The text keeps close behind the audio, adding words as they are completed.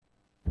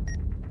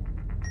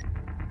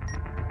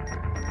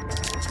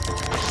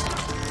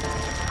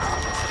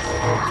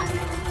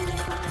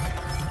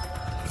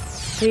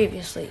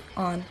Previously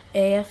on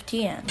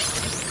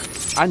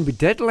AFTN. And we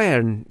did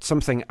learn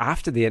something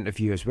after the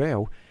interview as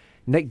well.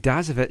 Nick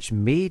Dazovic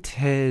made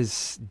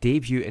his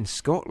debut in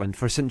Scotland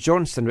for St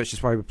Johnstone, which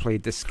is why we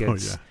played the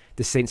Skids.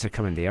 The Saints are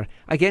coming there,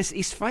 against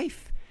East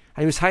Fife.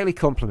 And he was highly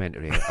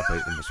complimentary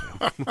about them as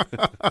well.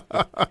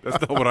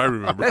 That's not what I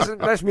remember.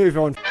 Let's move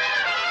on.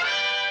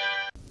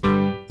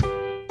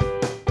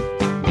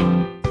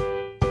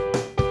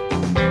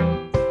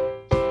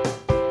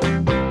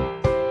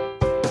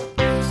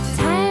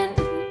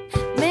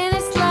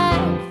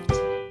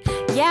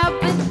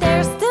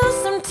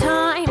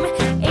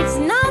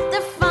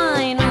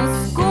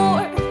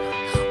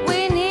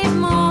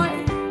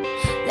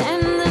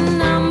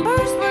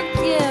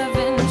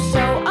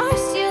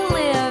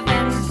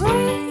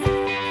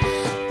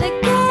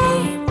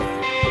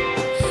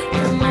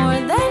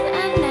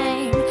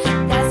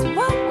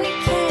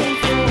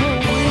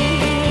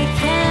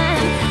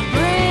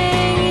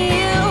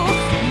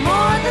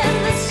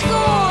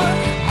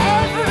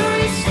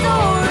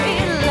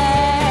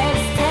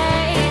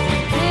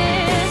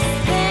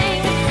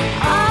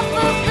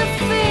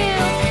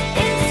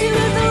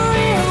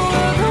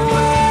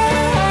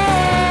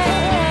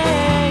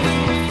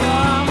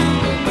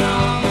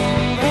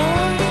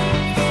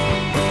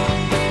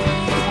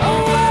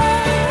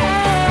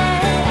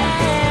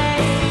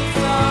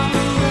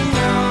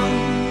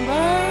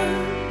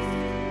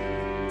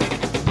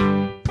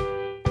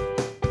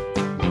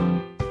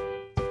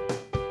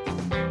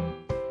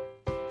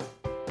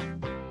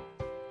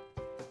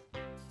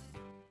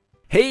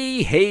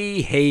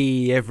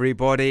 Hey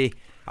everybody,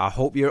 I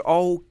hope you're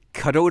all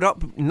cuddled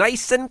up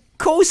nice and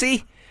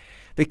cosy,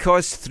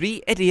 because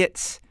three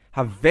idiots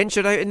have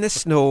ventured out in the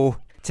snow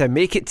to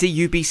make it to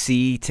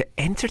UBC to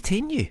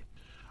entertain you.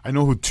 I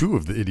know who two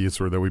of the idiots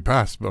were that we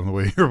passed on the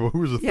way here, but who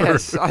was the third?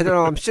 Yes, I don't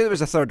know, I'm sure there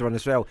was a third one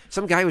as well.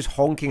 Some guy was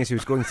honking as he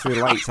was going through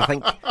lights. I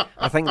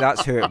think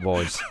that's who it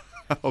was.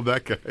 Oh,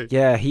 that guy.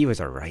 Yeah, he was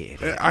a right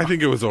idiot. I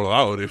think it was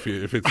allowed if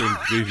it's in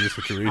dangerous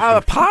situation.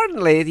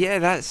 Apparently, yeah,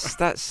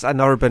 that's an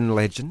urban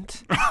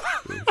legend.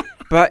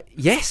 But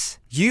yes,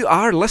 you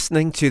are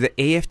listening to the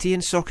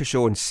AFTN Soccer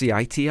Show on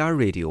CITR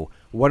Radio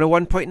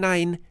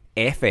 101.9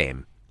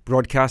 FM,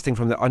 broadcasting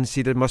from the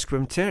unceded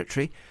Musqueam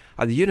Territory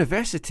at the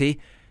University,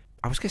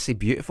 I was going to say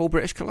beautiful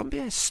British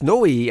Columbia,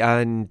 snowy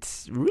and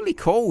really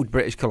cold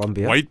British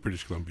Columbia. White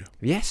British Columbia.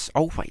 Yes,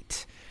 all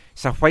white.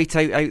 It's a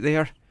whiteout out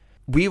there.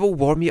 We will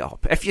warm you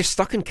up. If you're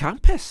stuck on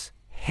campus,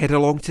 head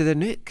along to the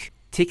Nook.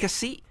 Take a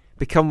seat.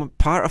 Become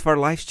part of our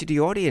live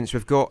studio audience.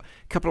 We've got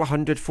a couple of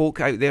hundred folk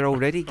out there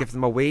already. Give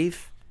them a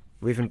wave.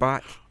 Waving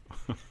back.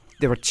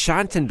 They were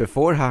chanting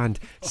beforehand.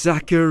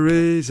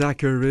 Zachary,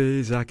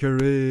 Zachary,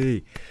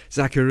 Zachary.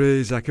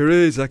 Zachary,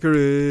 Zachary,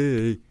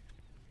 Zachary.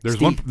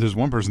 There's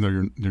one person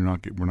there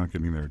we're not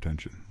getting their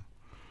attention.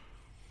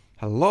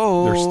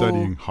 Hello. They're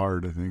studying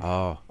hard, I think.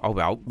 Oh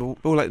well,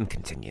 we'll let them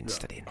continue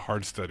studying.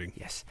 Hard studying.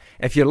 Yes.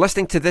 If you're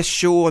listening to this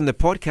show on the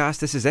podcast,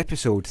 this is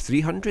episode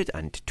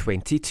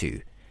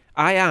 322.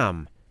 I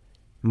am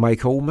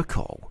Michael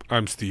McCall.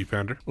 I'm Steve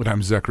Pander. And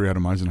I'm Zachary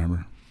Adam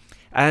Eisenheimer.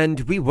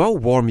 And we will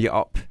warm you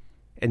up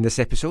in this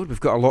episode. We've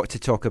got a lot to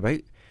talk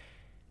about.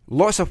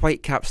 Lots of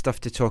Whitecap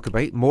stuff to talk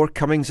about. More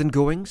comings and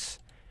goings.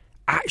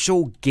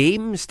 Actual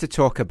games to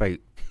talk about.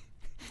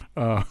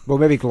 We'll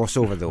maybe gloss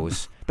over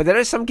those. But there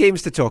is some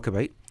games to talk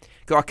about.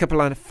 Got a couple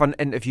of fun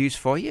interviews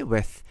for you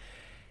with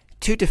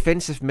two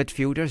defensive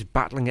midfielders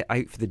battling it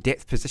out for the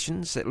depth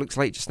positions, it looks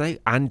like just now.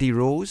 Andy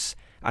Rose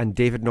and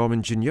David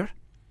Norman Jr.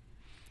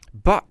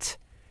 But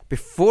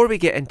before we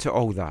get into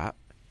all that,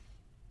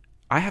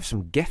 I have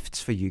some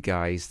gifts for you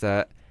guys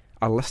that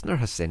a listener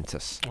has sent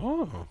us.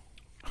 Oh.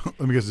 Let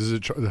me guess, does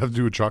it have to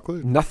do with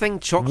chocolate? Nothing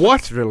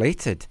chocolate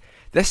related.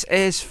 This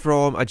is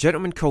from a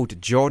gentleman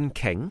called John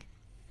King.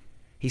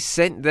 He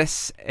sent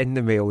this in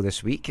the mail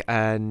this week,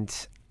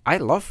 and I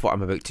love what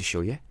I'm about to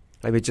show you.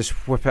 Let me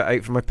just whip it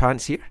out from my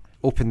pants here.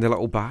 Open the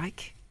little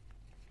bag.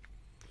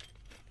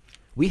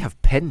 We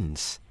have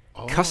pins.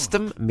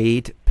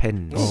 Custom-made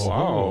pins. Oh,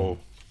 wow.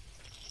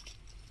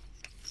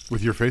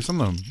 With your face on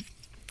them?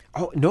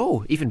 Oh,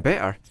 no, even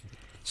better.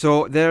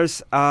 So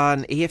there's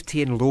an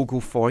AFTN logo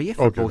for you,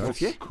 for both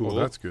of you. Cool,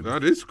 that's good.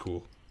 That is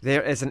cool.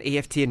 There is an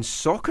AFTN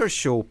Soccer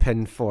Show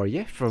pin for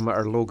you from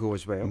our logo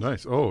as well.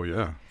 Nice. Oh,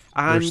 yeah.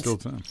 And there's still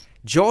time.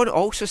 John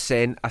also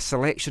sent a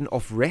selection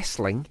of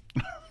wrestling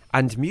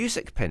and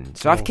music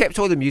pins. So I've kept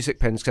all the music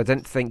pins because I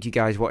didn't think you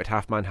guys wanted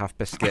Half Man, Half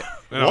Biscuit,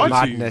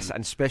 Madness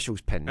and Specials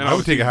pins. And I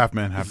would take a Half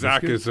Man, Half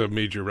Zach Biscuit. is a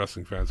major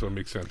wrestling fan, so it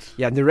makes sense.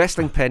 Yeah, and the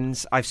wrestling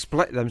pins, I've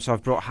split them, so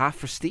I've brought half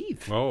for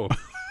Steve. Oh.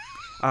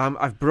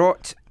 I've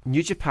brought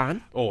New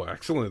Japan. Oh,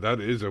 excellent.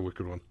 That is a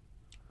wicked one.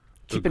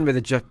 Keeping with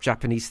the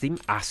Japanese theme,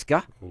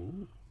 Asuka.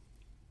 Ooh.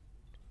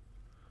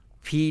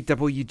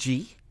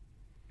 PWG.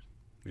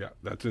 Yeah,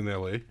 that's in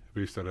LA,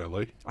 based out of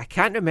LA. I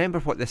can't remember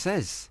what this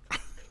is.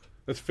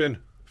 That's Finn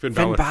Finn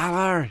Balor.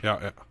 Balor.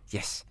 Yeah.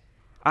 Yes.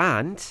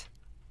 And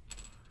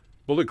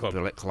Bullet Club.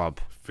 Bullet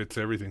Club. Fits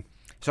everything.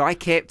 So I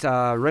kept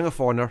Ring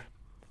of Honor,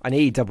 an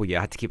AEW.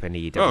 I had to keep an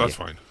AEW. Oh, that's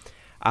fine.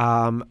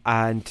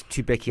 and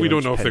 2 Becky We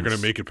Lynch don't know if they're pins.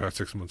 going to make it past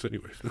 6 months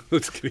anyways.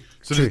 Let's kidding.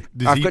 So True.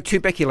 does I've he, got 2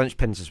 Becky Lynch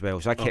pins as well,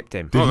 so I kept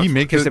them. did he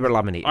make Because it? they were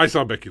laminated. I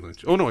saw Becky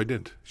Lynch. Oh, no, I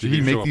didn't. She Did he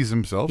didn't show make up. these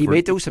himself? He or-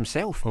 made those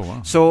himself. Oh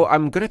wow! So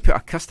I'm going to put a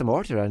custom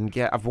order and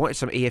I've wanted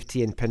some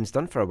AFTN pins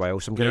done for a while,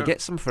 so I'm going to Yeah.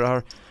 get some for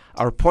our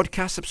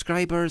podcast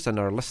subscribers and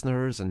our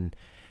listeners, and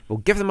we'll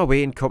give them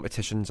away in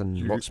competitions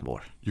and lots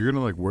more. You're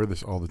gonna like wear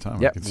this all the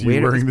time. Yep, I can see wear you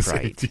it wearing with this.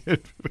 pride. AFTN.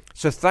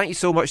 So thank you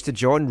so much to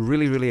John.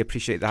 Really, really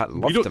appreciate that.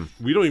 Loved them.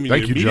 We don't even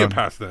Thank need you, a media John.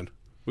 pass then.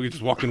 We can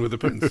just walk in with the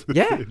pins.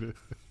 Yeah.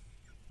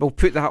 We'll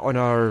put that on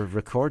our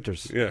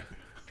recorders. Yeah.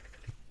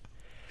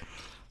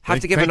 Have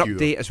to give an thank you,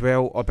 update as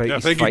well about Yeah,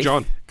 East thank you, Fife,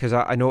 John. because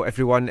I know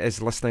everyone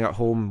is listening at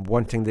home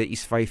wanting the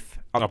East Fife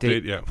update.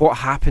 Update, yeah. What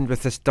happened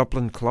with this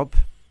Dublin club?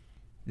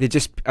 They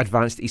just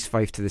advanced East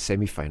Fife to the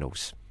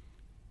semi-finals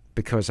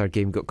because our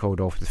game got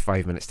called off with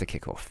 5 minutes to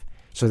kick off.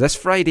 So this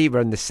Friday we're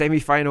in the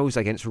semi-finals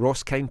against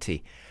Ross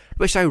County,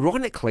 which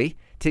ironically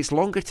takes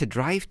longer to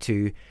drive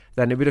to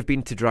than it would have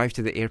been to drive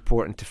to the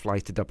airport and to fly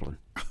to Dublin.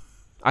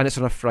 And it's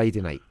on a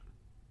Friday night.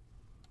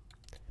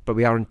 But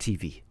we are on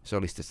TV, so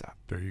at least it's that.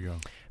 There you go.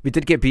 We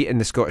did get beat in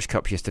the Scottish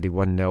Cup yesterday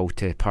 1-0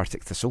 to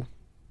Partick Thistle.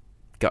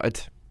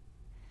 Gutted.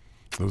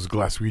 Those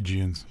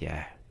Glaswegians.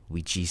 Yeah,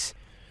 Ouija's.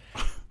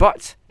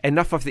 But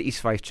enough of the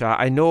East Fife chat.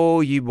 I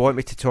know you want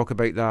me to talk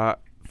about that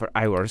for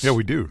hours. Yeah,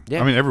 we do.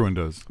 Yeah. I mean, everyone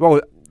does.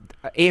 Well,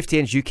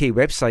 AFTN's UK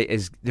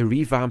website the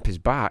revamp is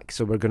back,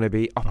 so we're going to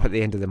be up at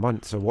the end of the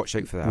month, so watch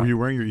out for that. Were you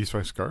wearing your East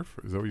Fife scarf?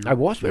 Is that what you were? I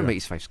was wearing Yeah. my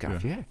East Fife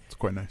scarf, yeah. It's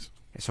quite nice.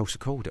 It's also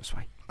cold, that's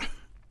why.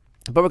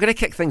 But we're going to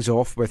kick things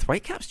off with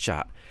Whitecaps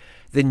chat.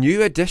 The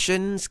new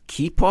additions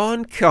keep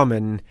on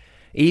coming,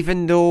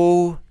 even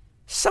though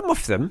some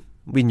of them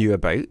we knew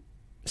about,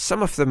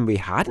 some of them we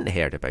hadn't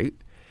heard about.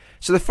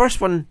 So the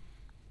first one,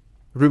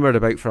 rumoured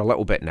about for a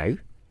little bit now,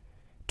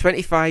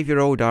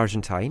 25-year-old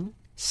Argentine,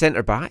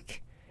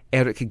 centre-back,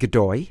 Eric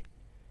Godoy.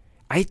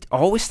 I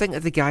always think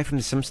of the guy from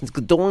The Simpsons,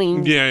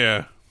 Godoy.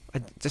 Yeah.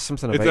 Just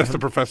something about That's him. the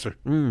professor.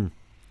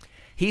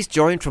 He's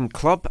joined from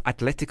Club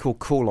Atletico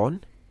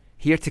Colon,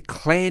 here to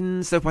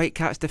cleanse the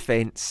Whitecaps'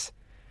 defence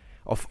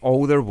of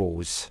all their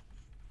woes.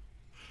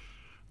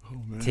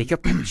 Oh man. Take a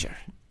picture.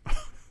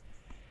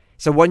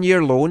 It's a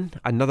 1-year loan.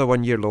 Another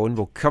 1-year loan.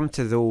 We'll come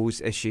to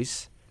those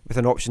issues with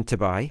an option to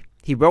buy.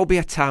 He will be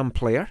a TAM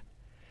player.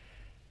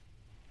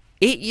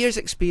 8 years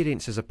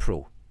experience as a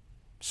pro.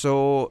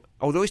 So,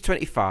 although he's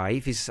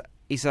 25,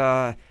 he's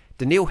a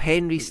Daniil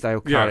Henry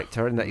style Yeah.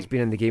 character in that he's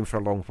been in the game for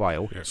a long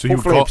while. Yeah. So you would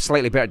Hopefully call a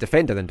slightly better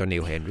defender than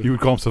Daniil Henry. you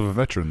would call himself a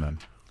veteran then,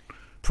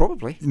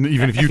 Probably.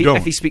 even if you don't.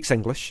 If he speaks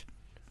English.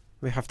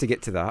 We have to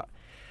get to that.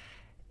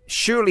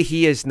 Surely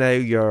he is now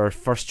your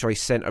first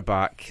choice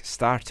centre-back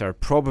starter,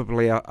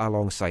 probably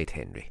alongside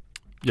Henry.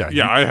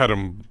 Yeah, I had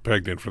him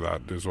pegged in for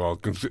that as well.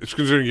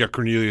 Considering you got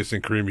Cornelius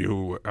and Karimi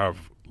who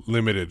have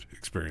limited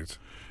experience.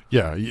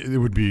 Yeah, it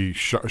would be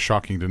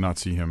shocking to not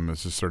see him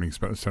as a starting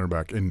center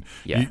back, and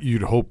Yeah.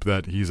 you'd hope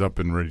that he's up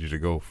and ready to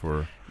go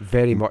for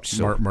Very much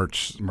so.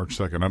 March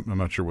 2nd. I'm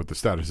not sure what the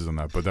status is on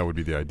that, but that would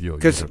be the ideal.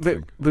 Because you'd have to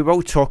think. we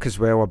will talk as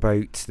well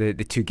about the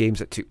 2 games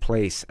that took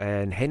place,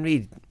 and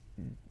Henry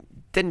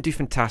didn't do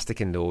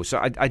fantastic in those. So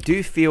I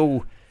do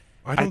feel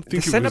I don't the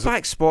think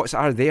centre-back spots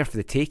are there for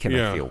the taking,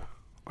 I feel.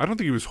 I don't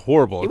think he was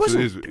horrible. He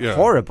wasn't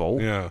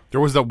horrible. Yeah.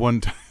 There was that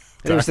one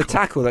It was the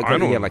tackle that I got the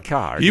don't yellow know.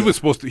 card. He was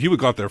supposed to. He would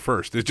got there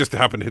first. It just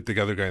happened to hit the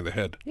other guy in the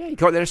head. Yeah, he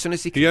got there as soon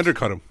as he could. He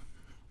undercut him.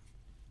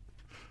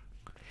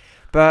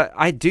 But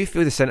I do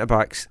feel the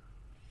centre-back's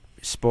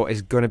spot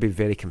is going to be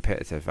very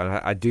competitive, and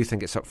I do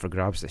think it's up for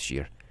grabs this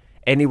year.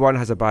 Anyone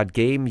has a bad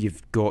game,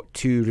 you've got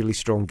 2 really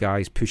strong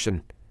guys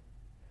pushing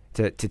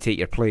to take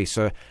your place.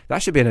 So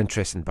that should be an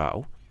interesting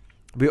battle.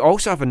 We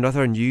also have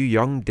another new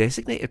young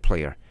designated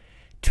player,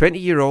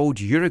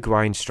 20-year-old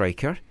Uruguayan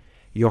striker,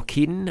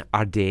 Joaquin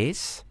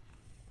Ardez.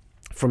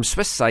 From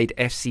Swiss side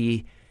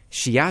FC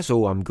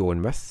Chiazo, I'm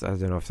going with. I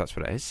don't know if that's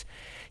what it is.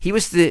 He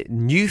was the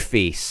new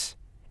face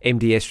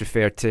MDS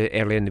referred to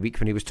earlier in the week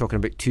when he was talking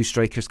about 2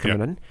 strikers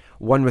coming in.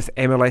 One with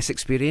MLS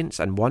experience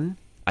and one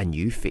a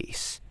new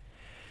face.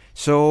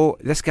 So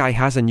this guy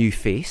has a new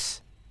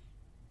face.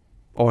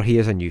 Or he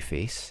is a new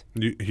face.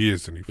 He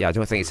is. Yeah, I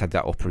don't think he's had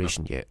that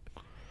operation yet.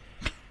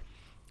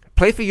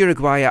 Played for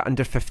Uruguay at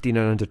under 15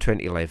 and under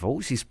 20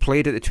 levels. He's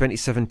played at the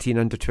 2017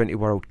 under 20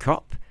 World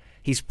Cup.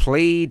 He's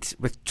played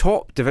with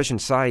top division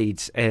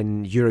sides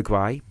in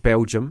Uruguay,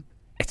 Belgium,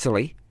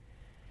 Italy.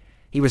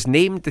 He was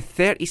named the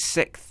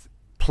 36th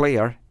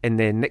player in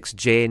the Next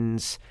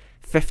Gen's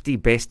 50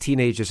 Best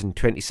Teenagers in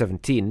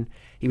 2017.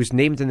 He was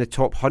named in the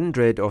top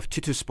 100 of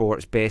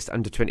Tuttosport's best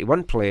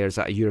under-21 players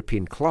at a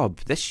European club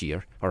this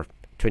year, or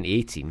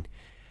 2018.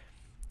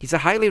 He's a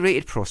highly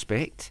rated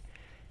prospect.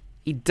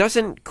 He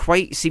doesn't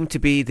quite seem to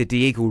be the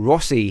Diego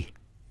Rossi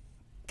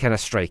kind of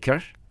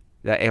striker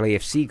that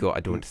LAFC got, I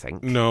don't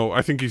think. No,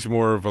 I think he's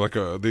more of like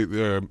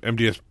the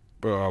MDS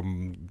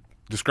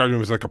described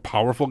him as like a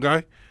powerful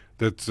guy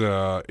that's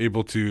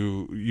able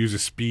to use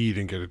his speed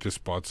and get it to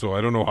spots. So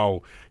I don't know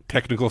how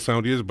technical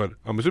sound he is, but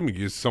I'm assuming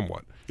he is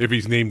somewhat. If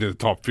he's named in the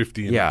top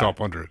 50 and the top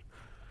 100.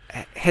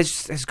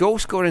 His goal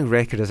scoring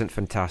record isn't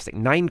fantastic.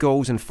 9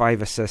 goals and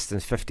 5 assists in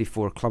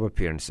 54 club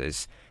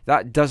appearances.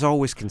 That does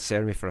always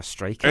concern me for a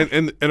striker.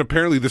 And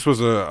apparently this was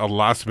a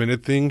last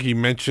minute thing. He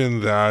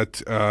mentioned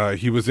that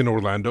he was in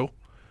Orlando,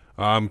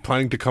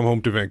 planning to come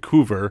home to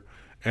Vancouver,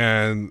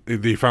 and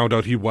they found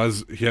out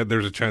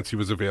there's a chance he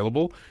was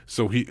available.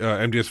 So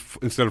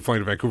MDS, instead of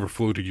flying to Vancouver,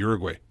 flew to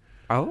Uruguay.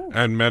 Oh.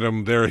 And met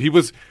him there. He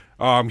was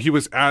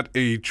at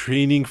a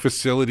training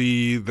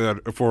facility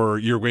for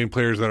Uruguayan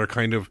players that are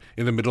kind of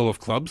in the middle of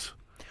clubs.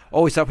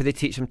 Oh, is that where they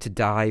teach them to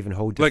dive and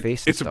hold their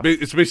face and stuff?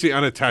 It's basically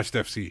unattached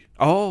FC.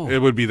 Oh. It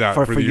would be that.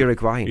 For the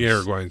Uruguayans. Yeah,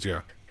 Uruguayans,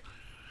 yeah.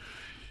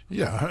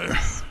 Yeah.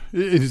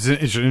 It's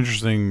an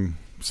interesting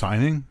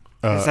signing.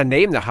 It's a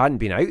name that hadn't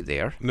been out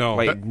there. No.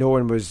 No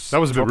one was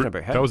talking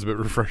about him. That was a bit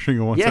refreshing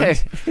in one Yeah.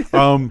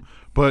 sense.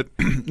 But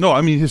no, I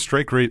mean his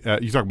strike rate.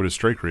 You talk about his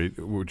strike rate,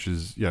 which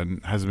is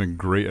hasn't been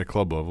great at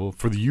club level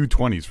for the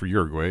U20s for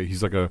Uruguay.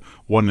 He's like a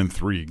 1 in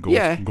 3 goal.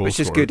 goal which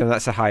is scorer. good, and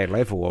that's a higher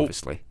level,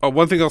 obviously.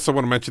 One thing else I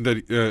want to mention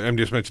that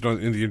MDS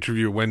mentioned in the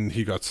interview when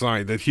he got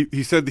signed, that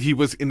he said that he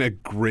was in a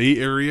gray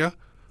area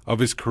of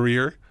his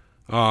career.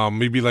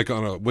 Maybe like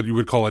on what you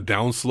would call a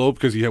downslope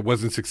because he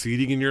wasn't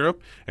succeeding in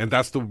Europe, and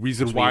that's the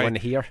reason That's what why. you want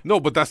to hear?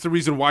 No, but that's the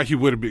reason why he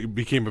would have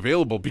became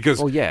available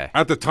because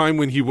at the time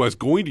when he was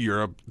going to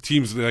Europe,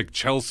 teams like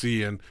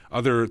Chelsea and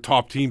other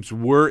top teams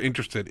were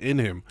interested in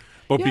him,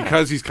 but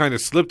because he's kind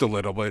of slipped a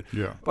little bit.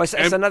 Yeah, well, it's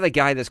another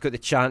guy that's got the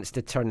chance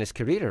to turn his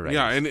career around.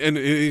 Yeah, and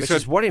he which said,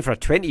 is worrying for a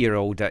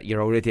 20-year-old that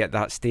you're already at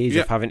that stage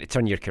of having to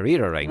turn your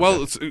career around.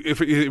 Well,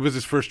 if it was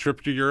his first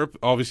trip to Europe,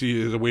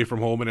 obviously he's away from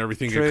home and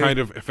everything. True. It kind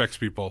of affects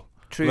people.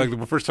 True. Like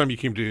the first time you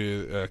came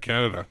to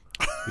Canada,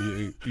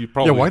 you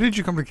probably. Yeah, why did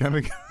you come to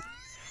Canada?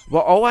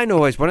 Well, all I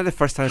know is one of the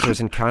first times I was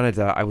in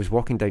Canada, I was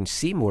walking down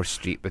Seymour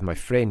Street with my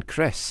friend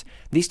Chris.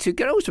 These 2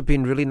 girls were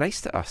being really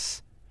nice to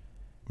us.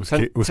 Was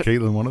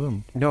Caitlin one of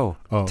them? No.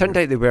 Oh, Turned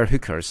out they were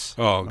hookers.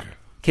 Oh, okay.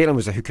 Caitlin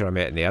was a hooker I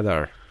met in the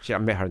other. I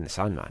met her in the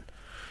Sandman.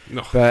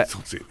 No, But-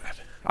 don't say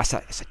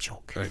that. It's a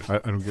joke. I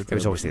don't get that. It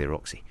was obviously the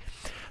Roxy.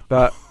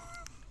 But,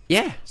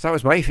 yeah, so that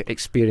was my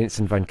experience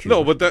in Vancouver.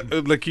 No, but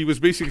that he was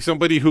basically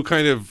somebody who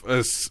kind of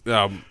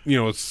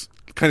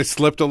kind of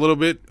slipped a little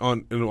bit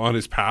on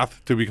his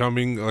path to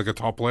becoming like a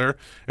top player,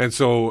 and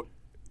so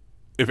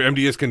if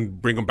MDS can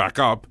bring him back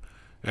up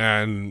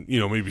and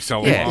maybe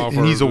sell him off,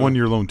 And he's a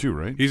 1-year loan too,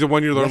 right? He's a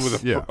 1-year loan Yes.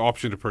 with an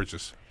option to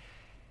purchase.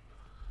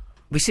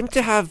 We seem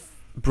to have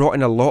brought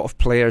in a lot of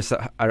players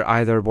that are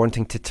either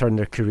wanting to turn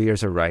their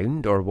careers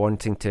around or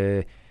wanting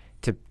to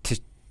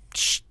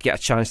get a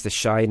chance to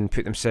shine and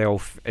put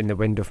themselves in the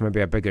window for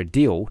maybe a bigger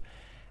deal.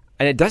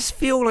 And it does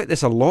feel like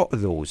there's a lot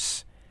of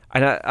those.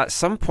 And at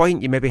some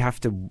point you maybe have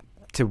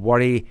to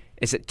worry,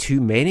 is it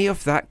too many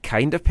of that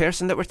kind of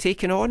person that we're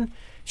taking on?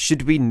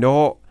 Should we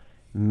not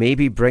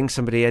maybe bring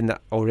somebody in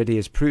that already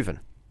is proven?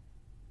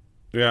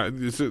 Yeah,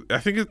 I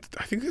think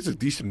it's a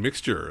decent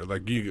mixture.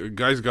 Like you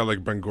guys got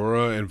like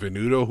Bangura and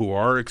Venuto who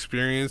are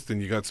experienced,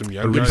 and you got some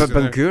young guys. But in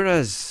there.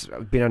 Bangura's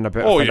been on a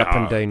bit of an up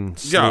and down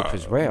slope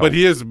as well. But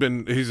he's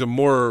a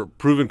more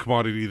proven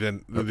commodity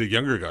than the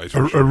younger guys.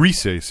 For sure.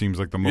 Arise seems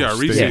like the most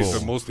Arise stable. is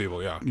the most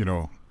stable. Yeah,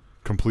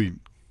 complete.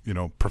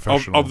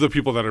 Professional of the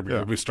people that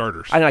are with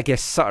starters. And I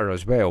guess Sutter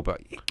as well,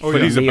 but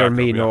he's may a or backup,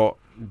 may not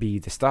be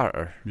the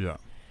starter. Yeah.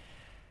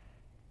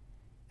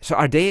 So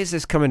Ardez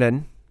is coming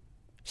in,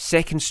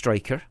 second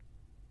striker,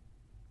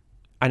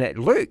 and it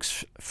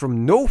looks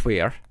from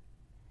nowhere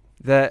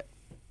that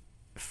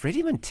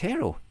Freddie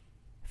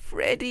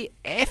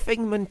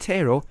effing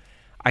Montero,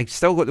 I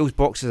still got those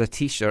boxes of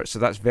t-shirts, so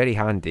that's very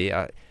handy.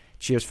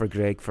 Cheers for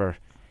Greg for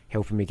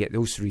helping me get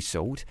those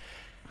resold.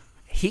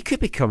 He could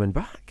be coming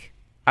back.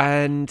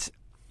 And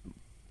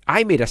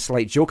I made a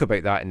slight joke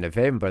about that in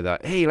November,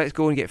 that, hey, let's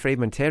go and get Freddie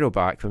Montero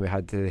back when we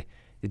had the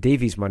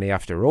Davies money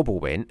after Robbo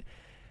went.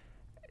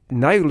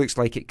 Now looks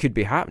like it could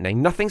be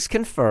happening. Nothing's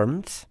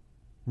confirmed.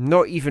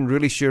 Not even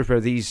really sure where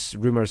these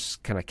rumours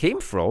kind of came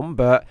from,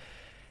 but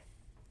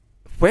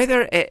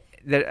whether it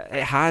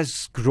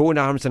has grown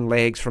arms and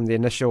legs from the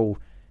initial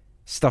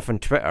stuff on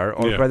Twitter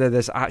or whether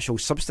there's actual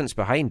substance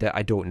behind it,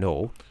 I don't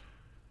know.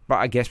 But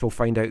I guess we'll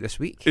find out this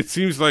week. It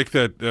seems like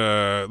that,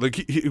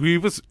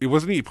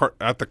 wasn't he part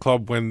at the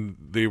club when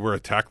they were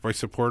attacked by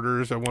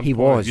supporters at one point? He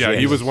was, yeah. yes.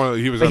 He was one.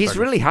 He was. But he's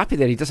really happy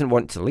that he doesn't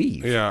want to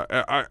leave. Yeah,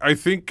 I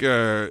think,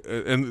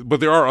 but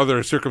there are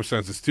other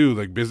circumstances too,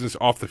 like business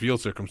off the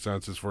field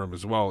circumstances for him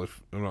as well,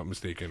 if I'm not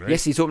mistaken, right?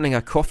 Yes, he's opening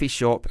a coffee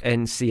shop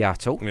in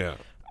Seattle. Yeah.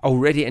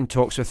 Already in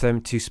talks with him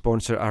to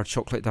sponsor our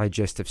chocolate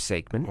digestive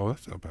segment. Oh,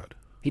 that's not bad.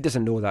 He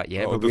doesn't know that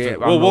yet, but doesn't-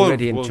 I'm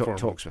already we'll in inform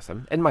talks with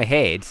him. In my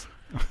head,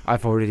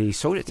 I've already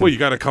sold it to Well, him. you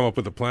got to come up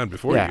with a plan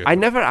before. Yeah, you get I to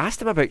it. never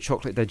asked him about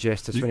chocolate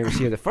digestives when he was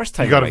here the first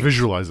time. You got to around.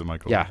 visualize it,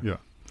 Michael. Yeah. Yeah.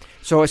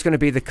 So it's going to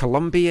be the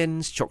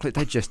Colombians chocolate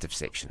digestive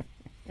section.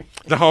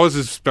 Now, how has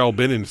his spell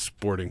been in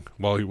sporting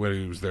when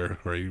he was there?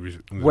 Right, he was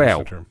in the Well,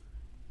 recent term.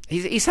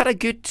 He's had a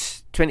good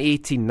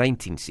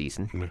 2018-19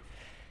 season. Yeah.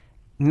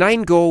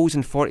 9 goals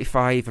and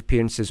 45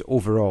 appearances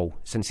overall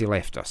since he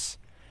left us.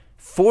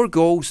 4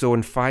 goals, though,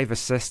 and 5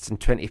 assists and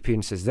 20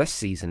 appearances this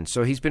season.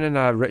 So he's been in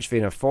a rich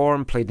vein of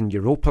form, played in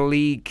Europa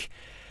League.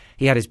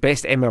 He had his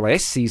best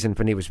MLS season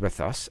when he was with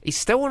us. He's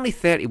still only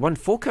 31.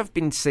 Folk have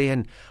been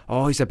saying,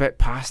 oh, he's a bit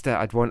past it.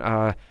 I'd want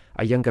a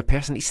younger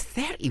person. He's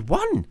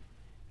 31.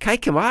 Kai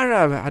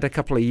Kamara had a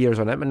couple of years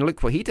on him, and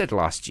look what he did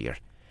last year.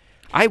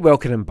 I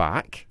welcome him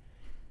back.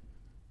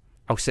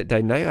 I'll sit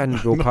down now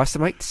and go past the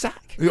mic to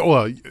Zach.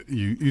 Well,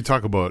 you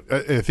talk about.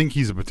 I think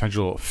he's a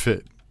potential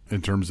fit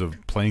in terms of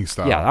playing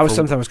style. Yeah, that was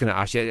something I was going to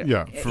ask you.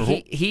 Yeah,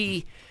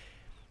 he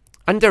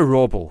under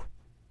Robbo,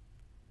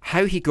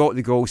 how he got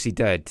the goals he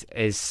did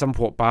is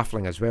somewhat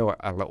baffling as well,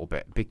 a little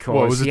bit,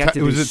 because he had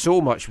to do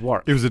so much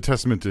work. It was a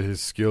testament to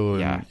his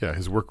skill and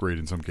his work rate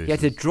in some cases. He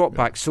had to drop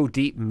back so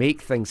deep,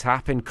 make things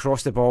happen,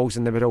 cross the balls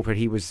in the middle where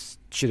he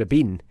should have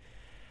been.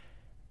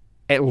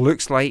 It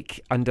looks like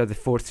under the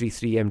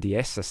 4-3-3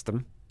 MDS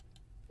system,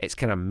 it's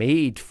kind of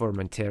made for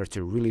Montero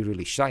to really,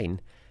 really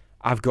shine.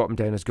 I've got him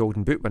down as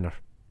Golden Boot winner.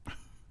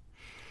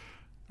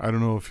 I don't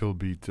know if he'll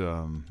beat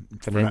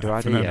Fernando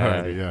Adi.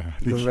 Yeah,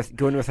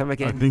 Going with him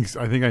again.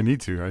 I think I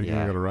need to. I think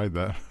I got to ride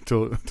that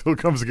till it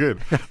comes good.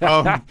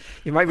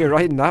 You might be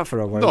riding that for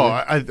a while. No,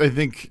 I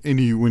think when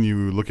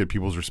you look at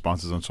people's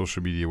responses on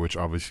social media, which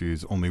obviously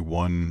is only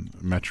one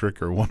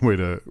metric or one way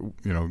to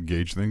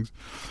gauge things,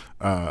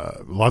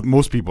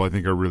 most people I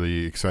think are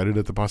really excited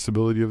at the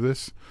possibility of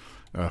this.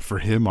 For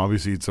him,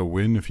 obviously, it's a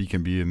win if he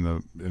can be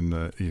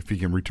if he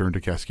can return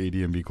to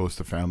Cascadia and be close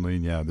to family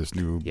and this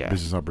new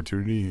business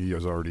opportunity. You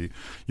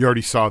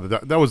already saw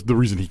that was the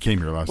reason he came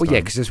here last time. Well, yeah,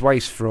 because his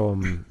wife's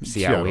from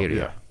Seattle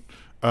area.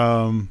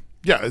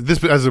 Yeah. This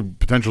has a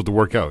potential to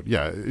work out.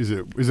 Yeah, is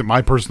it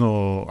my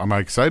personal? Am I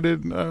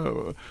excited?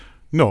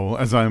 No,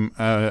 as I'm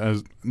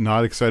as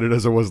not excited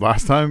as I was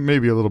last time.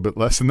 Maybe a little bit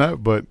less than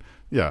that, but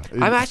yeah,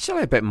 I'm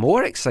actually a bit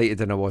more excited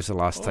than I was the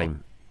last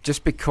time.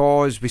 Just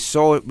because we've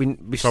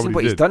seen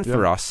what he's done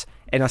for us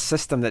in a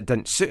system that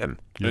didn't suit him.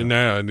 Yeah.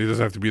 And he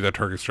doesn't have to be that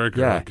target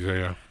striker.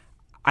 Yeah.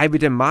 I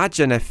would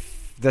imagine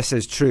if this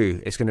is true,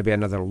 it's going to be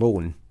another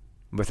loan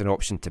with an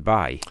option to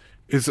buy.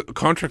 Is a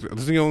contract?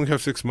 Doesn't he only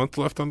have 6 months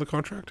left on the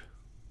contract?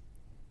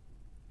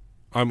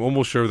 I'm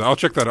almost sure of that. I'll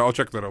check that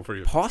out for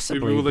you. Possibly.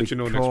 Maybe we'll let you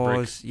know next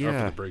break.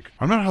 After the break.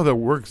 I'm not how that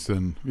works.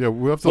 Then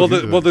we'll have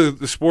to.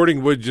 The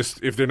Sporting would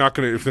just if they're not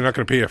going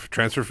to pay a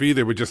transfer fee,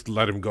 they would just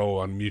let him go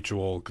on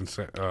mutual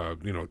consent.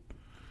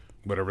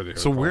 Whatever they.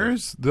 So where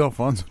is the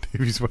Alphonso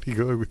Davies? What are you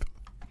going with?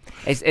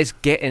 It's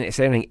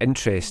earning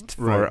interest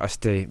for us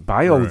to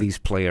buy all these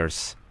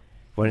players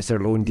once their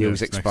loan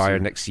deals expire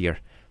next year,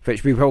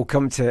 which we will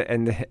come to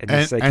in the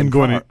second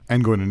part.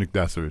 And going to Nick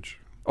Dasovic.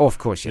 Oh, of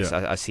course, yes.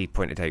 As he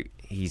pointed out,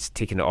 he's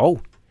taken it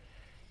all.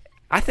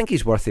 I think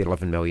he's worth the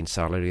 11 million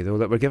salary, though,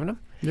 that we're giving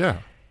him. Yeah.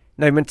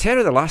 Now,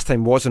 Montero the last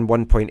time was on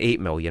 1.8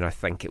 million, I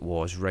think it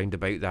was, round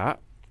about that.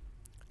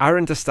 Our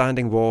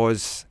understanding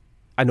was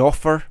an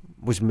offer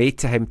was made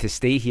to him to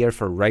stay here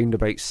for round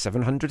about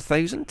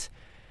 700,000.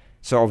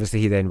 So obviously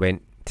he then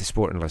went to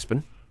Sporting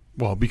Lisbon.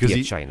 Well,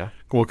 because China.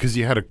 Well, because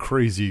he had a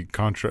crazy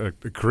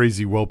contract, a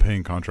crazy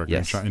well-paying contract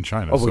in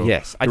China. Oh, well,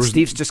 yes. And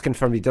Steve's just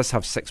confirmed he does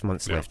have 6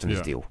 months left on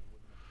his deal.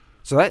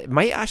 So that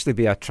might actually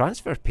be a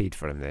transfer paid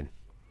for him then,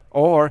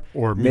 or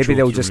maybe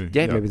they'll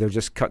maybe they'll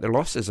just cut their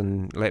losses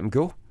and let him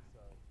go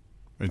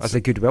as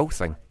a goodwill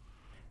thing.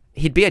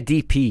 He'd be a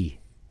DP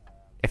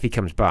if he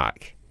comes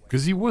back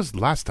because he was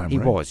last time. He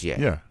was,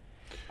 yeah.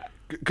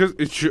 Because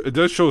it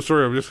does show.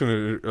 Sorry, I'm just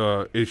gonna.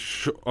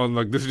 On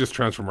like this is just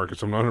transfer market,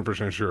 so I'm not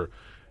 100% sure.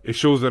 It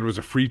shows that it was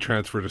a free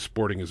transfer to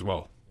Sporting as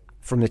well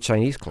from the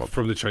Chinese club.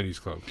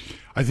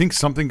 I think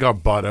something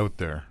got bought out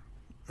there.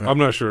 I'm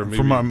not sure. Maybe.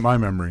 From my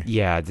memory.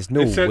 Yeah, there's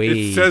no way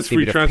it says they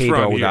free would have paid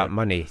transfer all on that here.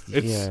 money.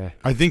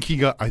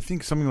 I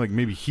think something like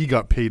maybe he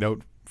got paid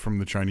out from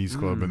the Chinese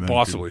club and then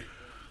possibly.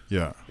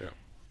 Yeah.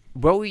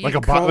 Will you like a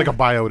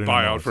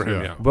buyout for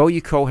him? Yeah. Will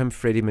you call him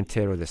Freddie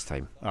Montero this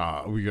time?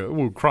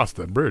 We'll cross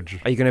that bridge.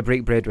 Are you going to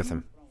break bread with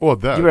him? Well,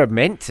 that you were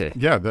meant to.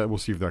 Yeah, we'll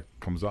see if that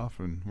comes off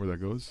and where that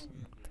goes.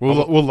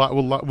 We'll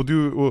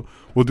do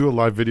a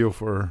live video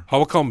for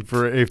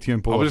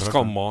AFTN Pull. I'll just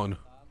call him Mon.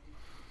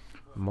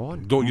 Mon?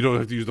 You don't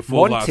have to use the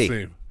full last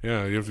name.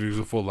 Yeah, you have to use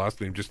the full last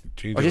name. Just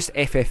change it. Or just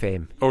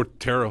FFM. Or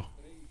Taro.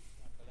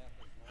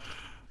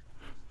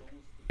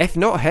 If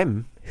not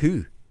him,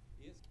 who?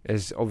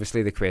 Is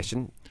obviously the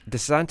question.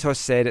 DeSantos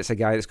said it's a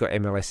guy that's got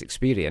MLS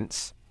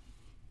experience.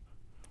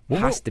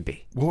 Has to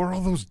be. What were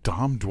all those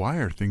Dom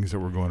Dwyer things that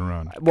were going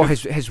around? Well,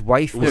 his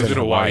wife was in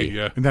Hawaii.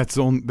 Yeah. And that's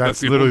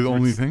literally the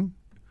only thing?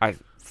 I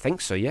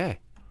think so, yeah.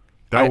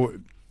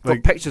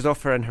 Like pictures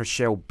of her in her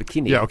shell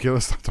bikini. Yeah, okay,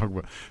 let's not talk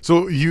about it.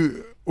 So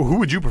who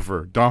would you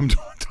prefer, Dom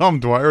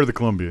Dwyer or the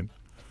Colombian?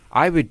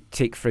 I would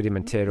take Freddie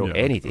Montero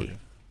any day.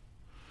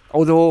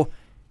 Although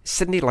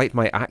Sydney liked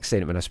my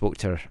accent when I spoke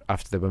to her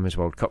after the Women's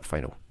World Cup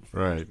final.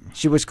 Right.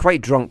 She was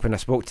quite drunk when I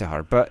spoke to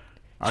her, but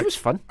she was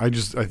fun. I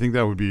think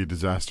that would be a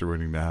disaster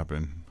waiting to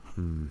happen.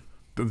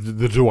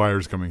 The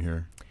Dwyer's coming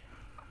here.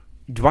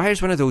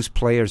 Dwyer's one of those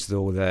players,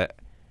 though, that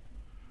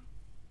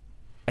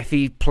if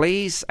he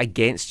plays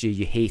against you,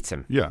 you hate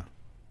him. Yeah.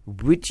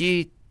 Would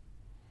you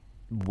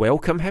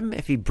welcome him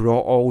if he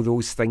brought all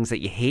those things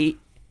that you hate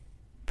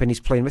when he's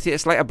playing with you?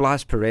 It's like a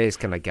Blas Perez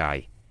kind of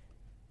guy.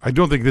 I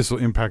don't think this will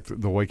impact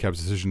the Whitecaps'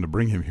 decision to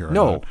bring him here.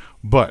 No.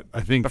 But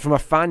I think... But from a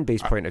fan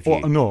base point of view.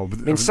 Well, no. I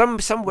mean, some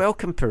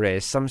welcome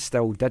Perez, some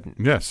still didn't.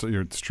 Yes,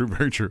 it's true,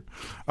 very true.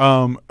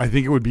 I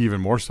think it would be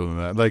even more so than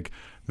that. Like,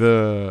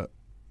 there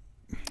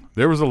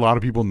was a lot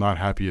of people not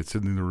happy at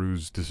Sidney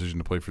Leroux's decision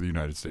to play for the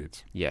United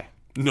States. Yeah.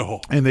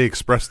 No. And they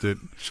expressed it.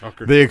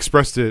 Shocker. They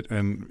expressed it,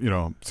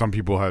 and, some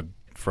people had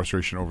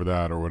frustration over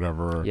that or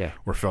whatever,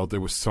 or felt it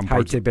was some Hi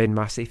parts... to Ben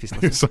Massey if he's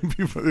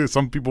listening.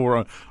 some people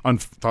were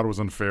thought it was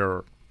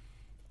unfair,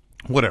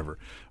 whatever.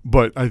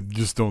 But I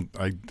just don't...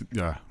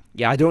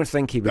 Yeah, I don't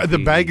think he would. The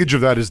baggage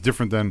of that is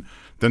different than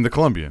the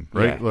Colombian,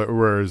 right? Yeah.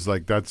 Whereas,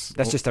 like, that's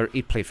just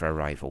he played for a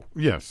rival.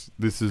 Yes,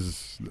 this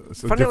is a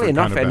Funnily different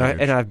enough, kind of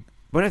baggage.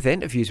 one of the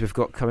interviews we've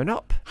got coming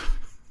up,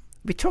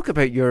 we talk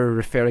about you're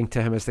referring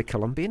to him as the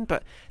Colombian,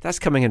 but that's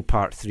coming in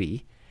part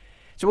 3.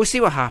 So we'll see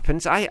what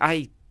happens.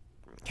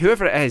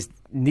 Whoever it is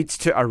needs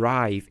to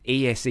arrive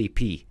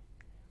ASAP,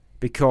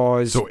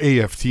 because so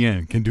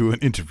AFTN can do an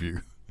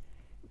interview.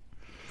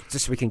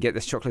 Just so we can get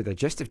this chocolate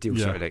digestive deal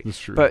sorted out. That's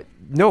true. But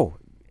no,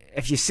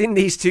 if you've seen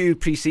these 2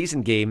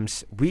 pre-season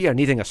games, we are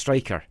needing a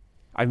striker.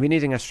 And we're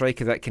needing a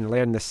striker that can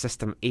learn this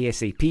system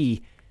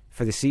ASAP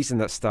for the season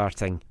that's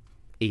starting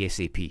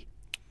ASAP.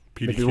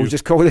 PDQ. Maybe we'll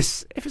just call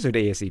this episode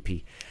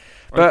ASAP.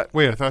 But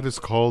wait, I thought it's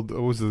called...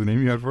 What was the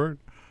name you had for it?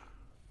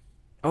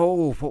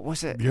 Oh, what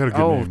was it? You had a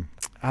good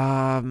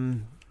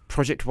name.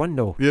 Project One,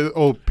 no. Yeah.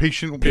 Oh,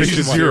 Patient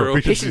Zero.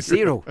 Patient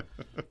Zero.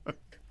 That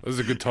was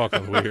a good talk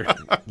on the way here.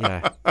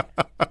 Yeah.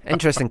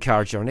 Interesting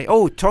car journey.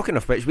 Oh, talking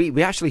of which,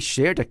 we actually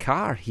shared a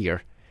car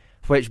here,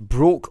 which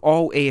broke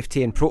all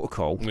AFTN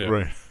protocol. Yeah.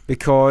 Right.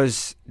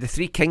 Because the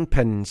 3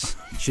 kingpins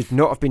should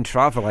not have been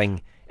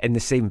travelling in the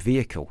same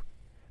vehicle.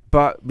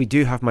 But we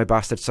do have my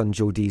bastard son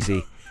Joe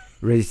Deasy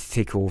ready to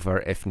take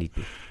over if need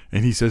be.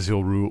 And he says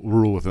he'll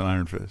rule with an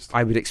iron fist.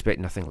 I would expect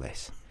nothing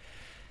less.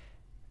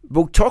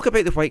 We'll talk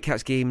about the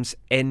Whitecaps games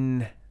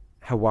in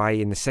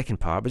Hawaii in the second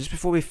part, but just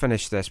before we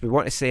finish this, we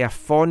want to say a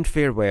fond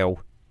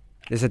farewell.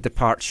 There's a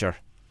departure.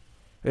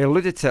 We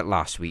alluded to it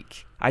last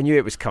week. I knew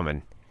it was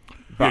coming.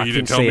 But Yeah, you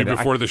didn't tell me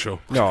before the show.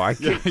 No, I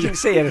couldn't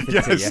say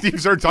anything to you.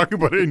 Steve started talking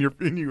about it, and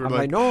you were I'm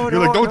like,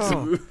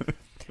 no.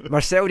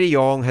 Marcel de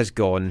Jong has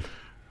gone.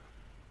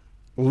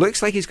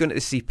 Looks like he's going to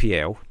the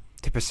CPL,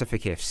 to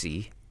Pacific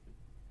FC.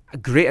 A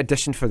great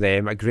addition for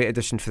them, a great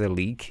addition for the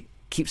league.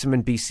 Keeps him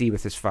in BC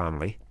with his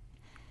family.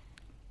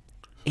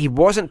 He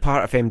wasn't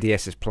part of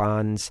MDS's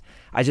plans.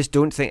 I just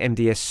don't think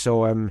MDS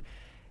saw him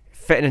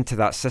fitting into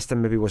that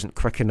system. Maybe wasn't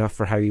quick enough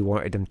for how he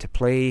wanted him to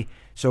play.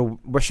 So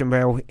wish him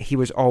well. He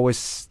was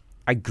always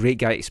a great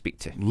guy to speak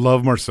to.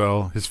 Love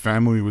Marcel. His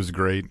family was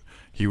great.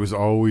 He was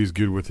always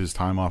good with his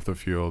time off the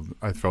field.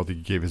 I felt he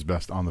gave his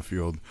best on the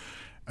field.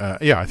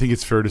 I think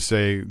it's fair to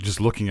say, just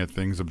looking at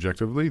things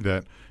objectively,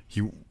 that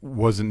he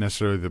wasn't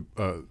necessarily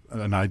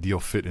an ideal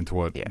fit into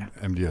what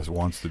MDS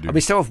wants to do. We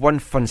still have one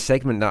fun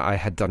segment that I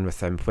had done with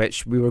him,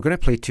 which we were going to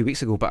play 2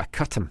 weeks ago, but I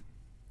cut him.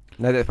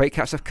 Now that the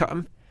Whitecaps have cut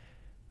him,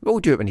 we'll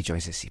do it when he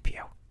joins the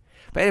CPL.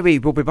 But anyway,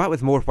 we'll be back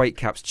with more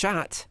Whitecaps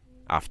chat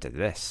after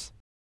this.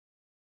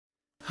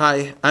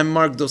 Hi, I'm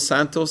Mark Dos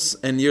Santos,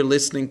 and you're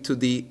listening to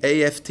the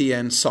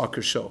AFTN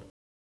Soccer Show.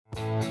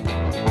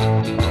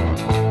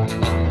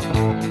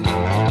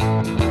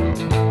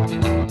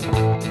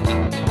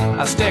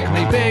 I stick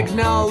me big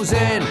nose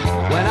in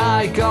when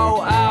I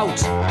go out.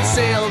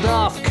 Sealed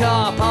off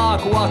car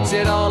park, what's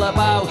it all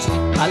about?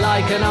 I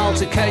like an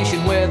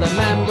altercation with a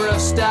member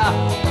of staff.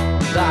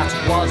 That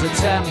was a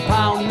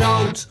 £10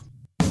 note.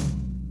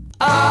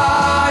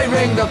 I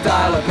ringed up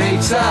Dial-Up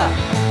Pizza.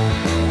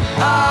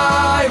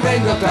 I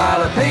ringed up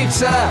Dial-Up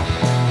Pizza.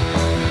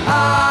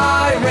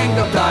 I ringed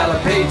up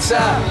Dial-Up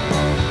Pizza.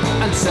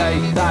 And say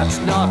that's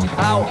not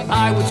how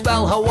I would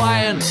spell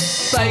Hawaiian.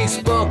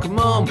 Facebook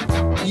mum,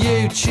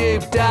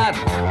 YouTube dad,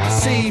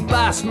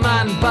 Seabass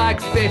man bag,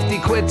 50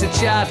 quid to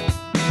chat.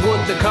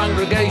 Would the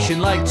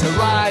congregation like to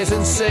rise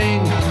and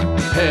sing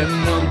hymn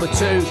number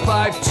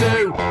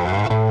 252?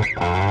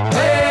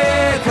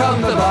 Here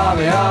come the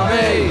Barmy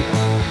Army.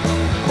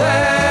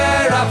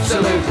 They're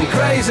absolutely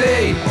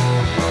crazy.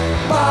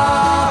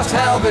 Bart,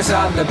 Elvis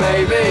and the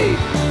baby.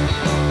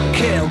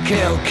 Kill,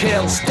 kill,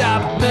 kill,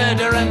 stab,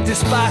 murder and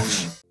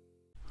dispatch.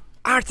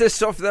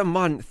 Artists of the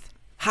Month.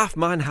 Half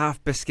man,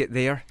 half biscuit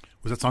there.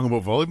 Was that song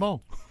about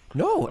volleyball?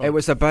 No, it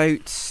was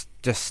about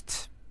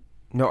just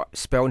not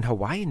spelling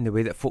Hawaiian the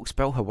way that folks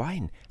spell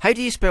Hawaiian. How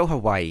do you spell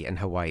Hawaii in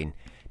Hawaiian?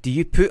 Do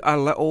you put a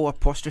little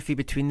apostrophe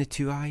between the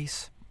 2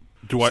 I's?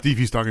 Do I? Steve,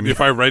 he's talking to you. If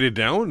I write it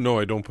down, no,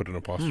 I don't put an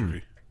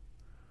apostrophe.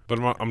 But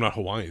I'm not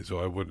Hawaiian, so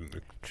I wouldn't.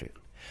 True.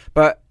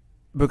 But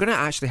we're going to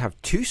actually have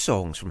 2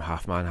 songs from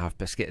Half Man, Half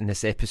Biscuit in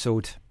this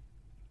episode.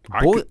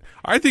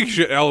 I think you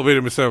should elevate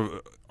him instead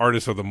of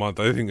Artist of the Month.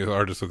 I think it's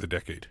Artist of the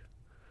Decade.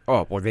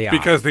 Oh, well, they are.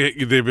 Because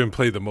they've been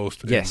played the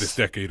most in this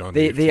decade.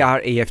 They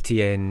are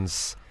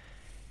AFTN's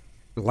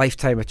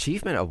Lifetime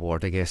Achievement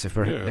Award, I guess, if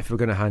we're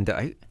going to hand it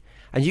out.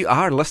 And you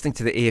are listening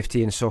to the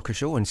AFTN Soccer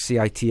Show on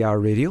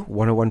CITR Radio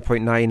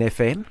 101.9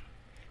 FM,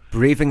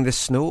 braving the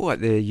snow at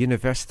the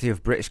University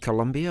of British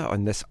Columbia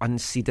on this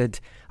unceded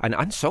and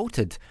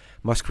unsalted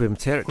Musqueam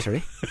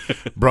territory.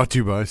 Brought to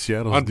you by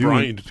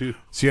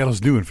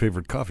Seattle's new and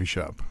favorite coffee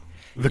shop,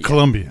 the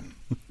Columbian.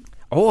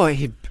 Oh,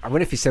 I wonder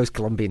if he sells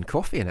Colombian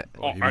coffee in it.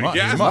 Oh, He I must,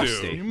 guess, he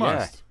must. dude. He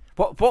must.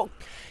 Yeah. What?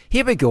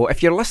 Here we go.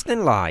 If you're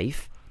listening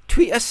live,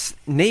 tweet us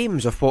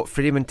names of what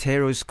Freddie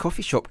Montero's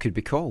coffee shop could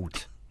be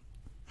called.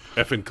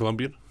 Effing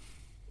Colombian.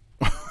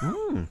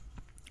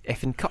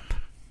 Effing Cup.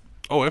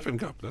 Oh, effing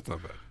Cup. That's not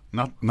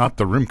bad. Not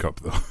the rim cup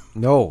though.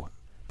 No.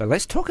 But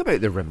let's talk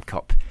about the Rim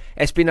Cup.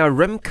 It's been a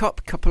Rim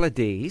Cup couple of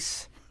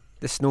days.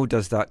 The snow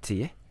does that to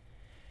you.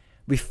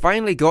 We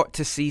finally got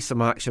to see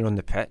some action on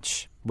the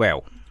pitch.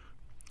 Well,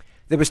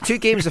 there was 2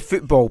 games of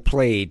football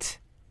played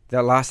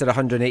that lasted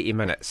 180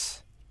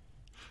 minutes.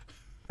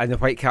 And the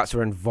Whitecaps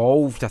were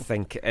involved, I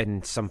think,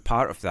 in some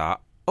part of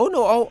that. Oh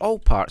no, all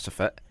parts of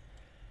it.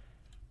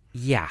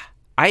 Yeah.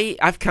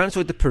 I've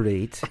cancelled the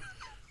parade.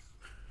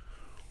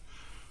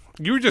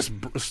 You were just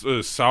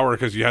sour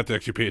because you had to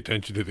actually pay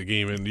attention to the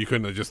game and you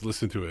couldn't have just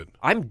listened to it.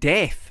 I'm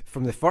deaf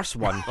from the first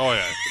one. Oh,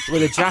 yeah.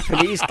 With a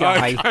Japanese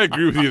guy I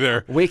agree with you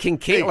there. waking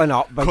Caitlin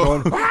up by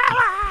going,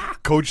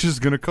 Coach is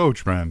gonna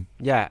coach, man.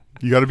 yeah.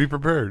 You got to be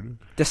prepared.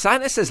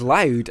 DeSantis is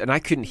loud and I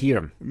couldn't hear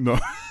him. No,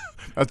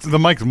 the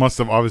mic must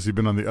have obviously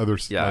been on the other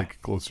Yeah.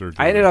 like closer.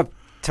 To I ended up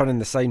turning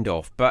the sound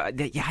off, but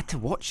you had to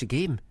watch the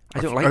game. I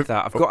don't like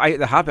that. I've got out of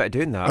the habit of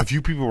doing A that.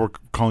 few people were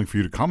calling for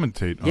you to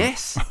commentate. on it.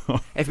 Yes.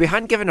 If we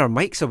hadn't given our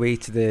mics away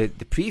to the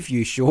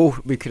preview show,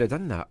 we could have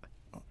done that.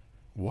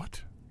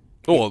 What?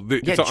 Oh, well,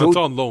 Yeah, it's Joe-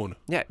 on loan.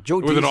 Yeah, Joe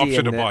With an Deasy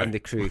option and to buy. and the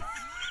crew.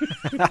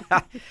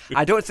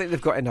 I don't think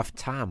they've got enough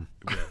TAM.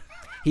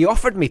 He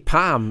offered me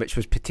PAM, which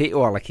was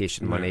potato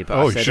allocation money, but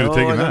Oh, I you said, should have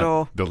taken that.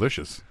 No.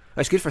 Delicious.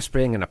 It's good for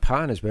spraying in a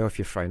pan as well if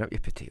you're frying up your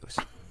potatoes.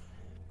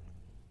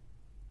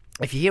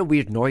 If you hear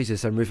weird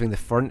noises, I'm moving the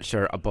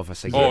furniture above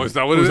us again. Oh, is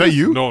that what Was it that is?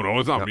 you? No,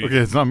 it's not me. Okay,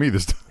 it's not me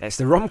this time. It's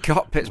the rum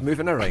cup, it's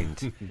moving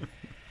around.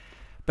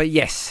 But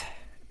yes,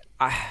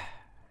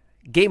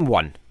 game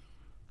 1.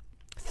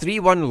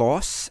 3-1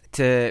 loss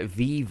to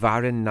V.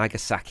 Varen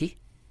Nagasaki.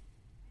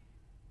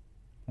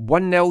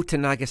 1-0 to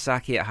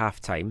Nagasaki at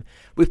half-time.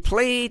 We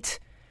played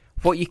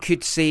what you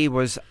could say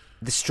was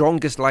the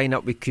strongest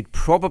lineup we could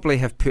probably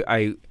have put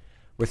out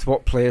with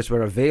what players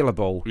were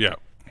available Yeah.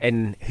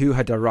 and who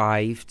had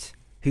arrived,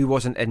 who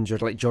wasn't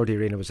injured, like Jordi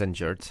Reyna was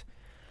injured.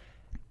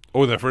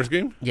 Oh, that first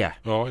game? Yeah.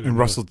 Oh, I didn't And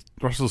know.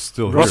 Russell's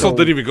still Russell here.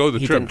 didn't even go the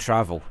he trip. didn't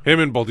travel. Him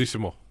and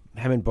Baldissimo.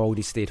 Him and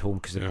Baldy stayed home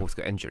because they Yeah. both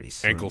got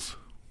injuries. Ankles.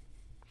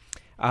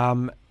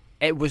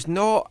 It was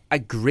not a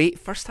great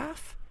first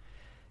half.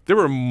 There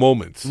were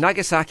moments.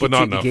 Nagasaki But not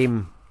took the enough.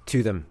 game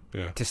to them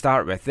Yeah. to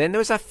start with. Then there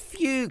was a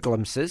few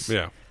glimpses.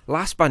 Yeah.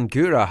 Las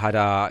Bangura had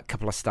a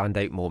couple of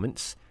standout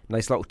moments.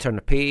 Nice little turn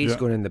of pace, Yeah.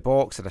 going in the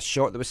box, had a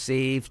shot that was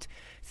saved.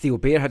 Theo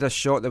Bair had a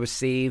shot that was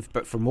saved,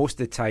 but for most of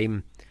the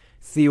time,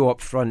 Theo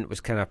up front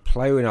was kind of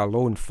ploughing a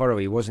lone furrow.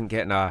 He wasn't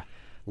getting a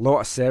lot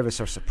of service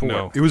or support.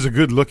 No. It was a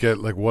good look at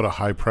like what a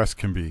high press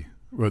can be.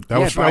 But that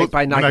Yeah, was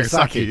by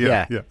Nagasaki,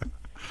 Yeah.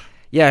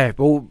 Yeah,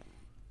 well,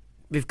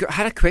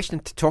 had a question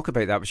to talk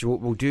about that, which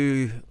we'll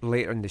do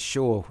later in the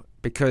show,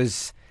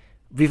 because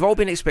we've all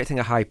been expecting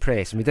a high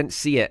press, and we didn't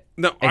see it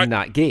in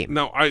that game.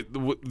 No,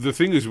 the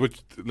thing is,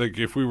 which like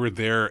if we were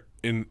there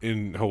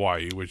in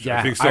Hawaii, which Yeah,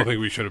 I think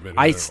we should have been.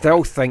 I there.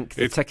 still think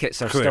the It's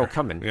tickets are clear. still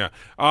coming. Yeah.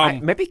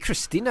 Maybe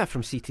Christina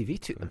from CTV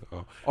took them.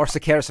 Oh. Or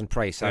Sakaris and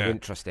Price. I Yeah.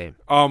 wouldn't trust them.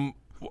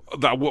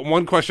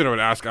 One question I would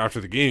ask after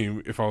the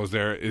game, if I was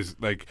there, is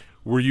like,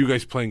 were you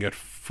guys playing at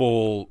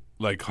full,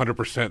 like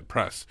 100%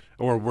 press,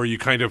 or were you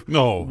kind of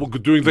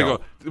doing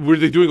like were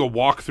they doing a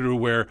walkthrough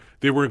where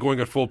they weren't going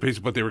at full pace,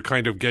 but they were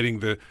kind of getting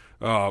the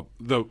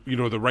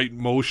right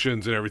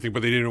motions and everything,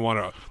 but they didn't want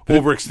to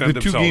overextend The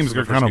themselves. two games in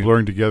the are first kind of game?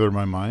 blurring together in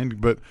my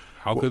mind, but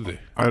How could they?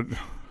 I don't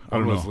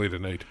It was know. late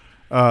at night.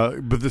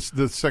 But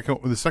the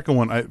second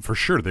one, for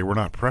sure they were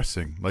not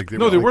pressing. Like they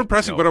weren't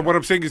pressing. But what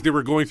I'm saying is they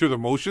were going through the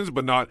motions,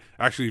 but not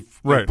actually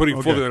putting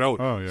okay. fully out.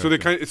 Oh, yeah, so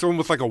it's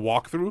almost like a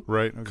walkthrough,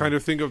 Right, okay. kind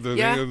of thing of the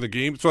Yeah. of the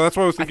game. So that's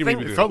what I was thinking. think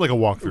Maybe It they felt did. like a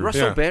walkthrough.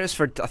 Russell Yeah.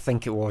 Beresford, I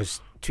think it was,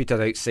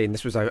 tweeted out saying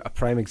this was a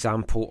prime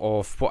example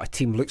of what a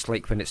team looks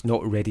like when it's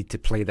not ready to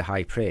play the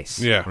high press.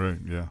 Yeah. Right.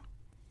 Yeah.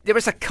 There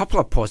was a couple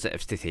of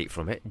positives to take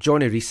from it.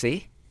 Johnny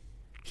Risse,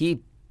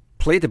 he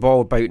played the ball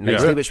about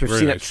nicely, Yeah, which we've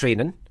very seen at nice.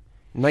 training.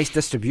 Nice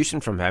distribution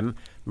from him.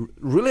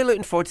 Really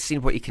looking forward to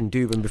seeing what he can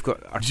do when we've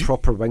got our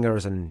proper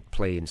wingers in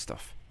play and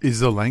stuff. Is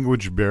the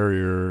language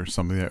barrier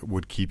something that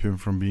would keep him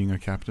from being a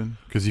captain?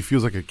 Because he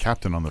feels like a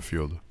captain on the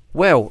field.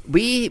 Well,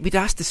 we'd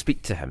asked to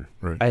speak to him,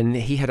 Right. and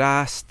he had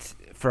asked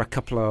for a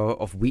couple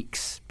of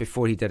weeks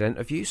before he did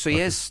interviews, so he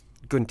is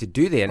going to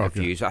do the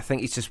interviews. I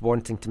think he's just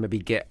wanting to maybe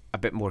get a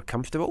bit more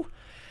comfortable.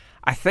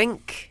 I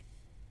think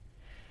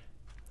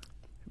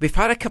we've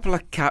had a couple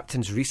of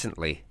captains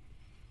recently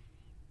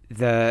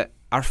that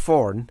are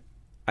foreign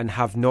and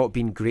have not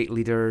been great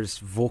leaders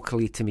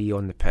vocally to me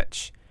on the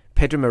pitch.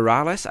 Pedro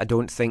Morales, I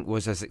don't think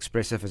was as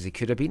expressive as he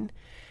could have been.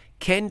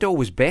 Kendall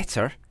was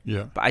better,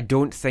 Yeah. but I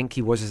don't think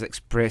he was as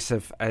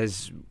expressive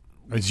as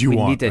As you we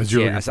want, needed, as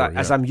you're yeah, looking as, for,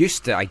 as yeah. I'm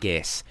used to, I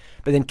guess.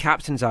 But then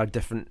captains are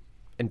different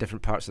in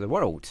different parts of the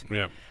world.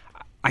 Yeah.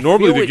 I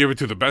Normally feel they it- give it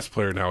to the best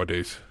player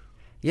nowadays.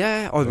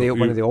 Yeah, or So one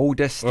you- of the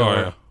oldest. Oh,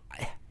 or,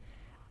 yeah.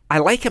 I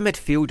like a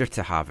midfielder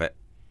to have it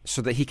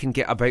so that he can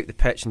get about the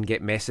pitch and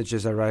get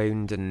messages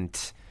around. And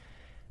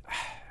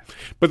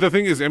But the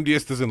thing is,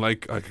 MDS doesn't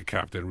like a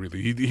captain,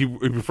 really. He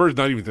prefers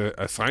not even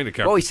to assign a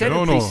captain. well, he said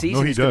No, in no, pre-season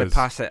no, he he's going does. to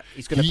pass it.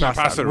 He's going to pass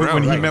pass it it around. around,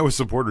 when he right. met with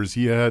supporters,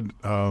 he had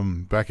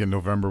back in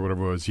November,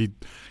 whatever it was,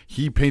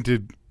 he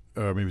painted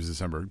maybe it was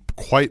December,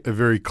 quite a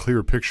very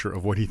clear picture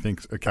of what he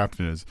thinks a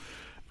captain is,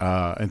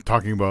 and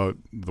talking about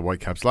the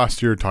Whitecaps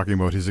last year, talking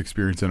about his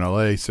experience in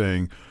LA,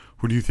 saying,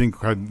 "Who do you think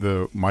had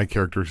my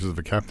characteristics of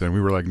a captain?"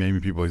 We were like naming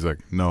people. He's like,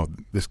 "No,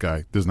 this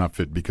guy does not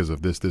fit because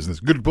of this, and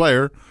this. Good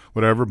player,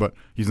 whatever, but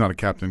he's not a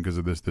captain because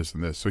of this,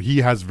 and this." So he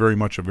has very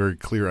much a very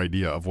clear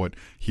idea of what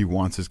he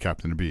wants his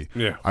captain to be.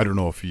 Yeah. I don't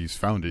know if he's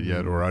found it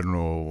yet, or I don't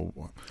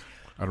know.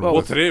 I don't Well, know.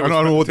 what- today it I was,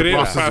 don't know what the today it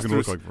was process is passed going to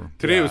look through- like for him.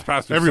 Today it Yeah. was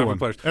passed through Everyone- seven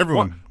players.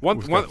 everyone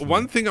was captain.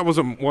 One thing I want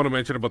to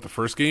mention about the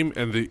first game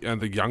and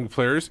the young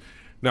players.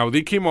 Now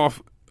they came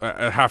off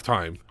at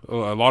halftime. A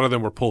lot of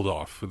them were pulled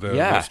off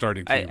the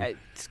starting team.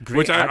 It's great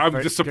Which I'm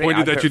advert-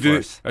 disappointed great that you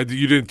advert for us.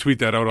 didn't tweet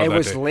that out on It that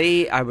was day.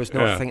 late. I was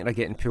not Yeah. thinking of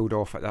getting pulled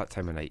off at that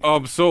time of night.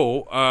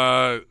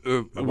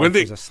 When wife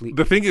they was asleep.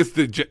 the thing is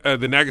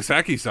the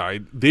Nagasaki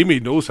side, they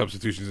made no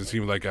substitutions. It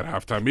seemed like at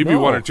halftime, maybe No.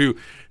 one or two.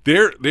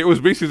 It was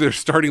basically their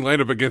starting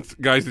lineup against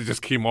guys that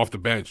just came off the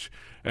bench,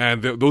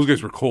 and those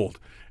guys were cold.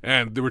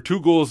 And there were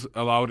 2 goals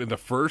allowed in the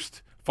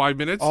first 5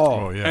 minutes.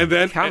 Oh, yeah. and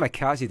then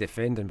Kamikaze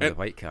defending with the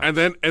Whitecaps.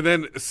 and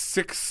then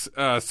six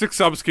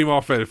subs came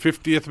off at the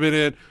 50th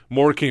minute.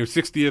 More came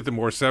 60th and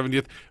more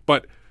 70th.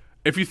 But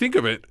if you think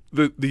of it,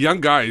 the young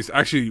guys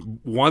actually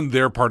won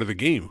their part of the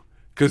game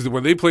because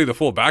when they play the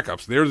full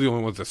backups, they're the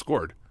only ones that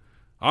scored.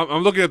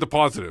 I'm looking at the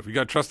positive. You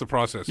got to trust the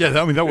process. Yeah,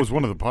 that was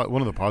one of the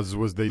positives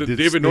was they did.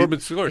 David Norman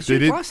scores. They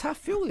did. Glass half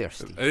full there,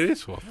 Steve. It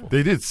is awful.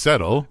 They did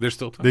settle. They're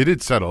still tough. They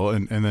did settle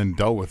and then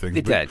dealt with things.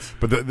 They but, did.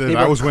 But They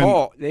that were was when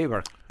caught. They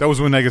were. that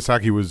was when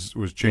Nagasaki was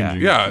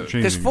changing. Yeah. changing.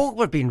 Because folk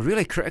were being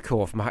really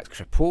critical of Max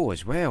Crepeau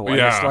as well. And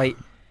Yeah. it's like,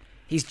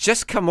 he's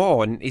just come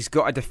on. He's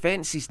got a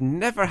defence he's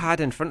never had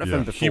in front of Yeah.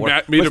 him He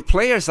before. made with a-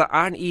 players that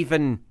aren't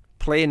even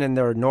playing in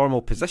their normal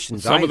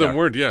positions Some of them either.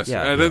 weren't, yes.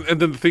 Yeah. And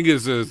then the thing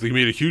is he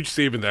made a huge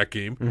save in that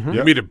game. He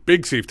Yeah. made a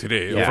big save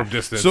today Yeah. from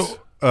distance.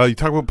 So you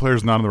talk about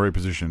players not in the right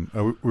position.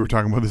 We were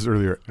talking about this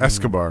earlier.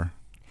 Escobar.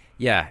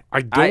 Yeah. I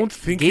don't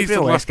think he's the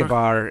Gabriel left back.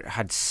 Escobar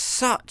had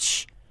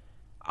such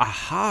a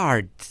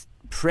hard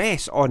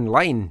press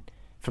online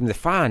from the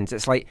fans.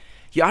 It's like,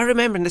 I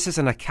remember this is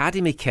an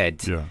academy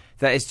kid Yeah.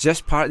 that is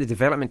just part of the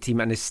development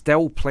team and is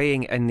still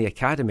playing in the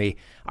academy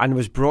and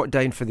was brought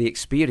down for the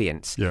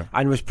experience Yeah.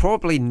 and was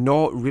probably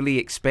not really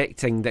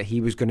expecting that he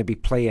was going to be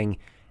playing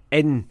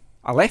in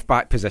a left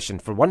back position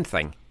for one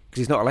thing, because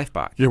he's not a left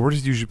back. Yeah, where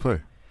does he usually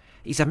play?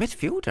 He's a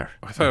midfielder.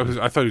 I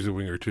thought he was a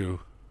winger too.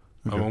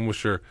 I'm almost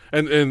sure.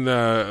 And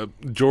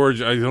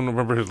George, I don't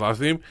remember his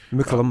last name.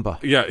 Mukalumba.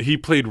 Yeah, he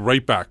played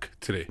right back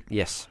today.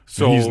 Yes.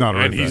 So And he's not a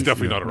right and he's back.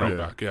 definitely Yeah. not a right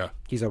Yeah. back. Yeah.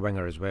 He's a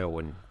winger as well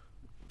and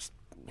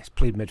he's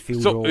played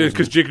midfield So roles.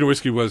 because and- Jake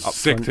Nowitzki was Up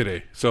sick front.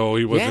 today, so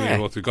he wasn't Yeah.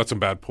 able to. Got some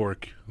bad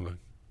pork.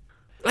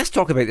 Let's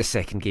talk about the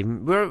second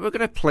game. We're going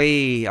to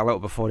play a little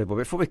before it, but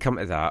before we come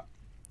to that,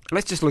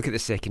 let's just look at the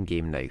second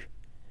game now.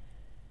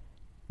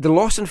 The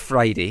loss on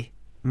Friday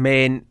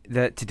meant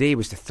that today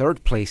was the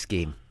third place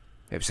game.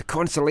 It was a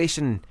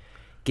consolation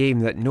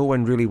game that no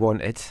one really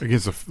wanted.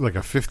 Against a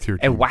fifth tier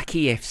In team,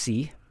 Wacky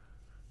FC,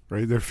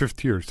 right? They're fifth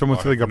tier. Someone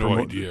I said they got have no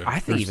promoted. idea. I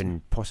think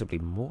even possibly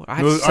more. I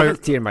had No,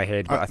 seventh tier in my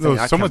head, but I think no,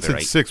 that someone can't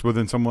be said right. 6, but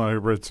then someone I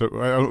read. So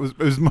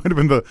it might have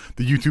been the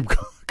YouTube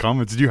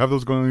comments. Did you have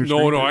those going on your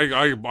No, screen?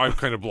 no, I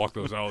kind of blocked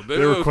those out. They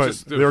were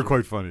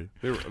quite funny.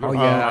 Oh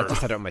yeah, I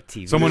just had it on my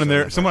TV. Someone in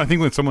there. I think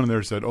when someone in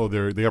there said, "Oh,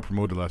 they got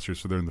promoted last year,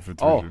 so they're in the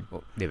fifth Oh, division."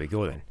 well, there we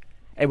go then.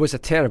 It was a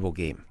terrible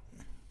game.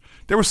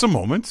 There were some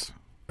moments.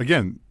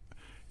 Again,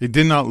 it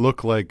did not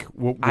look like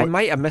what I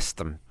might have missed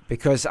them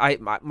because my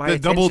The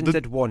attention double-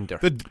 did wander.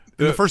 in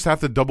the first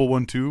half, the double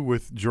 1-2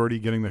 with Jordy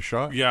getting the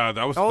shot. Yeah,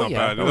 that was Oh, not yeah,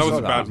 bad. that That was was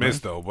a not bad bad. miss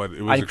though, but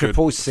it was And a good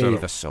Crepeau's save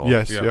setup. I saw.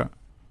 Yes, Yeah.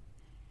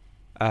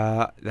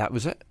 yeah. That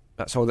was it.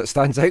 That's all that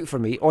stands out for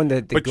me on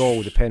the But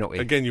goal, the penalty.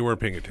 Again, you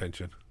weren't paying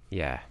attention.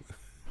 Yeah,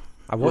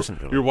 I wasn't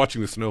You really. were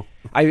watching the snow.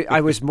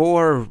 I was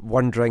more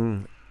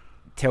wondering.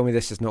 Tell me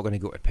this is not going to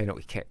go to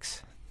penalty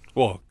kicks.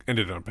 Well,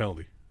 ended on a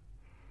penalty.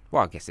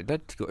 Well, I guess it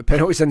did go to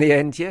penalties in the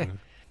end. Yeah.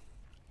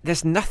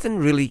 There's nothing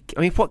really.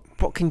 I mean, what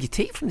can you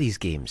take from these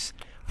games?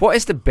 What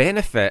is the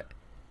benefit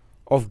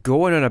of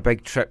going on a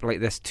big trip like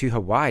this to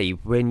Hawaii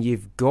when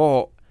you've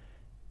got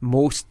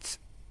most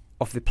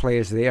of the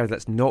players there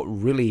that's not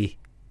really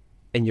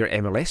in your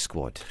MLS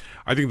squad?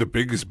 I think the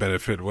biggest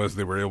benefit was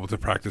they were able to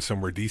practice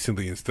somewhere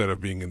decently instead of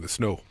being in the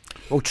snow.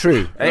 Well,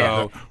 true.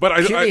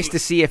 But Curious to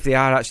see if they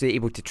are actually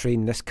able to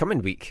train this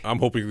coming week. I'm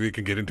hoping they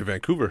can get into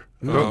Vancouver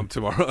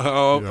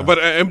tomorrow. But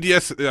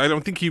MDS, I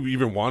don't think he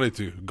even wanted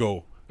to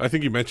go. I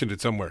think you mentioned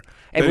it somewhere.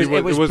 It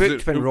That was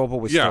booked when Robbo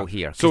was still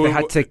here. So they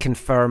had to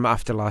confirm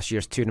after last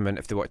year's tournament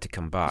if they wanted to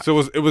come back. So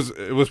it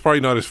was probably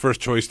not his first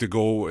choice to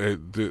go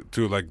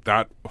to like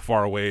that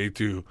far away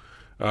to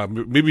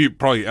maybe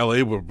probably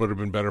LA would have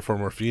been better for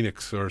him, or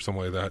Phoenix or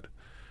something like that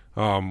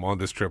on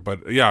this trip.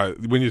 But yeah,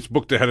 when it's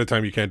booked ahead of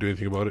time, you can't do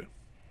anything about it.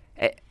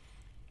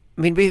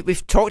 I mean,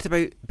 we've talked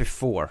about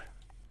before.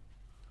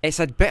 It's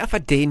a bit of a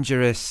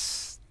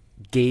dangerous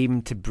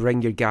game to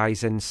bring your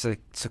guys in so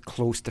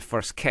close to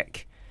first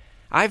kick.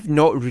 I've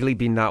not really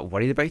been that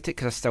worried about it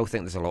because I still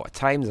think there's a lot of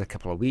time. There's a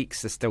couple of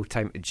weeks. There's still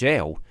time to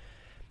gel.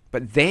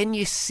 But then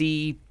you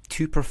see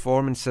two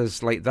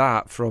performances like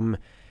that from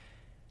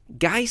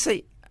guys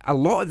that a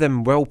lot of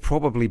them will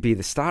probably be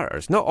the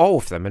starters. Not all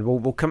of them, and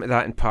we'll come to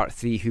that in part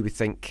 3, who we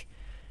think,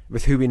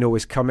 with who we know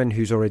is coming,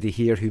 who's already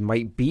here, who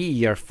might be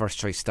your first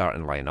choice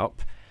starting lineup.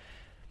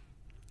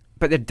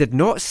 But there did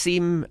not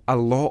seem a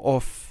lot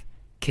of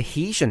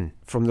cohesion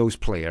from those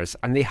players,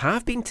 and they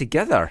have been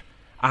together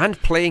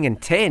and playing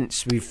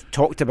intense. We've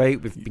talked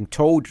about, we've been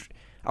told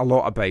a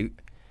lot about.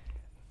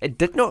 It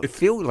did not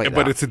feel like that.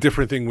 But it's a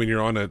different thing when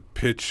you're on a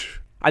pitch.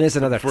 And there's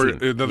another for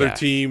team. another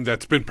team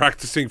that's been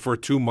practicing for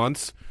 2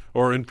 months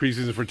or in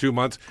preseason for 2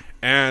 months,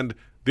 and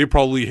they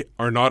probably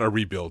are not a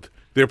rebuild.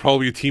 They're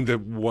probably a team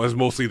that was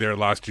mostly there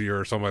last year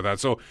or something like that.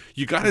 So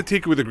you got to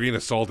take it with a grain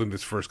of salt in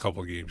this first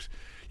couple of games.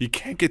 You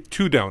can't get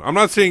too down. I'm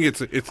not saying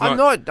it's I'm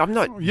not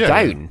down.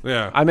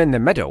 Yeah. I'm in the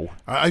middle.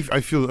 I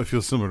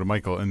feel similar to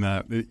Michael in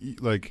that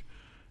like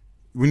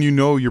when you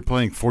know you're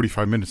playing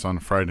 45 minutes on a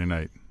Friday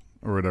night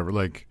or whatever,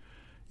 like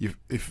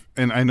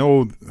and I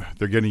know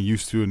they're getting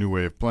used to a new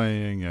way of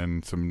playing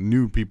and some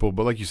new people,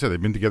 but like you said,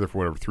 they've been together for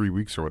whatever 3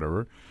 weeks or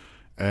whatever,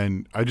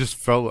 and I just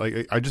felt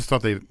like I just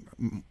thought they'd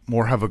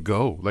more have a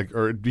go, like,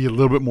 or it'd be a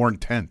little bit more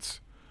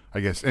intense, I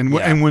guess. And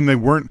and when they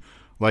weren't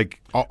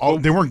like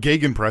they weren't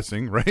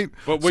gegenpressing, right?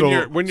 But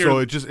when you're so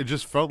it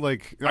just felt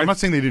like, I'm not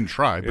saying they didn't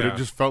try, but it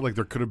just felt like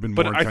there could have been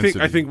more intensity.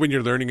 I think when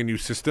you're learning a new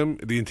system,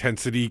 the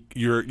intensity,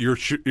 your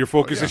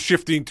focus is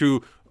shifting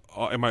to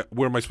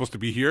where am I supposed to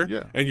be here?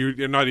 Yeah. And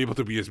you're not able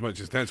to be as much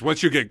intense.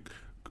 Once you get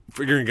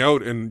figuring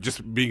out and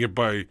just being it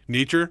by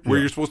nature where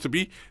you're supposed to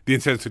be, the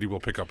intensity will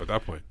pick up at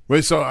that point.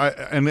 Wait, so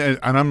and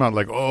I'm not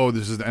like, oh,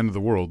 this is the end of the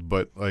world,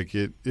 but like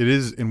it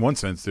is in one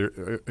sense. I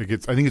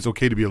think it's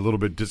okay to be a little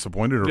bit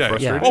disappointed or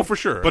frustrated. Yeah. Oh, for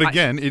sure. But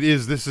again,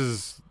 this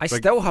is. I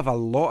still have a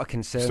lot of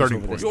concerns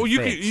over this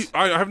defense.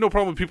 I have no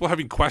problem with people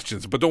having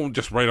questions, but don't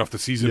just write off the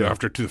season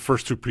after the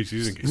first 2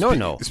 preseason games.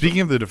 No.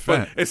 Speaking of the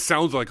defense, but it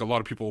sounds like a lot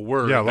of people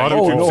were. Yeah, a lot of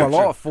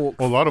folk.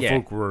 A lot of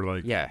folk were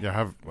like,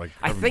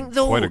 I think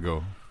though, quite a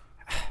go.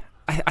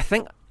 I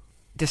think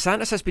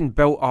DeSantis has been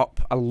built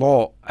up a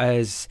lot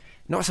as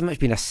not so much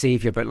being a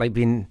saviour, but like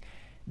being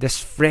this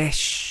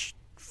fresh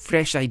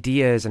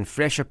ideas and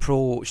fresh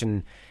approach,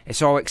 and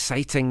it's all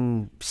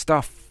exciting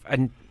stuff.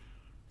 And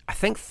I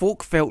think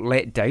folk felt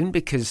let down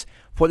because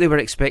what they were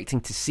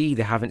expecting to see,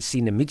 they haven't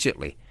seen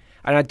immediately.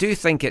 And I do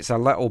think it's a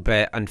little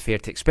bit unfair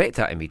to expect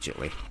that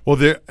immediately.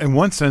 Well, in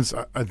one sense,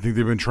 I think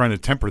they've been trying to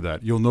temper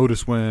that. You'll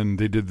notice when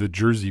they did the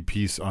Jersey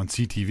piece on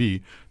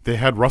CTV, they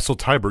had Russell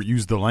Tybert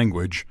use the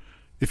language,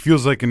 it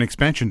feels like an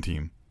expansion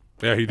team.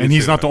 Yeah, he did. And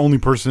he's not the only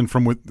person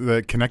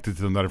that connected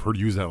to them that I've heard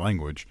use that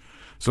language.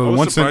 So in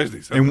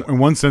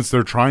one sense,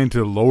 they're trying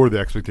to lower the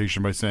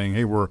expectation by saying,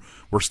 "Hey, we're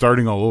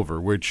starting all over,"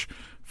 which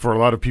for a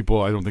lot of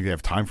people, I don't think they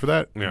have time for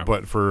that. Yeah.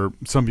 But for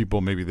some people,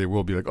 maybe they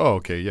will be like, "Oh,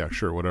 okay, yeah,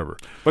 sure, whatever."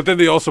 But then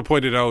they also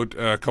pointed out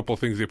a couple of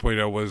things. They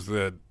pointed out was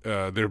that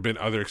there have been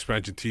other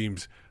expansion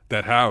teams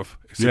that have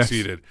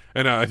succeeded,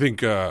 and I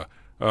think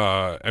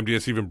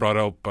MDS even brought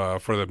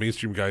up for the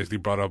mainstream guys. They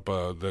brought up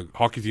the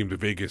hockey team, the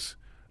Vegas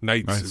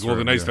Knights,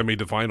 the Knights that made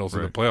the finals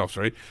in the playoffs,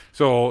 right?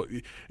 So,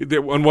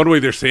 in one way,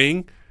 they're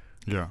saying.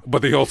 Yeah,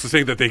 but they also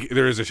saying that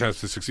there is a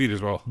chance to succeed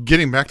as well.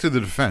 Getting back to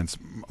the defense,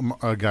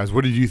 guys,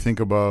 what did you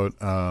think about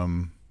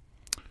one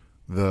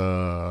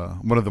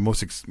of the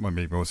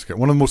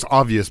most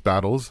obvious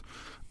battles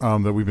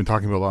that we've been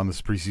talking about a lot in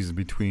this preseason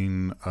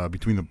between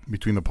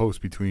the posts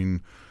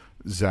between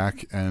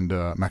Zach and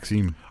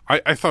Maxime?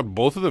 I thought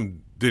both of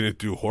them didn't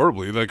do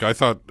horribly. Like I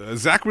thought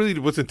Zach really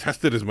wasn't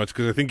tested as much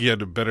because I think he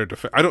had a better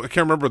defense. I can't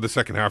remember the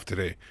second half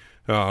today.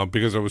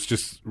 Because I was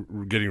just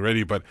getting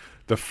ready. But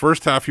the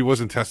first half, he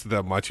wasn't tested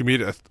that much. He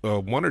made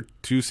 1 or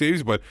 2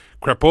 saves, but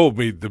Crepeau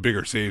made the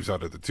bigger saves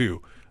out of the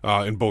 2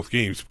 in both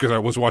games because I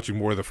was watching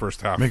more of the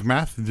first half.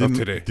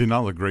 McMath did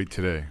not look great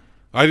today.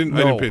 I didn't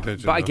pay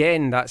attention. But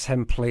again, that's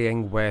him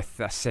playing with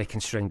a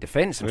second-string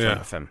defence in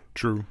front of him.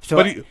 True. So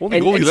but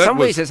in some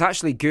ways, it's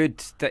actually good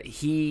that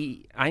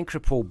he and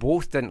Crepeau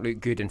both didn't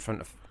look good in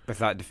front of with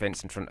that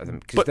defence in front of them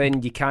because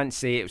then you can't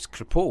say it was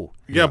Crepeau.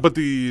 Yeah, but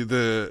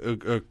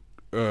the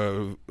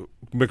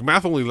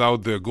McMath only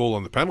allowed the goal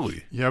on the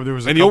penalty. Yeah, but there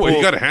was he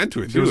got a hand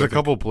to it. There was a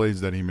couple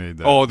plays that he made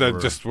that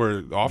just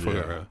were off of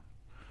it.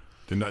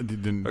 Didn't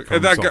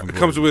and that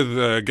comes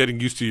with getting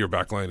used to your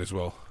back line as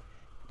well.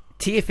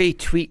 TFA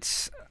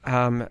tweets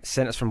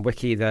sent us from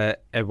Wiki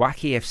that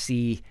Wacky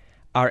FC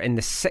are in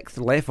the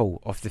 6th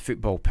level of the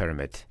football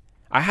pyramid,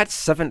 I had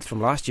 7th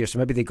from last year, so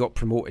maybe they got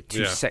promoted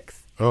to Yeah.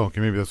 6th. Oh,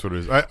 okay, maybe that's what it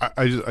is.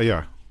 I just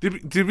yeah.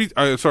 Did we?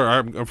 Sorry,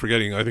 I'm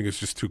forgetting. I think it's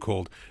just too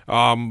cold.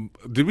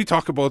 Did we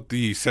talk about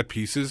the set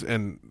pieces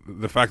and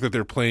the fact that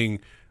they're playing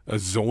a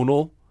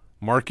zonal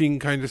marking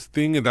kind of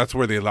thing, and that's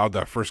where they allowed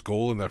that first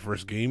goal in that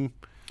first game?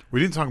 We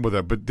didn't talk about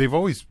that, but they've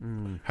always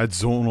had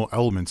zonal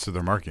elements to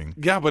their marking.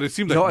 Yeah, but it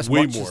seemed like Not as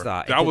way much more. as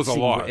that. That was a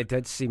lot. It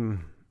did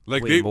seem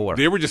Like way more.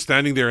 they were just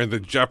standing there, and the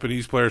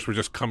Japanese players were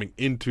just coming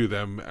into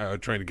them,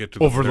 trying to get to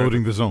them.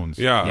 Overloading the zones.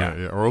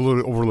 Yeah. Or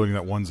overloading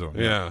that one zone.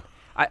 Yeah.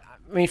 I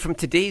mean, from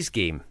today's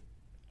game,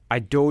 I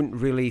don't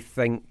really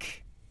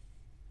think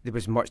there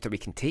was much that we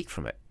can take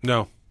from it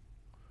No.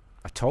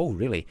 at all,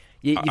 really.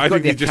 You've I got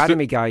think the they just-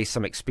 academy guys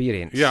some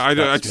experience. Yeah, I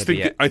That's just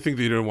maybe think it. I think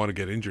they didn't want to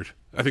get injured.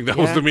 I think that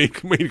was Yeah. the main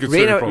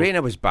concern. problem.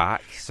 Reina was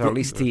back, so at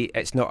least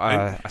it's not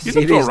a He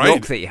looked serious all right.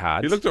 knock that he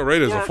had. He looked all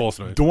right as a false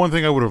nine. The one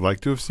thing I would have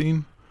liked to have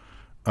seen,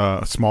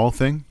 a small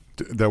thing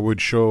that would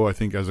show, I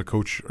think, as a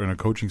coach and a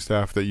coaching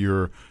staff, that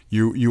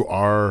you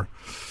are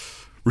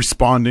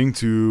responding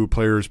to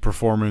players'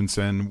 performance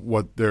and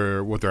what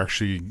they're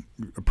actually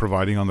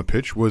providing on the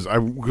pitch. I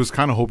was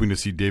kind of hoping to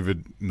see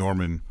David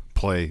Norman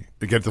play,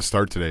 get the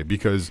start today,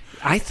 because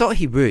I thought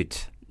he would.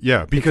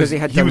 yeah, Because he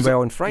had done was,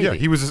 well on Friday. Yeah,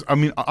 he was. I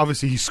mean,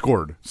 obviously he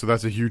scored, so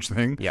that's a huge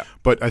thing. Yeah.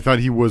 But I thought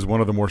he was one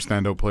of the more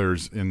standout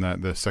players in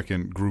the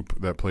second group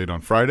that played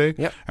on Friday.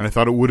 Yep. And I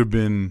thought it would have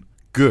been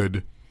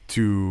good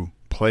to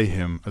play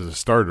him as a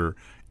starter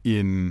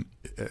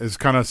as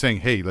kind of saying,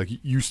 hey, like,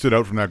 you stood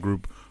out from that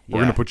group. We're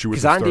going to put you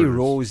with the because Andy starters.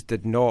 Rose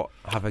did not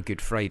have a good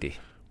Friday.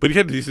 But he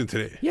had a decent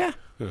today. Yeah.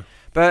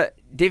 But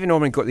David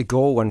Norman got the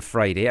goal on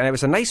Friday, and it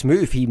was a nice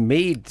move. He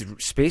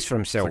made space for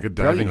himself It's like a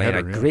diving brilliantly, and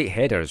header, a yeah. great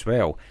header as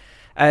well.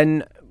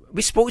 And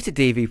we spoke to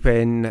Davey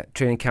when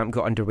training camp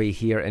got underway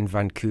here in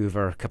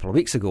Vancouver a couple of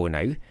weeks ago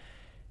now.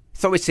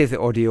 Thought we'd save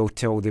the audio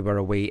till they were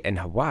away in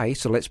Hawaii,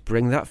 so let's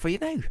bring that for you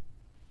now.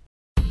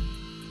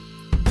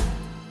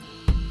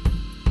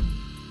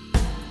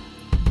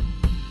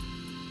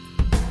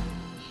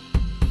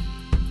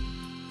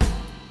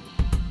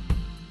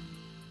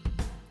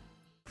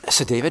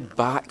 So David,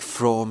 back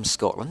from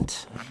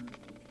Scotland.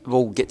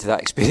 We'll get to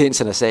that experience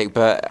in a sec,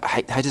 but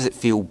how does it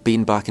feel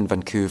being back in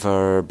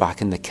Vancouver,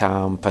 back in the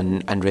camp,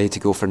 and ready to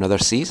go for another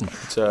season?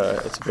 It's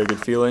a very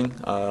good feeling.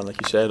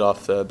 Like you said,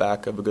 off the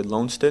back of a good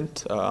loan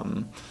stint.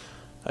 I've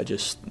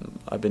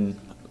been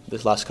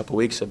this last couple of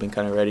weeks. I've been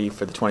kind of ready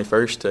for the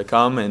 21st to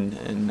come,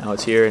 and now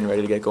it's here and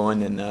ready to get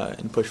going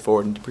and push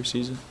forward into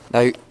preseason.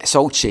 Now it's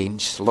all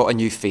changed. A lot of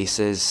new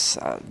faces,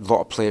 a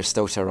lot of players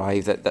still to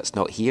arrive that's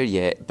not here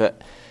yet.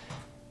 But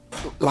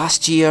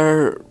last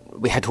year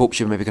we had hopes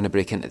you were maybe going to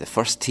break into the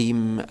first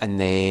team, and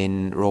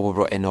then Robbo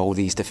brought in all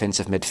these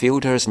defensive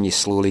midfielders, and you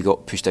slowly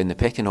got pushed down the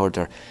pecking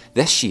order.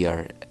 This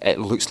year, it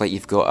looks like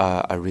you've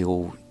got a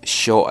real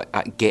shot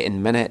at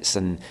getting minutes,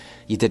 and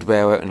you did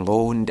well out on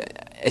loan.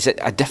 Is it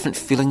a different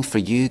feeling for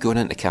you going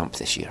into camp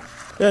this year?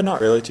 Yeah,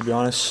 not really, to be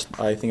honest.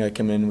 I think I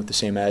come in with the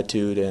same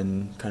attitude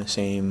and kind of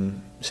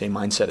same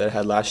mindset that I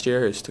had last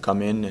year, is to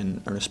come in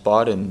and earn a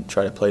spot and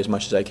try to play as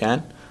much as I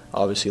can.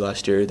 Obviously,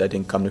 last year that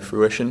didn't come to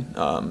fruition.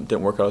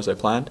 Didn't work out as I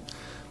planned.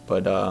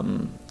 But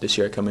this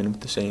year I come in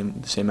with the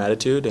same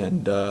attitude,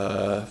 and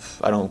I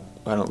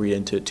don't read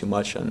into it too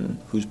much on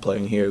who's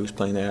playing here, who's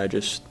playing there. I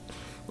just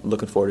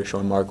looking forward to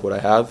showing Mark what I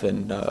have,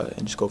 and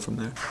just go from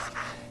there.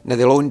 Now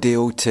the loan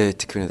deal to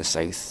Queen of the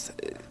South,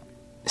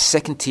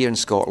 second tier in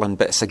Scotland,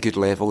 but it's a good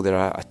level. They're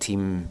a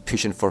team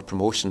pushing for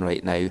promotion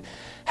right now.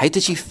 How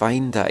did you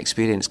find that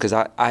experience? Because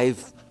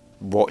I've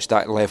watched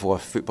that level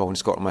of football in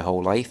Scotland my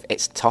whole life.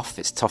 It's tough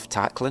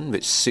tackling,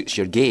 which suits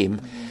your game.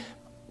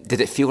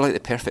 Did it feel like the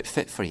perfect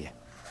fit for you?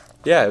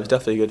 Yeah, it was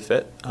definitely a good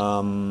fit.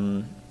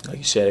 Like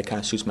you said, it kind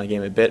of suits my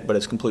game a bit, but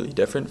it's completely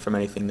different from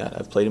anything that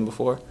I've played in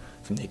before,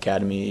 from the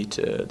academy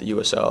to the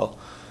USL.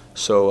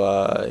 So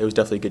it was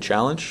definitely a good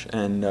challenge,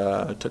 and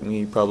it took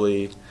me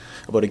probably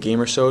about a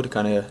game or so to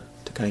kind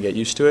of get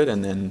used to it,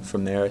 and then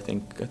from there, I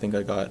think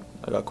I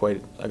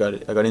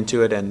got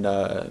into it, and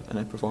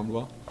I performed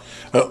well.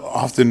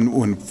 Often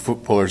when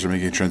footballers are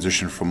making a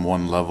transition from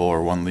one level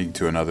or one league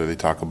to another, they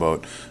talk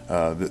about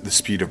the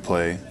speed of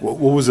play. What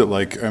was it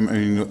like? I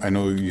mean, I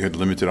know you had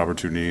limited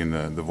opportunity in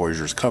the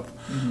Voyageurs Cup,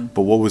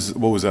 but what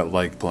was that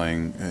like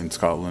playing in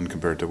Scotland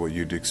compared to what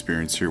you'd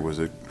experienced here? Were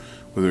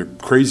there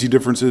crazy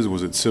differences?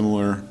 Was it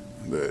similar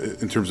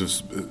in terms of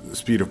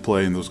speed of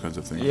play and those kinds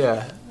of things?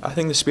 Yeah, I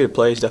think the speed of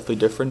play is definitely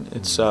different.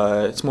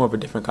 It's more of a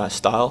different kind of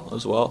style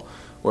as well,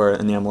 where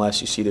in the MLS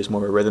you see there's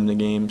more of a rhythm to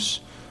games.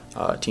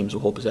 Teams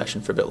will hold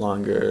possession for a bit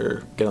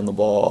longer, get on the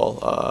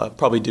ball,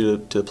 probably due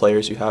to the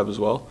players you have as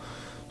well.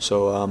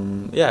 So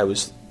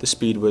the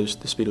speed was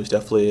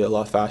definitely a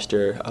lot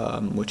faster,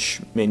 which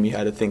made me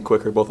have to think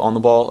quicker, both on the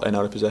ball and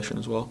out of possession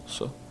as well.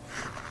 So.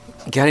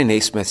 Gary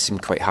Naismith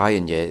seemed quite high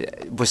in you.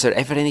 Was there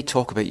ever any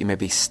talk about you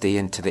maybe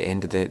staying to the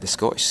end of the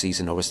Scottish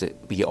season, or were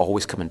you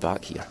always coming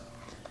back here?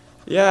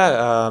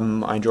 Yeah,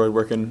 I enjoyed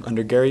working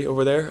under Gary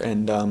over there,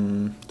 and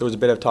there was a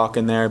bit of talk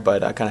in there,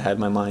 but I kind of had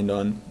my mind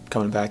on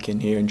coming back in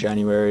here in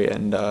January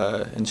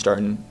and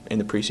starting in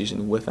the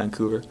preseason with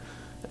Vancouver,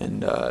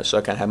 and so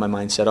I kind of had my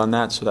mind set on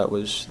that. So that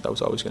was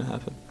always going to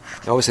happen.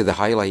 Obviously, the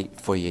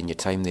highlight for you in your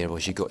time there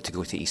was you got to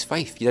go to East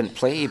Fife. You didn't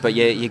play, but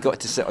you got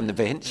to sit on the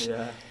bench.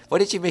 Yeah. What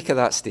did you make of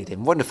that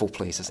stadium? Wonderful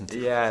place, isn't it?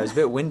 Yeah, it was a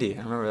bit windy.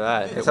 I remember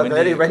that. It's a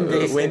very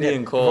windy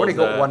and cold. You've only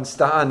got one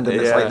stand, and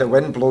it's like the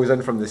wind blows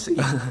in from the sea.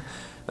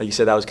 Like you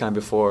said, that was kind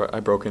of before I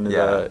broke into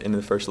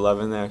the first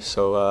 11 there,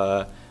 so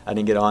I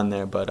didn't get on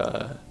there, but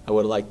I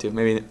would have liked to.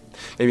 Maybe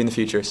in the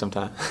future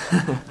sometime.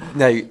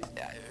 Now,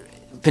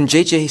 when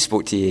JJ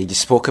spoke to you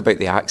spoke about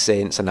the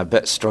accents and a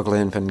bit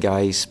struggling when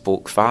guys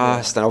spoke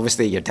fast, and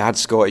obviously your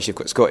dad's Scottish, you've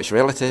got Scottish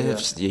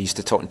relatives, you're used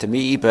to talking to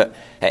me, but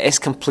it is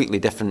completely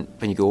different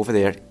when you go over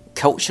there.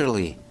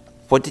 Culturally,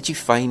 what did you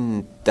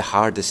find the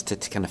hardest to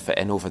kind of fit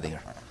in over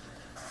there?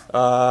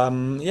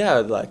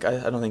 Like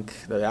I don't think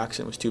the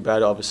accent was too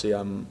bad. Obviously,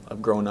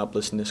 I've grown up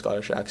listening to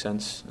Scottish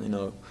accents,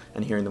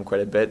 and hearing them quite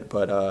a bit.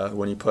 But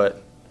when you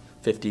put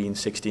 15,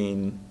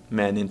 16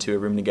 men into a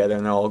room together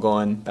and they're all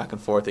going back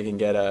and forth, it can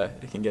get a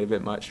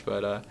bit much.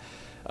 But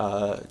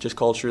just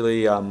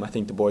culturally, I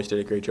think the boys did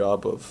a great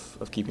job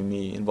of keeping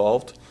me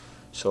involved.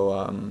 So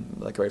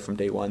like right from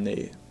day one,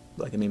 they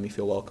made me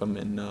feel welcome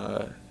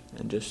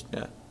and just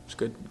it's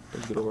good. It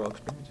was a good overall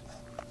experience.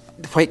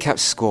 The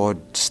Whitecaps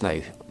squad's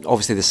now,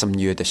 obviously there's some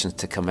new additions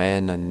to come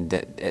in and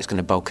it's going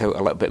to bulk out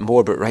a little bit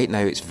more, but right now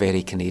it's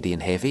very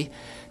Canadian heavy.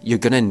 You're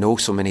going to know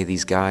so many of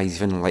these guys,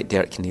 even like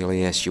Derek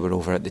Cornelius, you were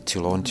over at the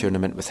Toulon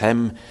tournament with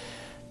him.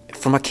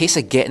 From a case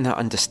of getting that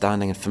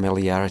understanding and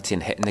familiarity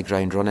and hitting the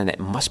ground running, it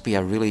must be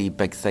a really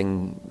big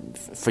thing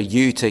for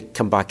you to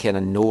come back in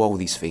and know all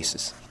these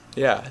faces.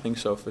 Yeah, I think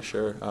so for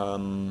sure.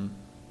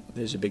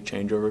 There's a big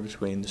changeover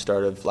between the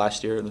start of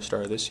last year and the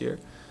start of this year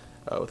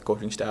with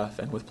coaching staff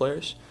and with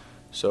players.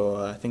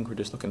 So I think we're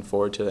just looking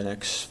forward to the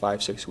next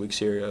 5-6 weeks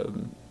here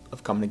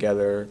of coming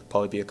together.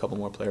 Probably be a couple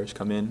more players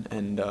come in,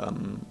 and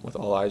with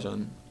all eyes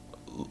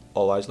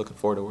looking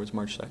forward towards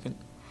March 2nd.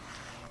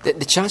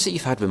 The chance that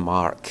you've had with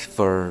Mark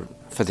for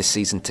the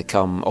season to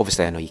come,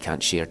 obviously I know you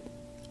can't share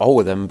all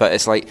of them, but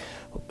it's like,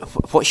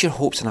 what's your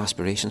hopes and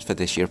aspirations for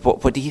this year?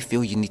 What do you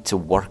feel you need to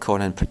work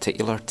on in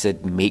particular to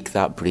make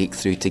that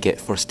breakthrough to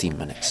get first team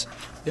minutes?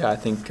 Yeah, I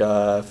think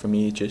for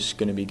me, just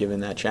going to be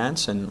given that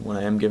chance, and when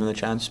I am given the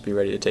chance, be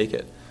ready to take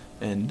it.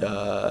 And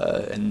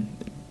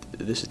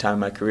this is a time in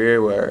my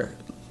career where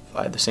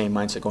I had the same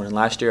mindset going in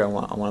last year. I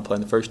want to play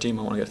in the first team.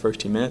 I want to get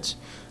first team minutes,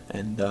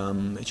 and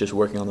it's just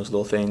working on those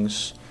little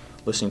things,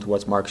 listening to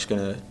what Mark's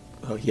going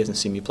to. He hasn't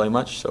seen me play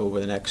much, so over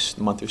the next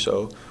month or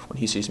so, when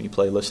he sees me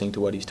play, listening to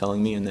what he's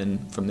telling me, and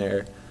then from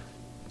there,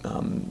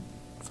 trying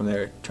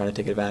to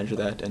take advantage of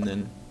that, and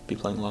then be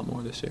playing a lot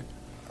more this year.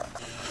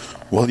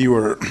 Well, you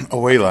were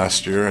away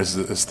last year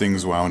as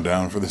things wound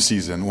down for the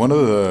season. One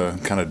of the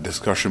kind of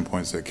discussion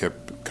points that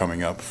kept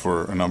coming up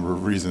for a number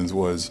of reasons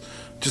was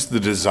just the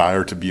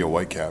desire to be a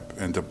Whitecap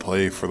and to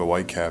play for the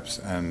Whitecaps.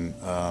 And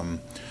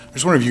I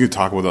just wonder if you could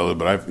talk about that a little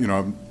bit.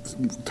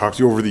 I've talked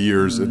to you over the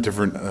years at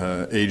different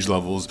age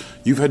levels.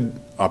 You've had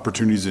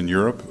opportunities in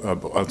Europe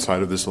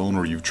outside of this loan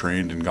where you've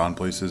trained and gone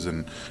places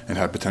and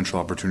had potential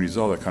opportunities,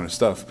 all that kind of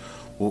stuff.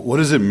 What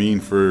does it mean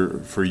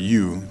for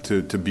you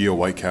to be a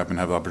Whitecap and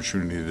have the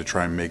opportunity to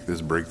try and make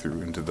this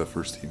breakthrough into the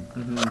first team?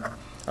 Mm-hmm.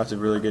 That's a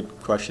really good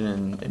question,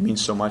 and it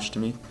means so much to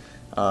me.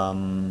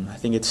 I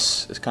think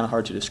it's kind of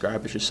hard to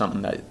describe. It's just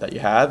something that you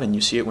have, and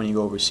you see it when you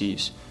go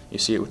overseas. You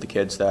see it with the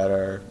kids that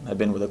have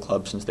been with the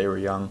club since they were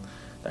young,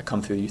 that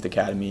come through the youth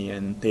academy,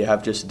 and they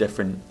have just a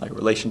different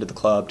relation to the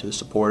club, to the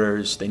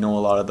supporters. They know a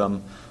lot of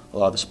them. A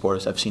lot of the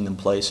supporters, I've seen them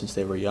play since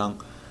they were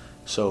young.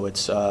 So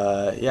it's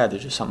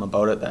there's just something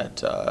about it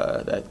that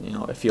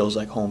it feels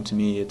like home to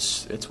me.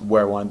 It's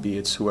where I want to be.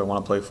 It's who I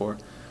want to play for.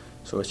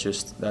 So it's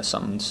just that's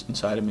something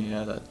inside of me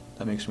that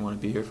makes me want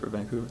to be here for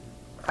Vancouver.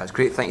 That's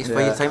great. Thank you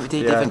for your time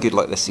today, Dave, and good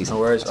luck this season.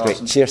 No worries. That's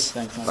awesome. Great. Cheers.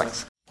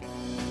 Thanks.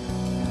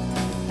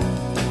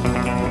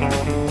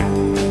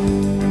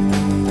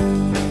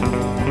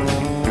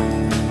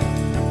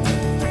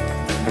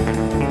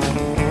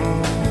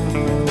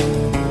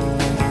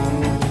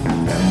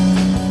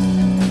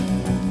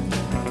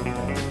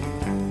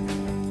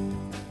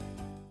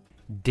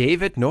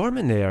 David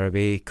Norman there.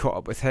 We caught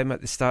up with him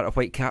at the start of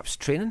Whitecaps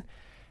training.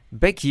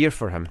 Big year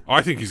for him.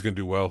 I think he's going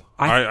to do well.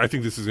 I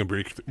think this is going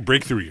to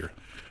breakthrough year.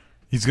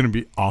 He's going to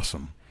be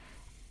awesome.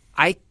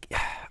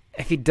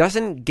 If he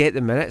doesn't get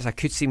the minutes, I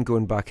could see him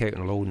going back out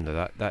on loan.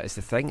 That is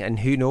the thing. And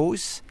who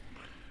knows?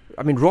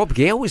 I mean, Rob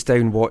Gale was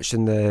down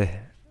watching the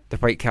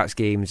Whitecaps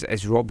games.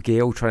 Is Rob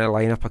Gale trying to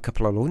line up a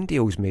couple of loan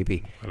deals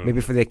maybe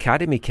for the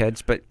academy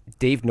kids? But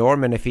Dave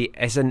Norman, if he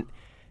isn't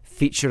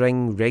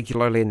featuring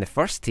regularly in the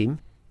first team,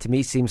 to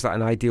me seems like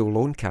an ideal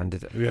loan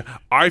candidate. Yeah,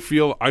 I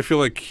feel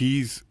like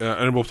he's,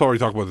 and we'll probably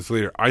talk about this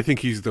later. I think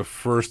he's the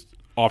first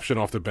option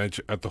off the bench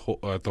at the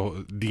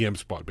DM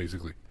spot,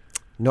 basically.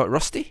 Not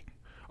Rusty?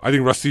 I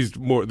think Rusty's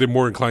they're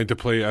more inclined to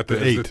play at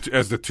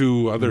as the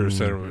two other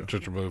central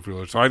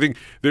midfielders. So I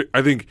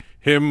think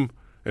him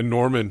and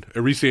Norman,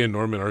 Arise and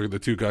Norman are the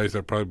two guys that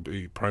are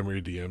probably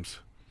primary DMs.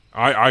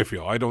 I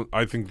feel.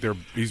 I think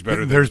he's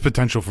better. There's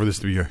potential for this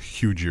to be a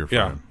huge year for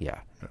him. Yeah.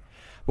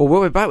 Well,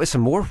 we'll be back with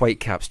some more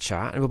Whitecaps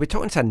chat, and we'll be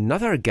talking to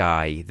another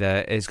guy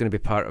that is going to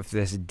be part of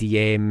this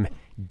DM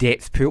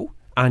depth pool,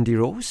 Andy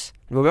Rose.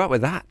 And we'll be back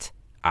with that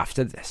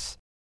after this.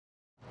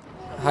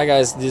 Hi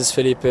guys, this is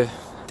Felipe.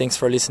 Thanks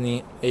for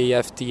listening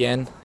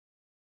AFTN.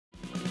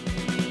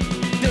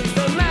 There's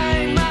the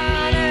main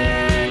man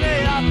in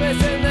the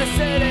office in the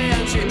city,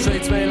 and she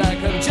treats me like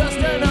I'm just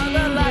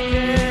another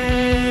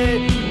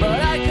lackey.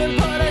 But I can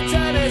put a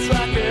tennis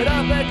racket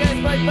up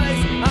against my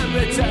face and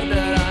pretend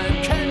that I'm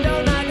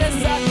Kendo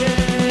Nagasaki.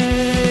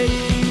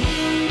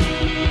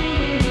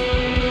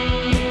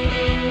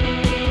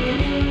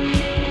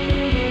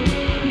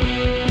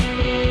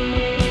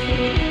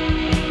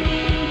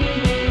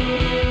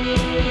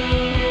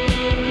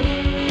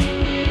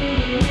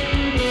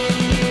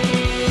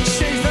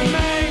 She's the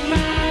main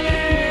man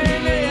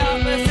in the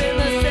office in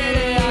the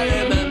city.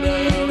 I remember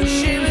when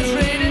she was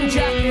reading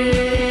Jackie.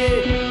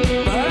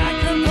 But I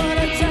can put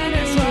a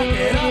tennis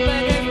racket up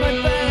against my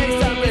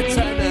face and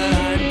pretend that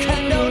I'm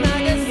Kendo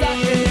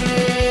Nagasaki.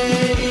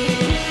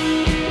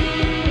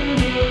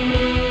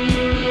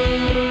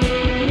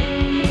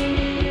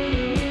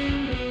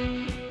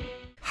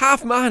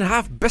 Half Man,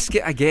 Half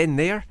Biscuit again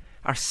there.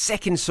 Our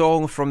second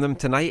song from them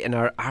tonight in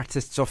our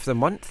Artists of the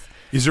Month.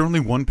 Is there only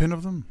one pin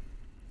of them?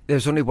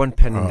 There's only one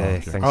pin in the Okay.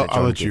 things that I'll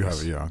John let you gave have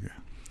us. it. Yeah. Okay.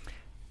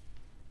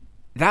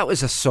 That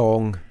was a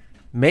song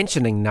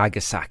mentioning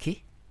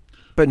Nagasaki,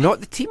 but not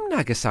the team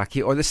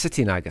Nagasaki or the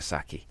city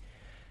Nagasaki,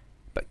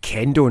 but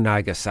Kendo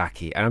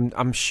Nagasaki. And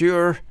I'm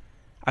sure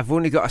I've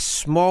only got a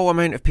small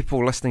amount of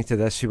people listening to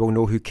this who will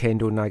know who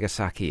Kendo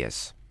Nagasaki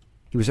is.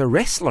 He was a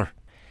wrestler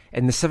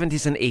in the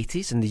 70s and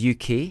 80s in the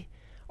UK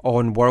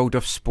on World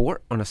of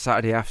Sport on a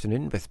Saturday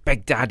afternoon with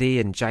Big Daddy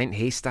and Giant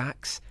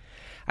Haystacks,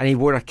 and he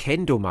wore a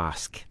kendo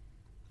mask.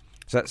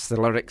 So that's the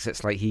lyrics.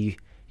 It's like he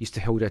used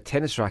to hold a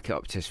tennis racket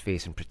up to his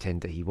face and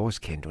pretend that he was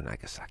Kendo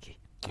Nagasaki.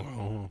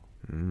 Oh.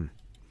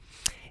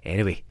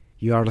 Anyway,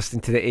 you are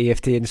listening to the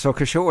AFTN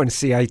Soccer Show on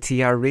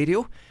CITR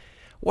Radio,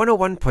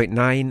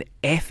 101.9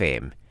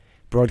 FM,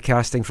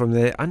 broadcasting from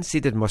the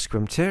unceded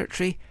Musqueam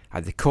territory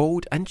at the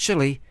cold and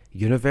chilly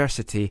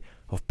University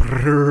of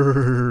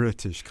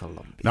British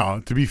Columbia. Now,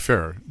 to be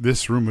fair,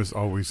 this room is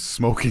always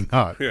smoking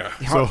hot. Yeah.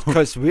 So,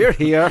 Because we're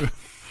here.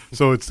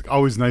 so it's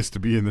always nice to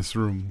be in this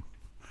room.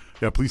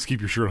 Yeah, please keep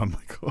your shirt on,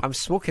 Michael. I'm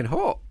smoking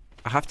hot.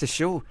 I have to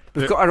show.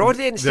 We've got our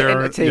audience to There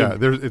are- entertain. Yeah,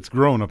 it's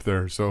grown up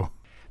there. So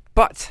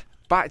But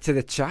back to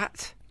the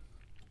chat.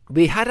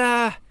 We had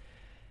a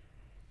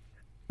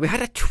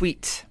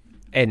tweet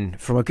in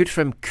from a good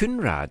friend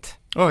Kunrad,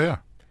 oh yeah,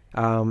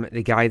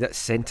 the guy that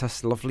sent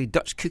us lovely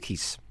Dutch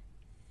cookies.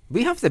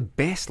 We have the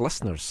best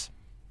listeners.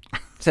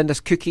 Send us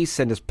cookies,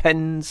 send us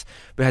pins.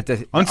 We had the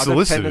other pin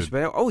Unsolicited. as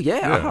well. Oh yeah,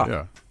 yeah,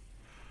 yeah.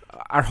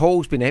 Our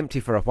hall's been empty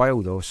for a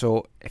while though,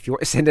 so if you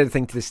want to send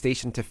anything to the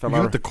station to fill You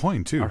our, got the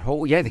coin too our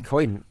hall, yeah, the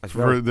coin as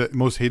well. for the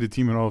most hated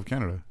team in all of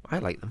Canada. I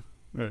like them.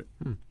 Right.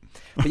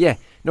 But yeah,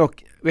 no,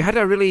 we had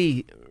a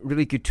really,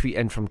 really good tweet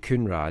in from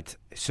Kunrad.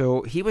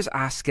 So he was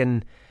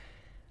asking,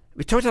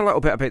 we talked a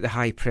little bit about the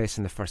high press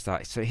in the first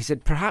act. So he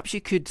said, perhaps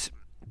you could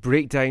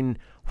break down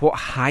what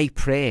high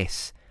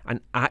press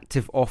and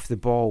active off the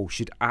ball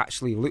should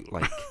actually look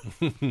like.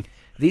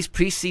 These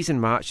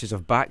pre-season matches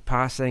of back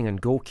passing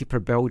and goalkeeper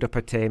build-up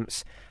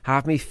attempts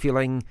have me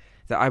feeling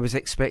that I was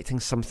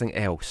expecting something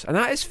else. And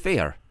that is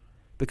fair,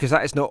 because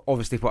that is not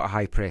obviously what a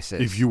high press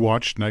is. If you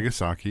watched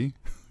Nagasaki,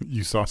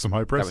 you saw some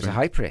high pressing. That was a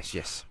high press,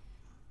 yes.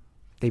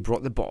 They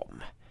brought the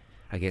bomb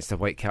against the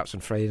Whitecaps on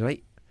Friday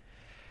night.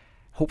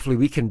 Hopefully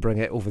we can bring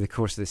it over the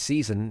course of the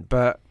season.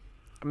 But,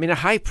 I mean, a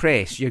high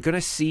press, you're going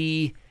to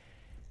see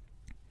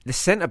the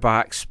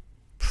centre-backs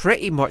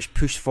pretty much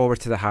pushed forward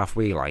to the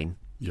halfway line.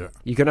 Yeah.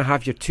 You're going to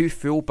have your two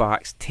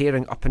full-backs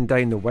tearing up and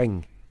down the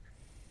wing.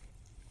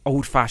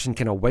 Old-fashioned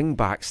kind of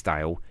wing-back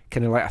style,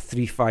 kind of like a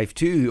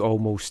 3-5-2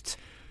 almost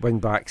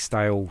wing-back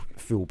style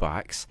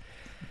full-backs.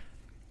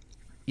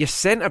 Your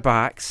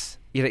centre-backs,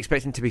 you're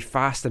expecting to be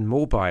fast and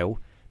mobile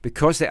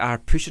because they are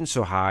pushing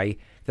so high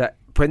that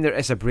when there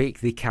is a break,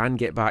 they can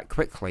get back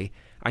quickly.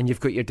 And you've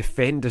got your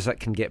defenders that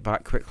can get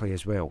back quickly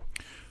as well.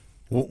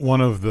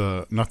 One of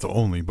the, not the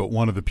only, but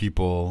one of the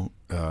people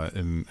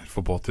in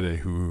football today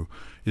who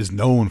is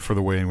known for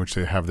the way in which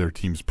they have their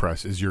teams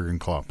press is Jurgen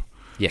Klopp.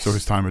 Yes. So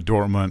his time at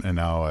Dortmund and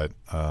now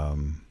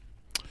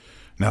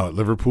at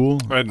Liverpool.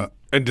 And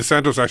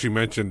DeSantos actually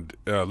mentioned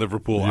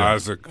Liverpool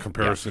as a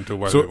comparison to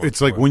whether. So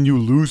it's like when you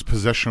lose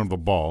possession of the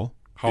ball.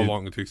 How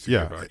long it takes to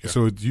get back. Yeah.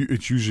 So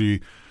it's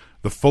usually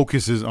the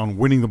focus is on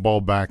winning the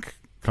ball back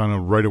kind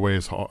of right away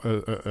as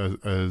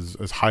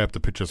high up the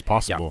pitch as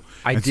possible.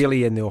 Yeah.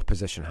 Ideally in the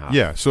opposition half.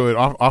 Yeah, so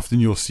often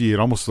you'll see it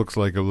almost looks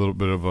like a little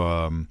bit of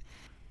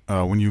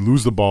when you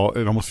lose the ball,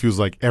 it almost feels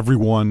like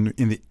everyone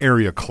in the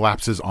area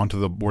collapses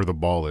onto where the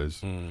ball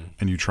is,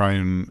 and you try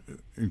and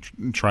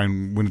try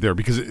and win it there.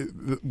 Because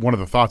one of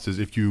the thoughts is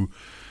if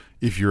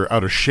you're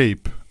out of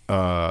shape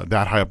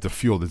that high up the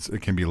field,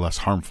 it can be less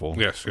harmful.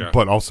 Yes, yeah.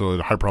 But also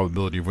a high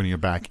probability of winning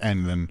it back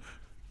and then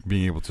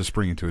being able to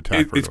spring into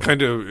attack. It's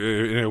kind of,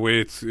 in a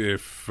way, it's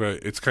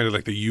kind of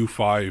like the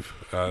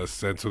U5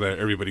 sense, so that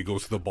everybody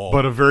goes to the ball.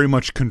 But a very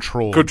much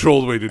controlled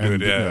way to do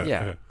it,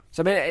 Yeah.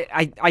 So, I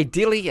mean,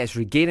 ideally, it's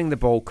regaining the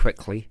ball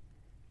quickly,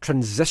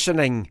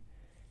 transitioning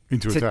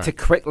into attack. to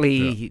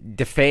quickly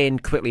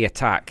defend, quickly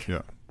attack.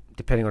 Yeah.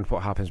 Depending on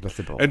what happens with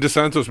the ball. And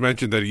DeSantos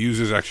mentioned that he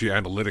uses actually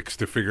analytics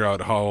to figure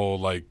out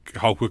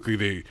how quickly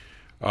they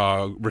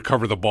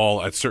recover the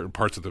ball at certain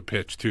parts of the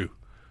pitch too.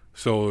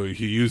 So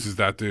he uses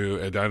that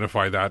to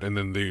identify that, and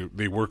then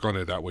they work on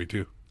it that way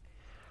too.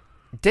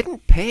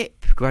 Didn't Pep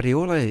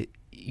Guardiola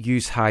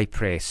use high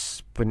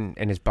press in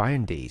his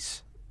Bayern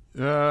days?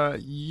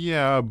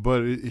 Yeah,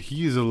 but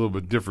he is a little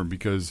bit different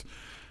because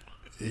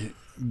he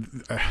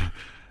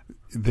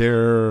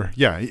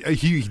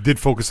did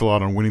focus a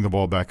lot on winning the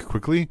ball back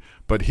quickly,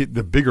 but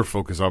the bigger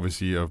focus,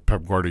 obviously, of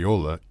Pep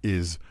Guardiola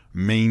is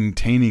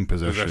maintaining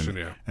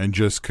possession and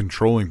just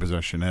controlling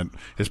possession. And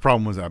his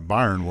problem was at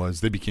Bayern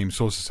was they became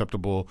so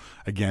susceptible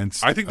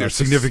against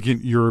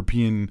significant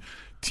European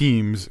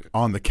teams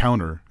on the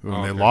counter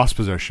when they lost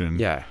possession.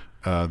 Yeah.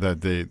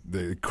 That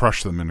they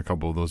crushed them in a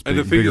couple of those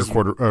bigger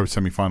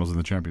semifinals in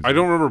the Champions League. I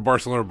don't remember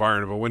Barcelona or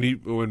Bayern, but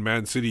when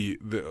Man City,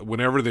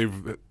 whenever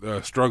they've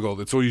struggled,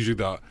 it's so usually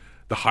the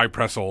high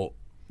press will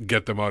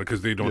get them out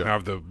because they don't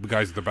have the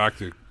guys at the back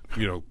to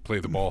play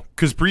the ball.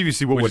 Because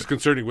previously, which is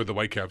concerning with the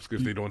Whitecaps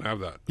because they don't have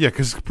that. Yeah,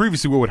 because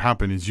previously what would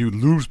happen is you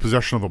lose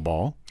possession of the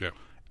ball. Yeah.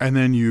 And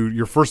then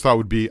your first thought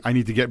would be, I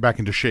need to get back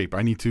into shape.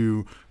 I need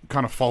to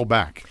kind of fall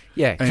back.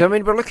 Yeah, because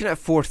we're looking at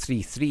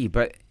 4-3-3,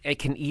 but it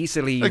can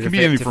easily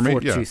be any to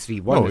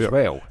 4-2-3-1 as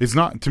well. It's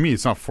not, to me,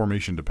 it's not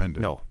formation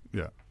dependent. No.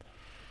 Yeah.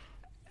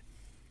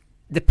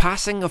 The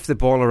passing of the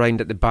ball around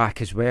at the back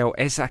as well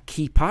is a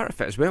key part of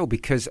it as well,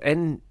 because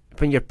when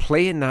you're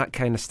playing that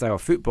kind of style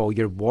of football,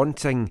 you're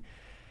wanting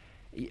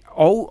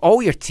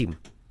all your team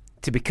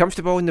to be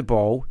comfortable in the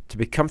ball, to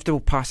be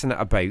comfortable passing it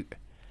about,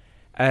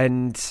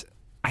 and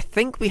I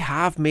think we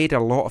have made a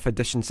lot of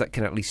additions that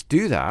can at least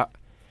do that.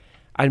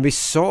 And we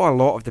saw a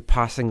lot of the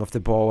passing of the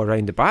ball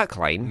around the back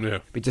line. Yeah.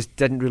 We just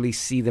didn't really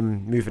see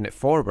them moving it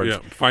forward. Yeah,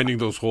 finding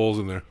those holes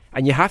in there.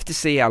 And you have to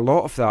say a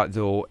lot of that,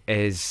 though,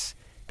 is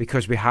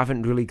because we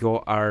haven't really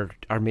got our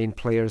main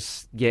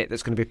players yet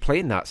that's going to be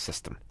playing that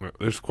system.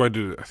 There's quite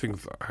I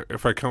think,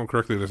 if I count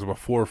correctly, there's about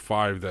 4 or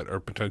 5 that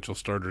are potential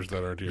starters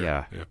that aren't here.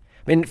 Yeah. I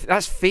mean,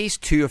 that's phase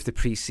 2 of the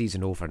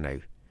pre-season over now.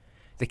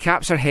 The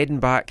Caps are heading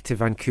back to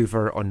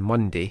Vancouver on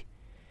Monday.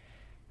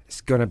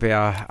 It's going to be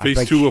a phase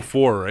big, 2 of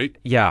 4, right?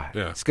 Yeah.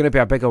 It's going to be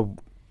a bigger.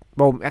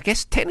 Well, I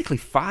guess technically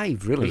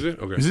 5, really. Is it?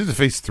 Okay. Is it the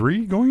phase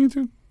 3 going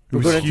into?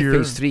 We're going into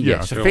phase 3,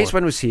 yeah. So phase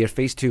 1 was here,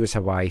 phase 2 is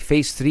Hawaii,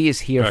 phase 3 is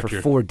here back for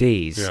here. 4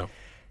 days. Yeah.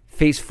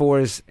 Phase 4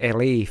 is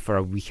LA for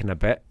a week and a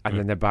bit, and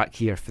then they're back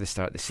here for the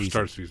start of the season.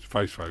 Start of the season,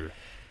 5.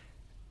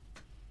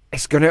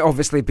 It's going to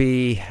obviously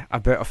be a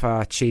bit of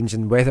a change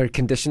in weather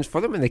conditions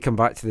for them when they come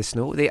back to the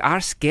snow. They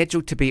are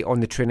scheduled to be on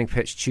the training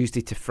pitch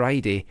Tuesday to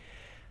Friday.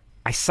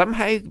 I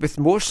somehow, with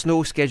more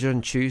snow scheduled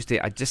on Tuesday,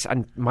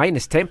 and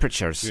minus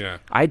temperatures,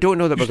 I don't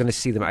know that we're going to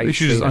see them out. They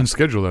should just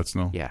unschedule that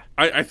snow. Yeah,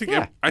 I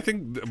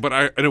think,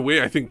 but in a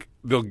way, I think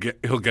he'll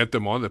get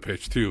them on the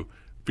pitch too,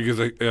 because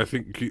I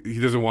think he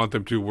doesn't want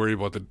them to worry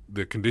about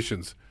the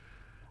conditions,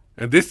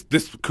 and this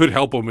could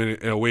help them in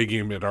a away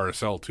game at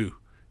RSL too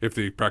if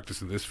they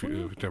practice in this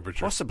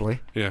temperature. Possibly,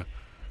 yeah,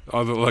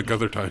 like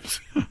other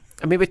times.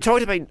 I mean, we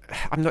talked about,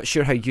 I'm not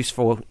sure how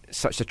useful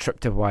such a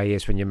trip to Hawaii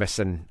is when you're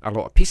missing a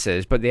lot of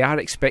pieces, but they are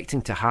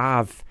expecting to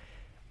have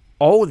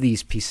all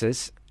these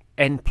pieces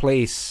in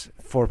place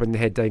for when they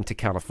head down to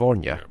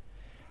California. Yeah.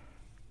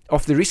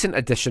 Of the recent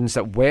additions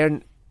that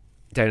weren't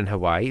down in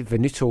Hawaii,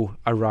 Venuto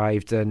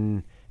arrived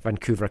in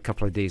Vancouver a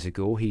couple of days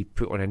ago. He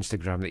put on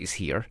Instagram that he's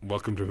here.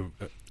 Welcome to...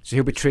 So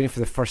he'll be training for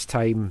the first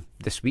time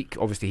this week.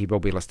 Obviously, he will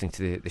be listening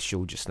to the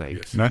show just now.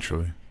 Yes.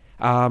 Naturally.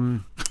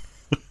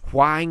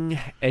 Hwang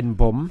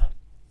In-beom,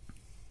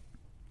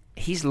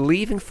 he's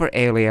leaving for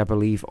LA, I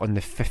believe, on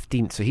the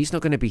 15th, so he's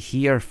not going to be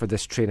here for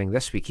this training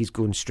this week. He's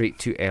going straight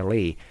to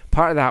LA.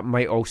 Part of that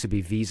might also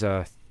be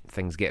visa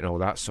things, getting all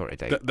that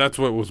sorted out. That's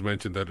what was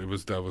mentioned, that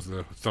was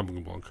the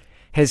stumbling block.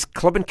 His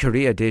club in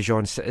Korea,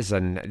 Daejeon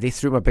Citizen, they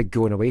threw him a big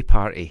going away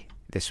party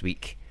this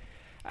week,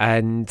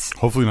 and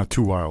hopefully not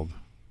too wild.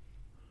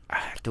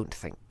 I don't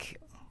think.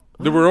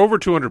 There were over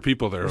 200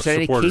 people there. Was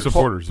there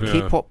supporters, any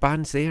K-pop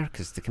bands there?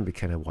 Because they can be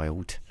kind of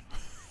wild.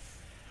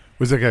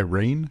 Was that guy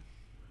Rain?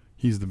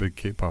 He's the big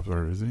K-pop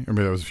artist, isn't he? Or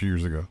maybe that was a few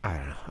years ago.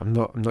 I don't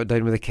know. I'm not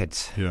down with the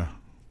kids. Yeah.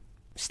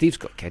 Steve's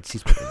got kids.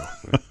 He's got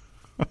to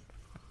know.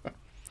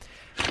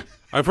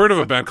 I've heard of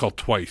a band called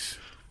Twice.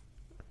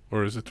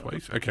 Or is it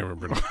Twice? I can't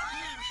remember.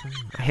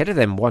 I heard of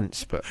them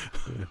once, but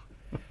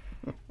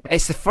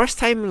it's the first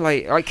time.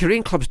 Like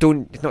Korean clubs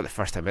don't. It's not the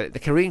first time. The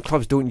Korean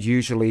clubs don't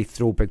usually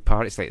throw big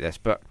parties like this.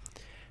 But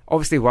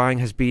obviously, Hwang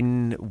has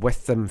been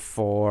with them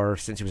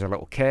since he was a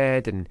little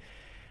kid, and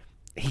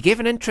he gave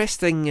an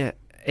interesting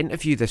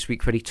interview this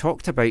week where he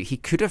talked about he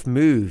could have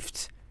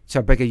moved to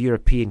a bigger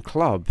European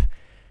club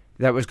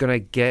that was going to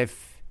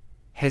give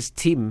his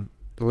team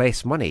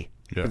less money.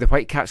 Yeah. But the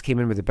Whitecaps came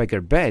in with a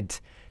bigger bid,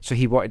 so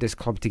he wanted his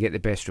club to get the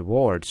best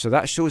reward. So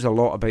that shows a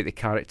lot about the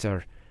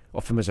character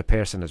of him as a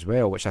person as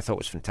well, which I thought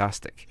was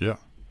fantastic. Yeah.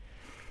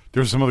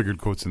 There's some other good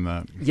quotes in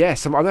that. Yeah,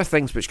 some other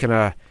things which kind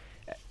of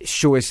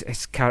show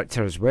his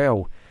character as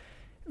well.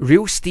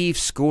 Real Steve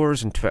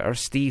Scores on Twitter,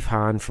 Steve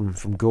Hahn from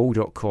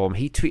goal.com,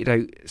 he tweeted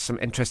out some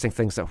interesting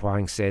things that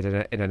Hwang said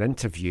in an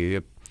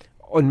interview.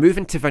 On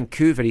moving to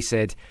Vancouver, he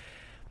said,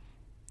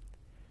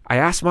 I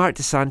asked Mark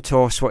Dos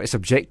Santos what his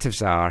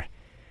objectives are,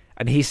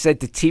 and he said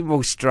the team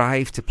will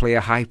strive to play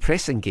a high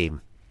pressing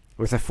game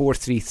with a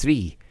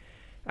 4-3-3,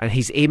 and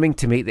he's aiming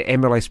to make the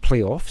MLS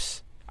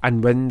playoffs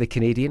and win the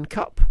Canadian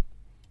Cup.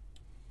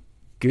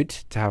 Good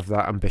to have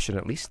that ambition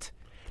at least.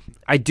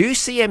 I do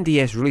see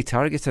MDS really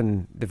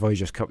targeting the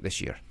Voyageurs Cup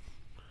this year.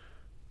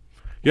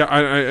 Yeah,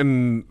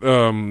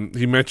 and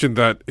he mentioned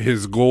that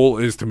his goal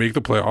is to make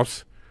the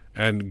playoffs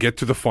and get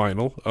to the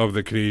final of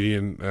the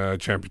Canadian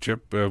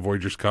Championship,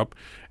 Voyageurs Cup.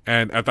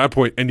 And at that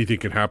point, anything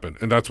can happen.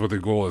 And that's what the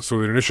goal is. So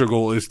the initial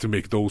goal is to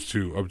make those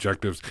two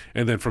objectives.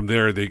 And then from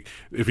there,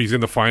 if he's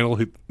in the final,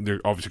 they're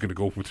obviously going to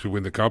go to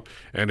win the cup.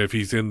 And if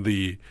he's in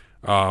the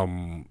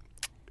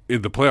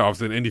playoffs,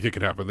 then anything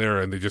can happen there,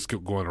 and they just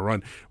go on a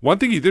run. One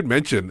thing he did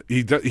mention,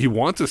 he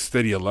wants a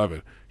steady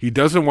 11. He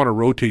doesn't want to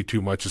rotate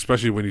too much,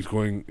 especially when he's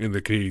going in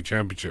the Canadian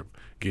Championship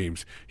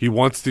games. He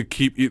wants to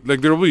keep,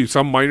 like, there will be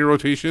some minor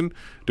rotation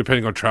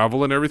depending on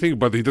travel and everything,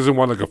 but he doesn't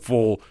want like a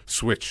full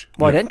switch.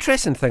 Well, an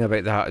interesting thing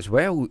about that as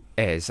well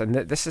is, and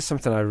this is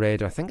something I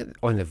read, I think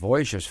on the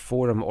Voyageurs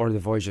forum or the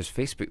Voyageurs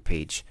Facebook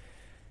page,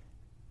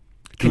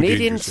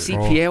 Canadian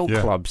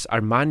CPL clubs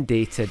are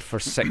mandated for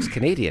 6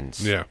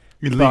 Canadians. Yeah.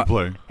 In league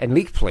play. In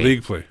league play.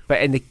 League play.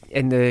 But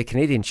in the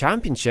Canadian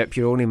Championship,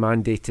 you're only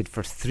mandated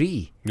for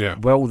 3. Yeah.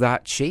 Will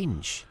that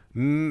change?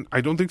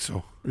 I don't think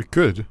so. It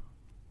could.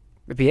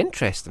 It'd be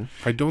interesting.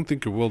 I don't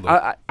think it will,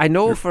 though. I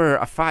know for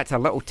a fact, a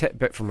little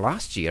tidbit from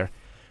last year,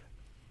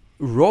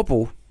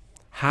 Robbo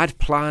had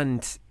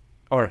planned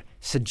or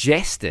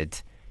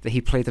suggested that he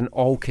played an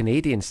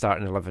all-Canadian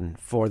starting 11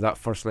 for that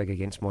first leg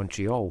against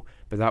Montreal,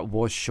 but that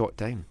was shot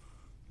down.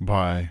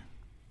 By?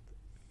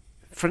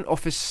 Front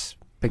office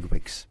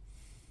bigwigs.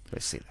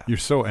 Let's say that. You're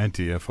so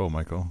anti-FO,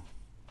 Michael.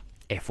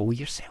 FO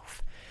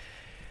yourself.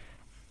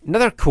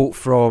 Another quote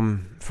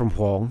from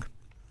Hwang,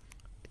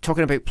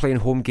 talking about playing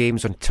home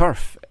games on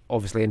turf,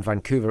 obviously in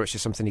Vancouver, which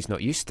is something he's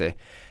not used to.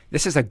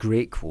 This is a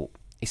great quote.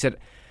 He said,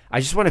 I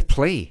just want to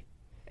play.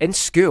 In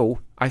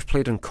school, I've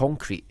played on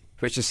concrete,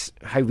 which is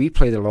how we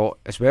played a lot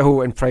as well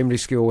in primary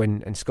school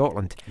in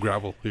Scotland.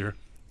 Gravel here.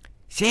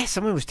 Yeah,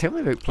 someone was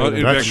telling me about playing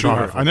in That's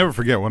Vancouver. shocking. I never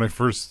forget when I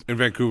first in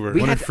Vancouver.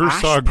 We when I had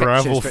first saw a ash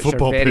gravel pitches, which are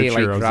football very picture,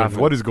 like I was gravel.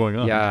 like, what is going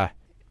on? Yeah.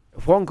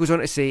 Hwang goes on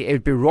to say, it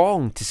would be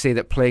wrong to say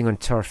that playing on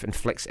turf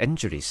inflicts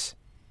injuries.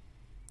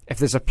 If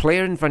there's a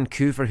player in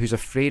Vancouver who's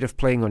afraid of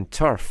playing on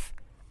turf,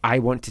 I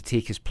want to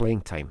take his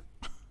playing time.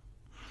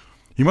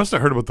 He must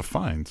have heard about the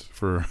fines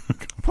for...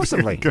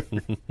 Possibly.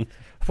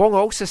 Hwang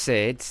also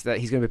said that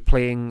he's going to be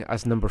playing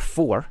as number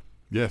 4.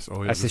 Yes,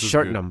 oh yeah. That's his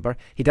shirt number.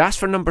 He'd asked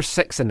for number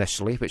 6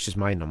 initially, which is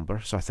my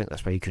number, so I think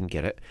that's why he couldn't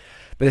get it.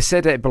 But they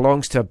said that it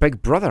belongs to a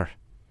big brother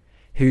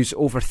who's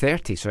over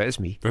 30, so it is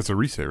me. That's a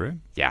Riise, right?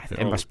 Yeah,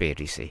 it must be a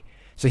Riise.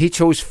 So he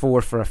chose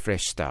 4 for a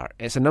fresh start.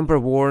 It's a number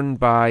worn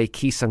by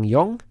Ki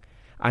Sung-young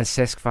and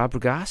Cesc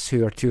Fabregas,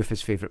 who are 2 of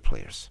his favourite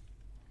players.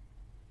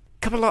 A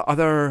couple of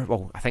other,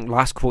 I think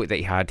last quote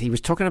that he was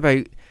talking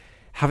about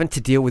having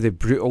to deal with the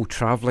brutal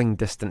travelling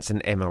distance in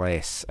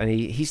MLS, and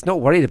he's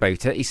not worried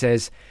about it. He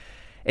says,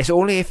 it's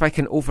only if I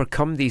can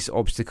overcome these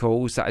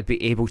obstacles that I'd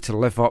be able to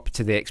live up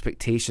to the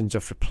expectations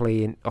of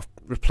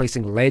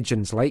replacing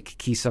legends like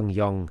Ki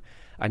Sung-young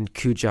and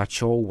Kuja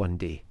Chol one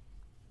day.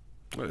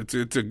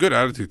 It's a good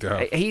attitude to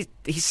have. He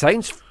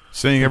sounds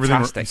saying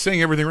fantastic.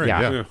 Saying everything right.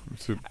 Yeah.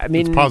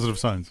 It's positive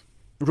signs.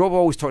 Rob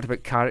always talked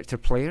about character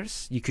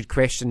players. You could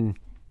question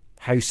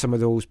how some of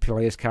those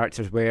players'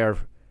 characters were,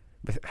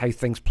 with how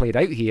things played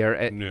out here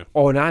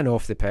on and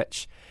off the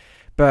pitch.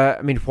 But,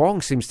 I mean,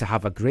 Hwang seems to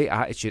have a great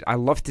attitude. I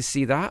love to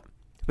see that.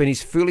 When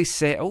he's fully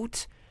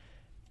settled,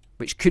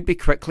 which could be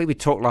quickly. We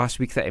talked last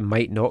week that it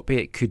might not be.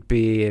 It could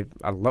be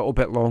a little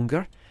bit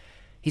longer.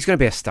 He's going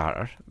to be a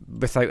starter,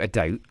 without a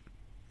doubt.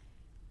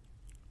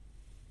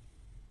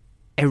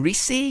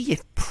 Riise, you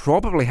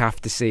probably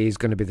have to say, is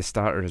going to be the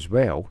starter as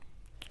well.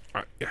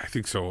 I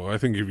think so. I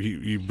think if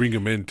you bring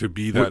him in to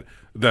be that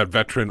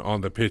veteran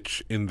on the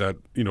pitch in that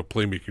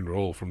playmaking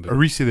role from the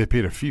Riise, they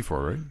paid a fee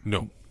for, right?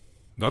 No,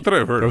 not that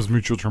I've heard. That was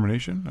mutual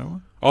termination.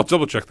 No? I'll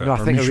double check that. No, I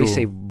think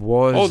Riise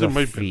was a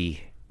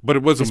fee, but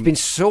it wasn't. There's been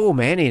so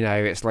many now.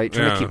 It's like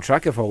trying to keep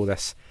track of all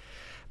this.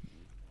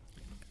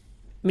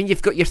 I mean,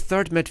 you've got your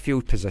third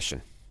midfield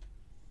position,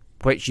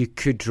 which you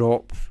could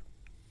drop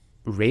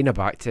Reyna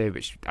back to,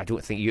 which I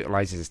don't think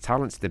utilises his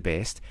talents the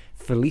best.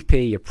 Felipe,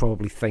 you're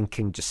probably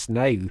thinking just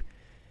now,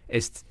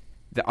 is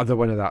the other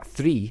one of that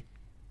 3.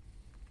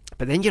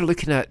 But then you're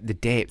looking at the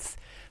depth.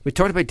 We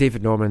talked about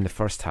David Norman in the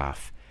first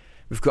half.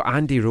 We've got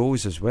Andy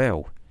Rose as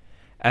well.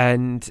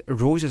 And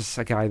Rose is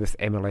a guy with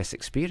MLS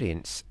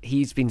experience.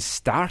 He's been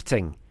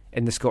starting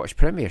in the Scottish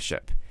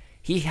Premiership.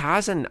 He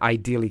hasn't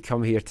ideally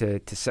come here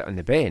to sit on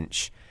the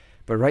bench,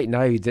 but right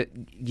now that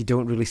you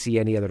don't really see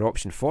any other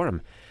option for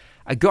him.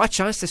 I got a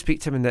chance to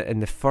speak to him in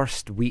the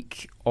first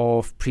week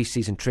of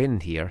pre-season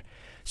training here.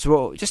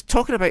 So just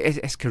talking about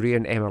his career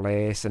in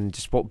MLS and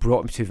just what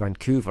brought him to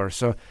Vancouver.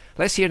 So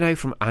let's hear now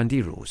from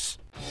Andy Rose.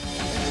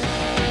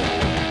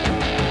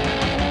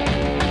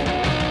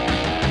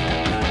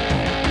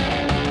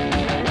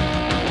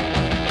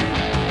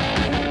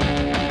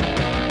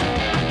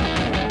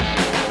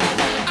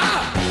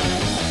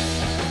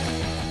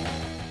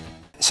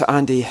 So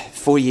Andy,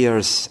 4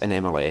 years in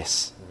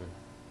MLS,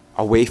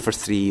 away for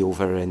 3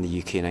 over in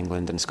the UK and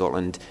England and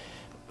Scotland.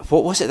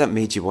 What was it that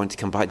made you want to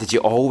come back? Did you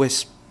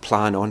always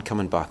plan on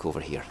coming back over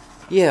here?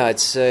 Yeah, I'd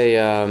say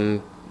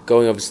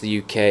going over to the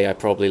UK, I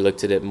probably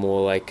looked at it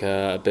more like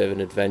a bit of an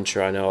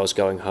adventure. I know I was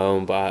going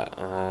home, but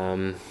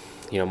my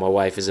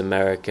wife is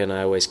American.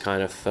 I always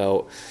kind of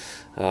felt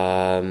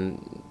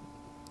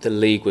the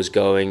league was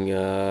going,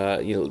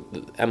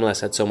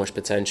 MLS had so much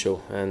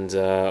potential, and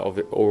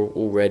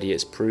already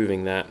it's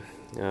proving that.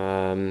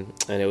 And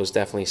it was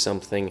definitely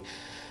something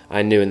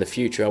I knew in the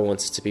future I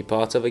wanted to be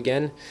part of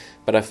again.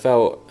 But I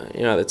felt,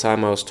 at the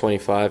time I was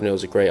 25, and it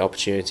was a great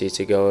opportunity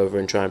to go over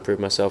and try and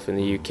prove myself in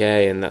the UK,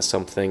 and that's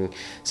something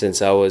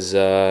since I was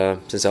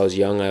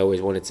young I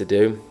always wanted to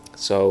do.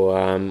 So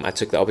I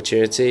took the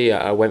opportunity,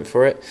 I went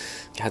for it,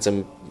 had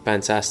some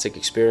fantastic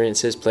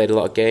experiences, played a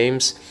lot of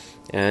games.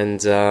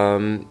 And,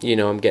 I'm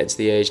getting to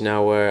the age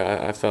now where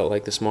I felt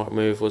like the smart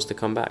move was to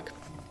come back.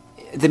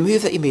 The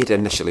move that you made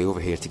initially over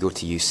here to go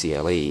to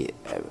UCLA,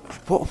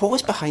 what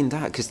was behind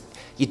that? Because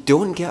you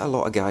don't get a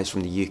lot of guys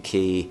from the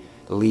UK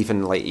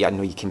leaving, I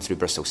know you came through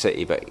Bristol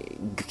City, but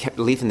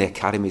leaving the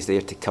academies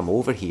there to come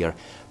over here.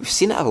 We've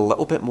seen it a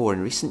little bit more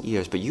in recent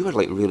years, but you were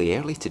really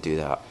early to do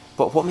that.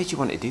 But what made you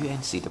want to do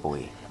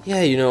NCAA? Yeah,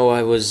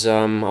 I was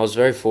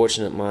very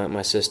fortunate.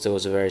 My sister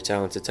was a very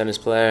talented tennis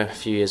player, a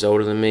few years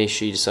older than me.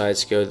 She decided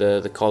to go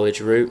the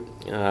college route.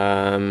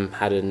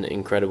 Had an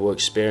incredible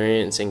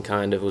experience, and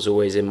kind of was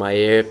always in my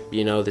ear.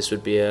 This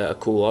would be a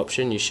cool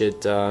option. You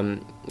should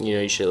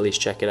at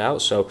least check it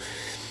out. So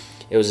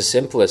it was as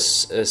simple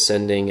as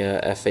sending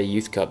a FA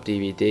Youth Cup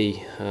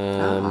DVD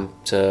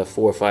to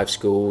 4 or 5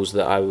 schools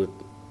that I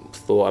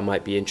thought I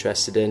might be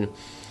interested in.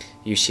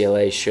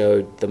 UCLA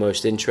showed the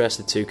most interest.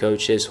 The 2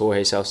 coaches,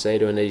 Jorge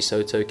Salcedo and Eddie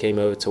Soto, came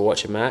over to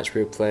watch a match.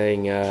 We were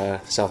playing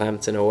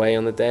Southampton away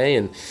on the day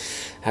and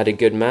had a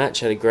good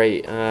match, had a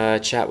great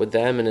chat with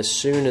them. And as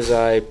soon as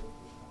I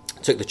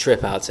took the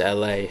trip out to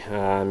LA,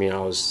 I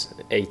was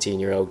an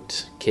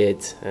 18-year-old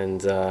kid,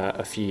 and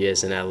a few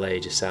years in LA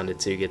just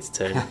sounded too good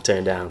to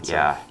turn down. So.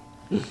 Yeah.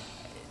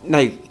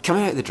 Now,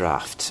 coming out of the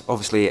draft,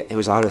 obviously it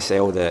was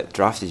RSL that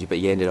drafted you, but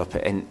you ended up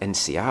in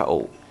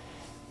Seattle.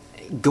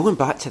 Going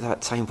back to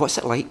that time, what's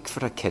it like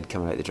for a kid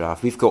coming out of the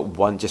draft? We've got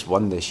just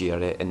one this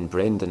year in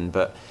Brendan,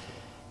 but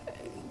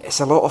it's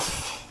a lot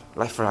of,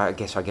 I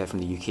guess I get from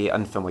the UK,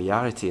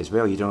 unfamiliarity as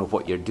well. You don't know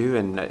what you're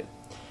doing.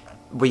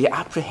 Were you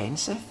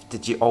apprehensive?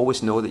 Did you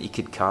always know that you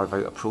could carve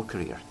out a pro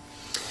career?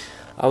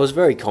 I was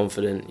very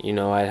confident.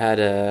 I had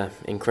an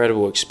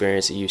incredible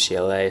experience at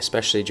UCLA,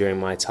 especially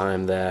during my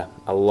time there.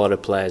 A lot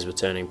of players were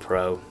turning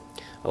pro.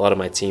 A lot of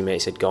my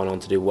teammates had gone on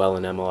to do well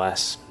in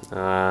MLS.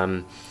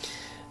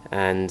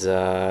 And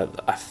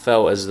I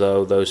felt as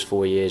though those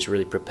 4 years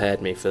really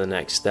prepared me for the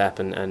next step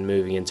and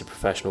moving into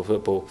professional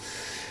football.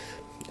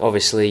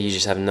 Obviously, you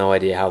just have no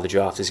idea how the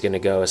draft is going to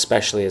go,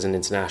 especially as an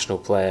international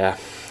player.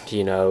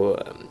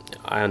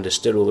 I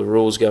understood all the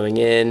rules going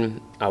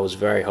in. I was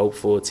very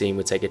hopeful a team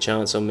would take a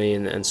chance on me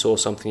and saw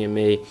something in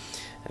me.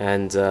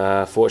 And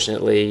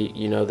fortunately,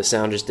 the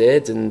Sounders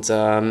did. And,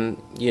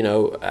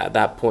 at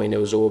that point, it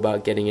was all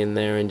about getting in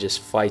there and just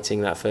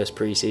fighting that first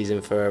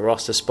preseason for a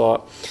roster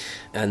spot.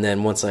 And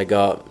then once I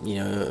got,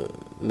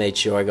 made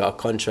sure I got a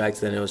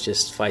contract, then it was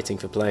just fighting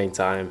for playing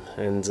time.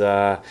 And,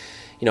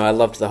 I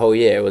loved the whole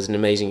year. It was an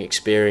amazing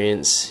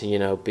experience,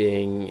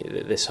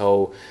 being this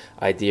whole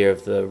idea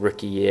of the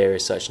rookie year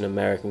is such an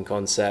American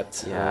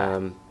concept.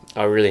 Yeah.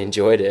 I really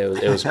enjoyed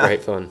it. It was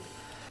great fun.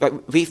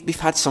 But we've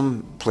had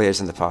some players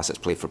in the past that's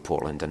played for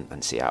Portland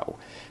and Seattle.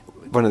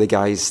 One of the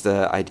guys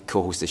that I'd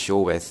co-host the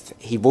show with,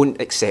 he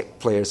won't accept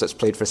players that's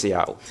played for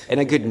Seattle in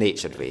a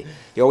good-natured way.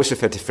 He always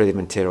referred to Freddie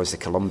Montero as the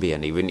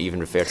Colombian. He wouldn't even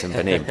refer to him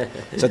by name.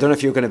 So I don't know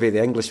if you're going to be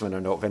the Englishman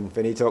or not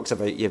when he talks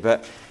about you.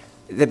 But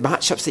the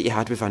matchups that you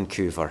had with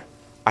Vancouver,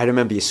 I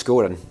remember you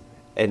scoring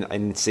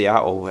in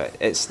Seattle.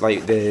 It's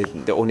like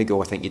the only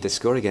goal I think you did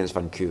score against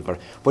Vancouver.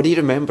 What do you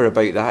remember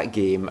about that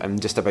game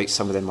and just about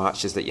some of the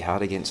matches that you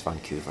had against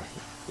Vancouver?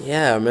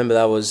 Yeah, I remember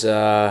that was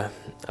a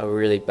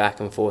really back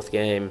and forth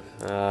game.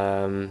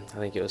 I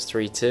think it was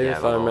 3-2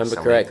 if I remember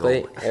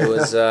correctly. It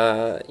was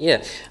I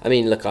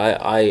mean, look,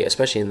 I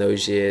especially in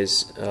those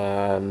years,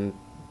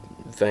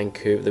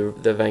 Vancouver,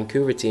 the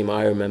Vancouver team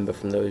I remember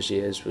from those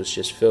years was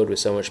just filled with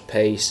so much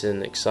pace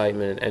and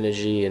excitement and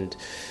energy, and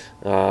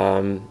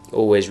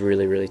always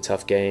really, really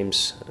tough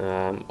games.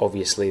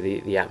 Obviously,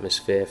 the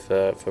atmosphere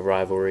for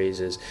rivalries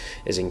is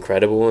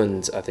incredible,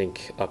 and I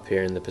think up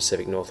here in the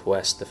Pacific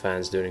Northwest, the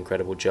fans do an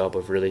incredible job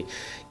of really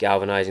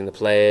galvanizing the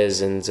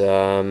players, and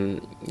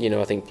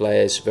I think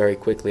players very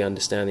quickly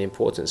understand the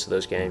importance of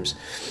those games.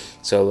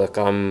 So look,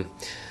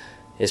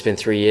 it's been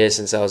 3 years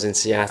since I was in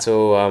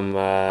Seattle.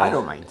 I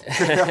don't mind.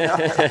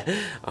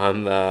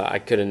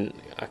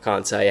 I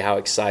can't tell you how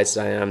excited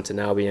I am to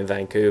now be in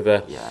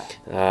Vancouver.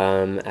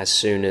 Yeah. As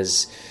soon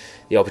as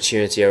the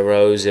opportunity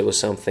arose, it was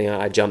something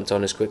I jumped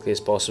on as quickly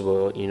as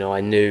possible. I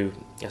knew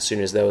as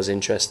soon as there was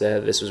interest there,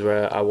 this was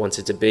where I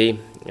wanted to be.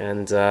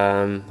 And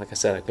like I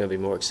said, I'm going to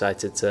be more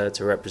excited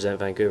to represent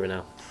Vancouver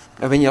now.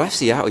 When you left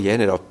Seattle, you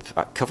ended up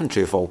at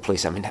Coventry of all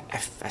places. I mean,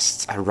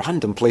 it's a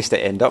random place to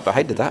end up, but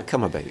how did that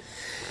come about?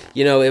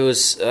 It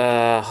was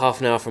half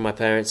an hour from my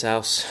parents'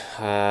 house.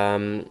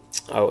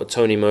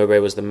 Tony Mowbray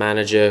was the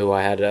manager, who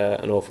I had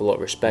an awful lot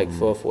of respect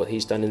for what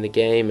he's done in the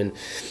game. And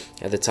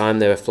at the time,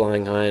 they were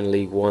flying high in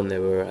League One. They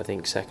were, I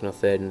think, second or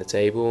third in the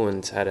table,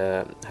 and had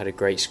a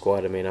great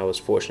squad. I mean, I was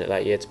fortunate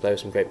that year to play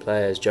with some great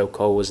players. Joe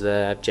Cole was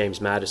there, James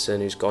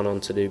Maddison, who's gone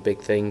on to do big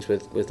things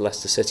with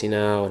Leicester City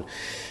now, and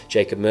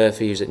Jacob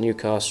Murphy, who's at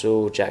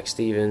Newcastle, Jack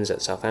Stevens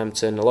at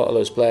Southampton. A lot of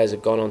those players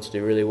have gone on to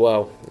do really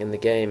well in the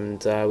game,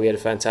 and we had a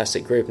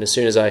fantastic group. And as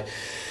soon as I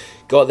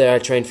got there, I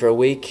trained for a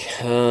week.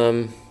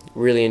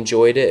 Really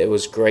enjoyed it. It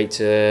was great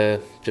to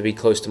be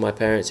close to my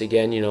parents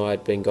again.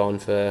 I'd been gone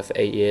for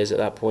 8 years at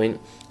that point,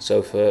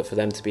 so for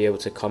them to be able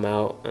to come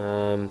out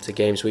to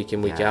games week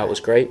in, week out was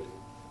great.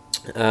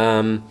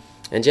 Overall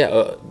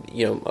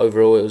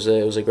it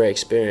was a great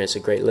experience, a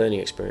great learning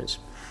experience.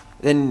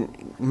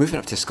 Then moving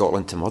up to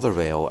Scotland to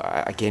Motherwell,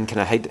 again,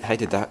 how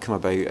did that come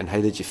about, and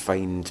how did you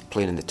find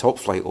playing in the top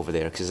flight over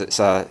there? Because it's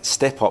a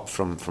step up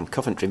from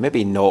Coventry,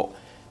 maybe not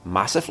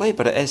massively,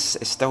 but it's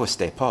still a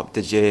step up.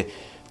 Did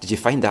you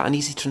find that an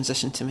easy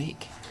transition to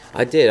make?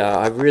 I did.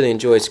 I really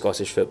enjoyed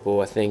Scottish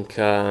football. I think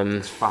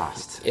it's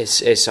fast.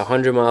 It's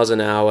 100 miles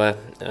an hour.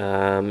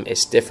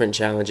 It's different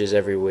challenges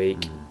every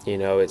week.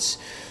 It's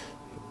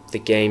the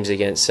games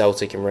against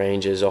Celtic and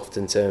Rangers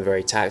often turn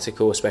very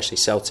tactical, especially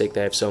Celtic.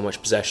 They have so much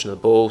possession of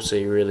the ball, so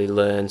you really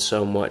learn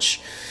so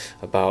much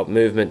about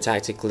movement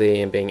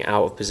tactically and being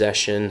out of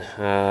possession.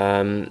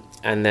 And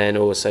then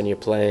all of a sudden you're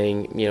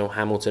playing,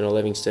 Hamilton or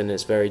Livingston.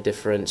 It's very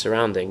different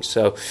surroundings.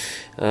 So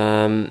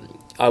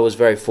I was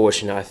very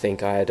fortunate. I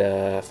think I had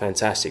a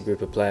fantastic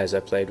group of players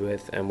I played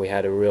with, and we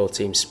had a real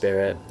team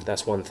spirit.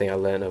 That's one thing I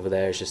learned over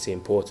there, is just the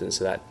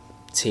importance of that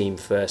team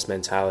first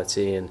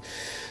mentality. And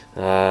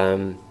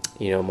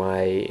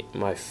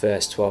my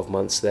first 12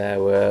 months there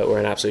were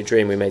an absolute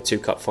dream. We made 2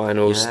 cup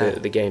finals. Yeah.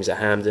 The games at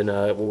Hampden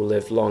will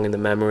live long in the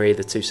memory.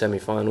 The 2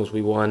 semi-finals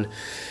we won,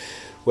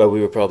 where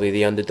we were probably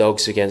the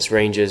underdogs against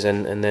Rangers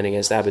and then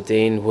against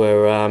Aberdeen,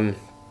 were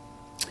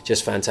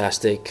just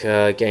fantastic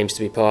games to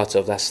be part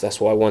of.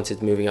 That's what I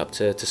wanted moving up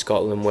to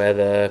Scotland, where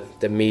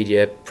the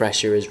media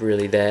pressure is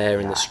really there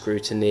and the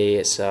scrutiny.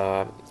 It's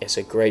a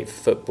great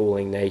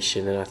footballing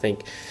nation, and I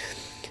think,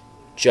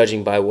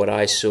 judging by what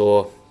I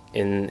saw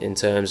in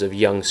terms of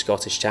young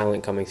Scottish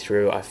talent coming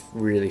through, I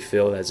really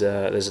feel there's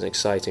an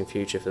exciting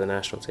future for the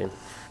national team.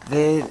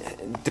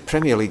 The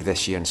Premier League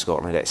this year in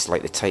Scotland, it's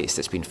like the tightest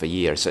it's been for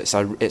years.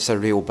 So it's a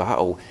real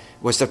battle.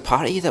 Was there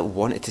part of you that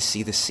wanted to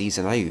see this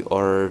season out,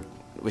 or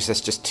was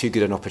this just too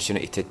good an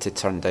opportunity to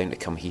turn down to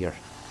come here?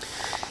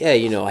 Yeah,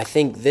 I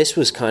think this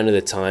was kind of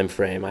the time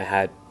frame I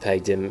had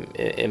pegged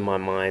in my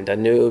mind. I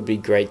knew it would be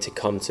great to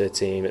come to a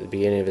team at the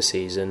beginning of a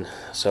season,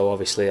 so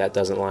obviously that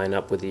doesn't line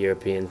up with the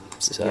European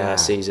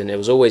season. It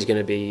was always going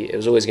to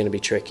be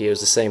tricky. It was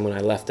the same when I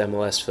left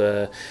MLS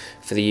for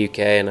the UK,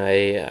 and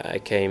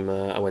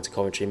I went to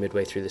Coventry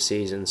midway through the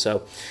season.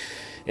 So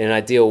in an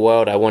ideal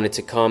world, I wanted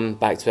to come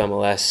back to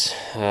MLS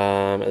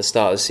at the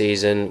start of the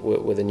season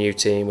with a new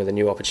team, with a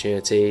new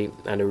opportunity,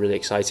 and a really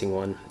exciting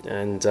one.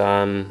 And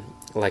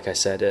like I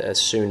said, as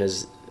soon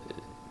as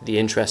the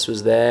interest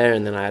was there,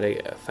 and then I had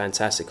a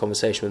fantastic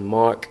conversation with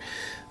Mark,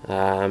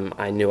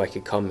 I knew I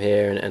could come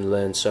here and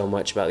learn so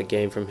much about the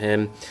game from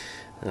him.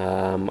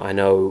 I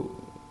know,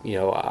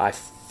 I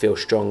feel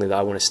strongly that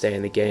I want to stay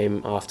in the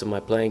game after my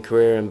playing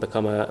career and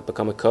become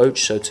a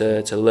coach. So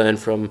to learn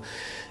from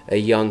a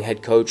young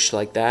head coach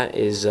like that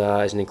is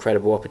an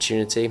incredible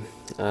opportunity.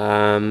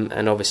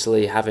 And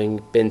obviously, having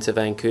been to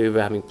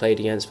Vancouver, having played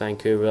against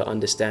Vancouver,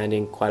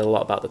 understanding quite a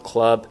lot about the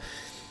club,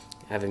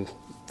 having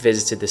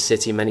visited the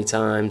city many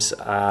times,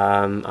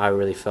 I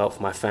really felt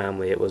for my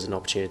family it was an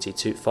opportunity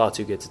far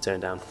too good to turn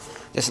down.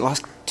 Just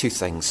last 2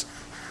 things.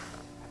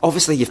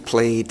 Obviously, you've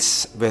played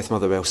with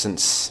Motherwell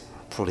since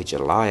probably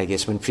July, I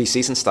guess, when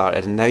pre-season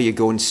started, and now you're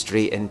going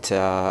straight into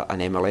an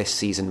MLS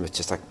season with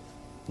just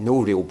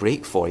no real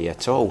break for you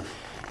at all.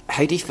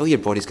 How do you feel your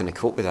body's going to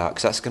cope with that?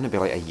 Because that's going to be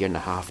like a year and a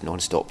half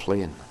non-stop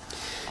playing.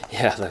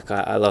 Yeah, look,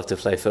 I love to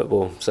play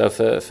football. So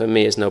for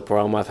me, it's no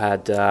problem. I've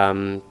had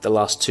the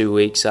last 2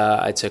 weeks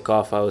I took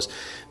off. I was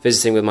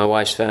visiting with my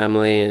wife's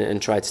family and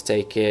tried to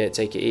take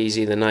it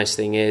easy. The nice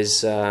thing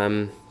is,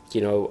 I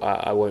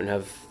won't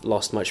have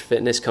lost much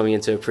fitness coming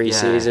into a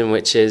pre-season,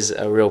 which is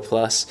a real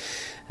plus.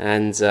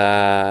 And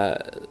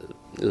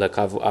look,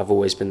 I've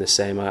always been the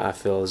same. I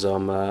feel as though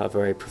I'm a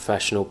very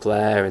professional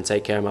player and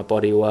take care of my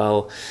body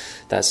well.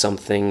 That's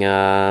something.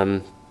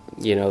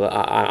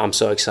 I'm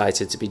so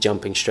excited to be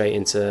jumping straight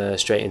into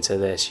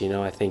this.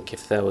 I think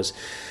if there was,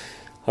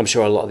 I'm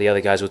sure a lot of the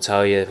other guys will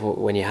tell you,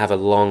 when you have a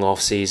long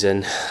off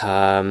season,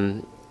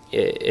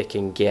 it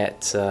can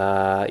get,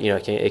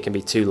 it can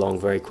be too long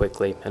very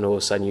quickly, and all of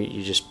a sudden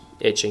you're just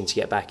itching to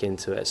get back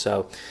into it.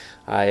 So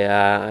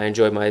I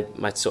enjoyed my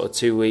sort of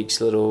 2 weeks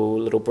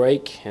little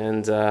break,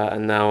 and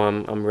now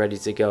I'm ready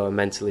to go. I'm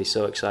mentally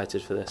so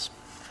excited for this.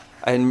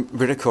 And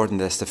we're recording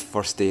this the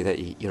first day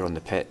that you're on the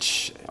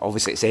pitch.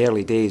 Obviously, it's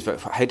early days, but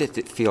how did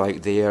it feel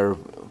out there?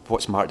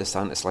 What's Marc Dos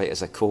Santos like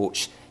as a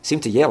coach?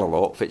 Seemed to yell a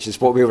lot, which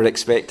is what we were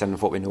expecting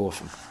and what we know of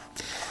him.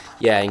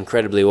 Yeah,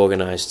 incredibly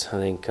organised. I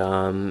think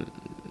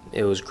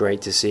it was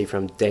great to see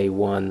from day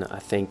one. I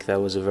think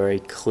there was a very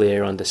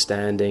clear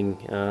understanding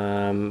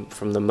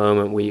from the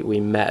moment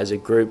we met as a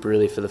group,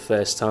 really, for the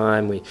first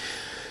time. We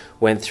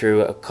went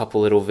through a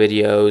couple little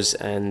videos,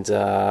 and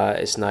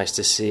it's nice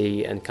to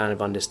see and kind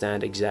of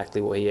understand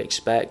exactly what he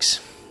expects.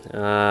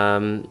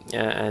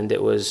 And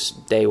it was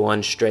day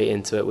one straight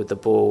into it with the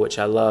ball, which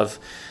I love,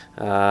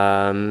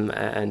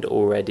 and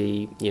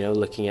already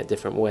looking at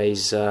different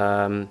ways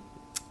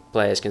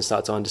players can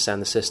start to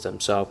understand the system.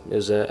 So it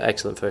was an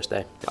excellent first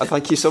day.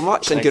 Thank you so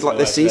much, and good luck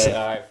this season.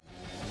 I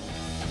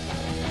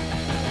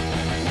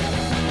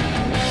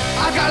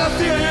got a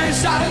feeling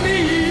inside of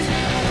me.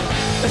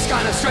 It's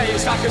kind of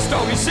strange, like a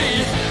stormy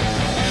sea.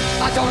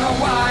 I don't know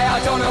why.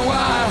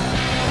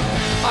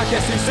 I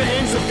guess these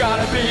things have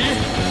gotta be.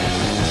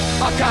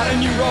 I've got a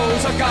new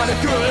rose, I've got a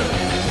good.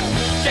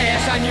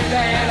 Yes, I knew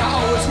that I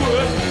always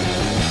would.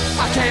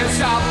 I can't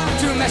stop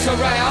to mess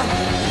around.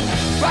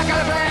 I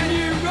got a brand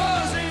new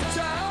rose in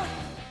town.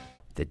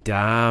 The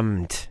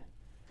Damned.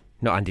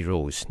 Not Andy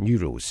Rose, New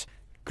Rose.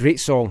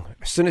 Great song.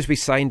 As soon as we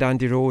signed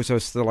Andy Rose, I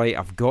was still like,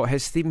 I've got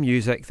his theme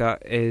music.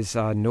 That is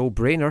a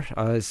no-brainer,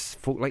 as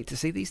folk like to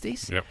say these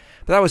days. Yep.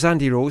 But that was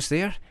Andy Rose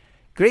there.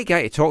 Great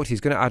guy to talk to.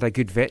 He's going to add a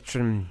good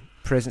veteran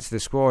presence to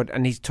the squad.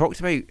 And he's talked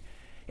about,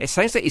 it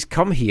sounds like he's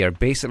come here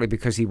basically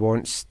because he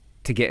wants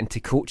to get into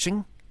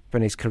coaching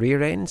when his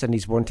career ends, and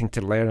he's wanting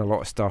to learn a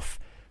lot of stuff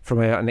from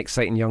an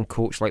exciting young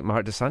coach like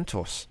Marc Dos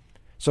Santos.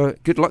 So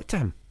good luck to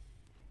him.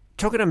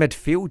 Talking of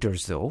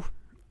midfielders though,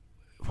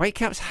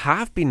 Whitecaps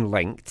have been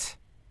linked.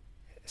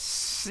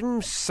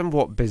 Seems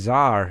somewhat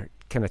bizarre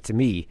kind of to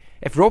me.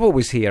 If Robbo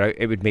was here,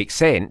 it would make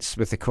sense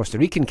with the Costa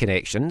Rican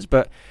connections,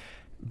 but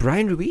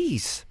Brian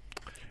Ruiz,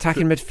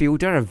 attacking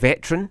midfielder, a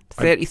veteran,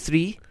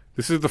 33.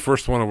 This is the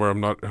first one where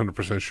I'm not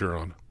 100% sure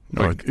on.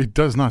 No, it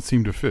does not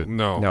seem to fit.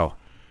 No.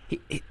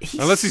 He's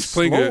unless he's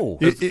playing slow.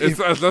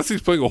 unless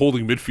he's playing a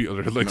holding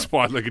midfielder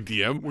spot like a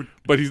DM,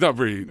 but he's not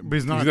very. But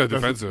he's not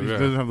defensive. He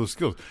doesn't have those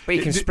skills. But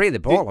he can spray the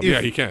ball.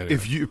 He can.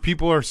 If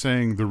people are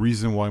saying the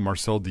reason why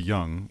Marcel de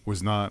Jong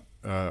was not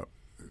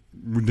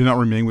did not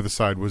remain with the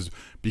side was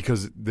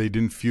because they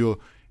didn't feel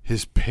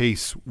his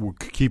pace would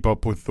keep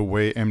up with the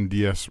way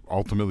MDS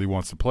ultimately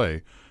wants to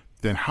play,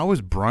 then how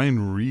is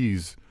Brian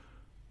Ruiz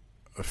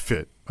a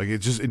fit? Like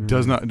it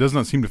does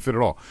not seem to fit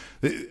at all.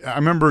 I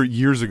remember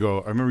years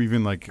ago. I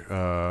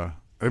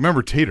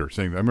remember Tater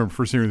saying that. I remember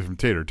first hearing this from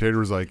Tater. Tater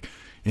was like,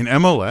 in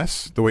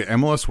MLS, the way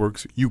MLS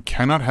works, you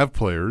cannot have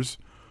players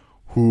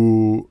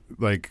who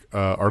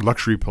are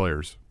luxury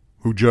players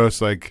who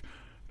just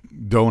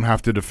don't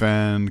have to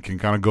defend, can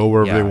kind of go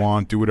wherever they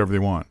want, do whatever they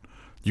want.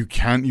 You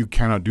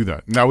cannot do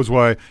that. And that was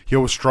why he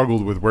always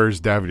struggled with where's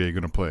Davide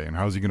going to play and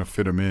how's he going to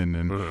fit him in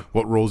and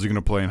what role is he going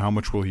to play and how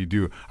much will he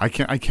do. I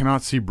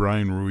cannot see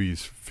Brian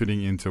Ruiz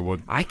fitting into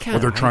what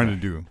they're trying to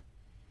do.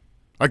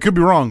 I could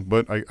be wrong,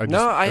 but I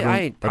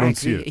don't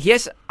see it. He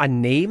has a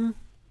name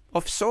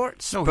of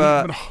sorts,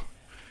 but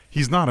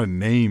he's not a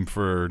name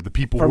for the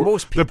people. For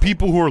most people. The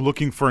people who are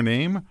looking for a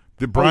name,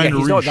 Brian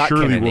Ruiz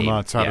surely will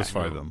not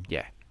satisfy them.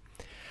 Yeah.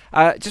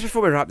 Just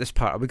before we wrap this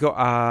part, we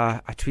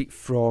got a tweet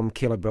from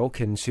Caleb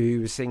Wilkins who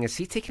was saying, is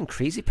he taking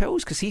crazy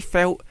pills? Because he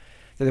felt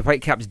that the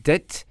Whitecaps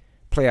did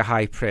play a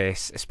high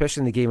press,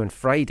 especially in the game on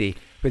Friday,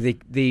 where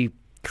they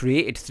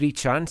created 3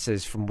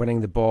 chances from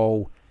winning the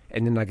ball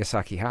in the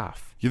Nagasaki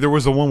half. Yeah, there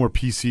was the one where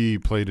PC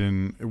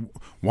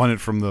won it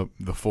from the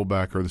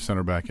fullback or the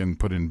center back and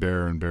put in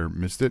Bear, and Bear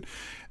missed it.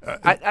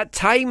 At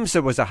times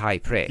there was a high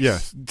press.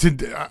 Yes,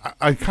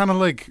 I kind of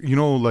when you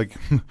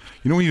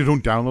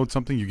don't download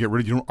something, you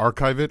don't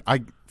archive it.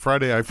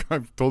 Friday, I've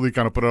totally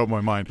kind of put it out of my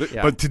mind.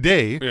 Yeah. But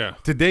today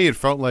it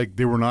felt like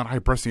they were not high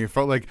pressing. It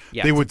felt like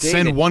they would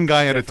send one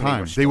guy at a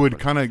time. They would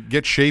kind of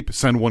get shape,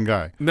 send one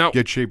guy.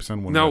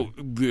 Send one guy.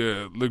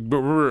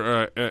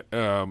 Remember,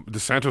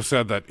 Dos Santos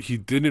said that he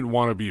didn't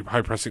want to be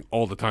high pressing pressing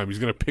all the time. He's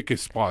going to pick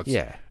his spots.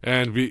 Yeah.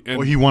 And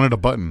he wanted a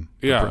button.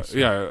 Yeah,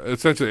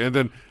 essentially. And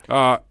then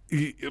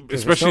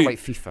especially like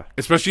FIFA,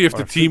 especially if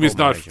the team is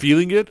not manager.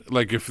 feeling it,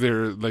 like if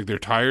they're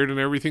tired and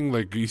everything.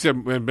 Like you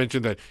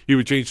mentioned that he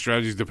would change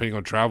strategies depending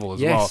on travel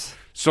as well.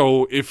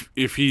 So if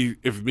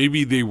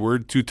maybe they were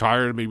too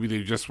tired, maybe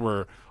they just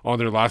were on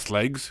their last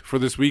legs for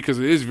this week, because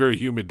it is very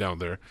humid down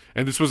there,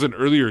 and this was an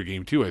earlier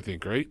game too, I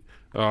think, right?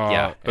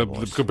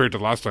 Compared to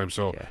last time.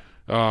 So,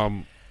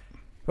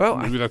 well,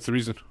 maybe that's the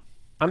reason.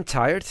 I'm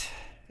tired.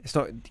 It's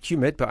not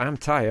humid, but I'm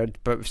tired.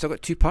 But we've still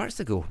got 2 parts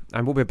to go,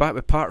 and we'll be back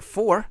with part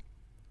 4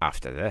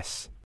 after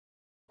this.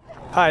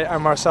 Hi,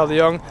 I'm Marcel de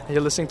Jong, and you're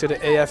listening to the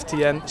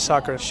AFTN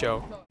Soccer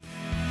Show.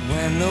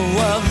 When the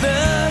world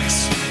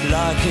looks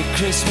like a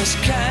Christmas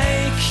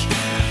cake,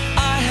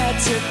 I had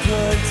to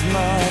put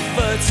my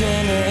foot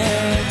in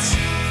it.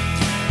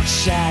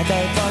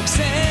 Shadow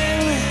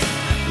boxing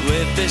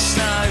with the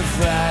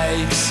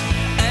snowflakes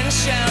and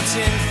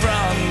shouting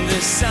from the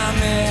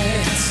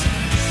summit.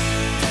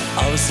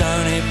 I was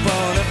only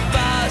born a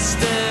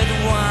bastard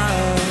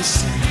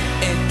once.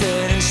 It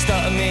didn't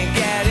stop me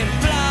getting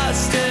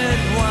blasted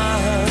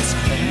once.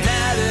 And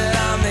now that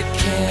I'm the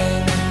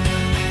king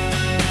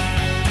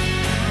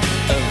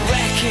of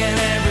wrecking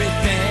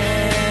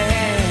everything,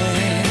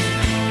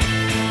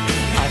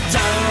 I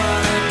don't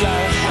wanna go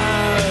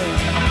home.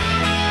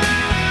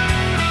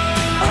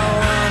 I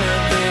wanna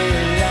be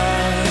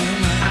alone,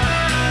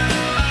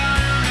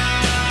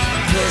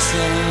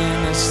 pissing in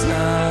the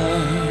snow.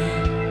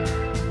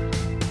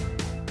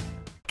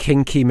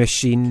 Kinky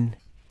machine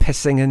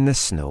pissing in the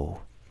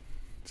snow.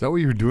 Is that what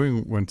you were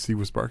doing when Steve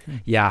was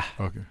barking? Yeah.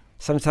 Okay.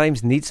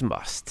 Sometimes needs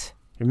must.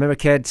 Remember,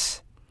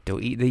 kids,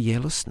 don't eat the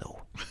yellow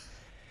snow.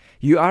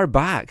 You are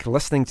back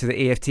listening to the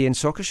AFTN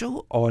Soccer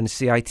Show on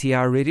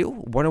CITR Radio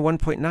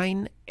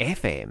 101.9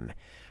 FM,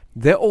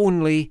 the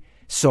only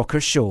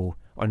soccer show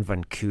on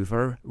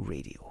Vancouver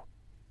radio.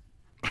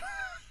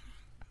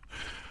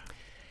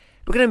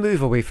 We're going to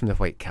move away from the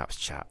Whitecaps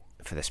chat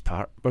for this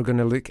part. We're going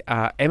to look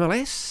at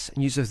MLS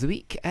News of the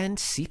Week and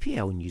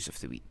CPL News of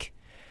the Week,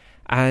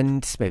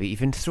 and maybe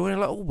even throw in a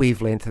little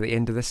wavelength at the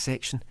end of this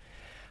section.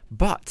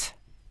 But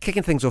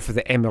kicking things off with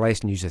the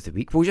MLS News of the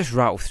Week, we'll just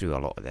rattle through a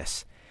lot of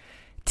this.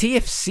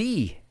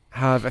 TFC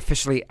have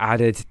officially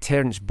added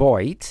Terrence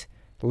Boyd,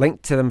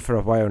 linked to them for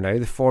a while now,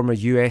 the former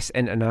US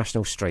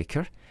international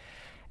striker.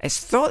 It's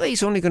thought that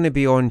he's only going to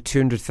be on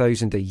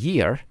 $200,000 a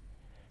year,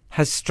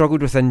 has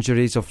struggled with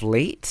injuries of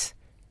late,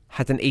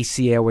 had an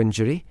ACL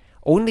injury,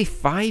 only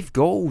 5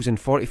 goals in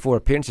 44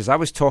 appearances. I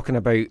was talking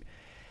about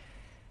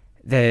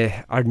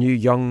our new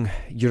young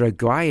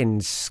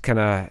Uruguayan's kind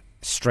of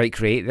strike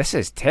rate. This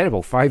is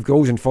terrible. 5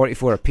 goals in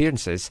 44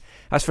 appearances.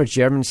 As for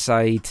German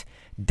side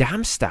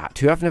Darmstadt,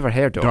 who I've never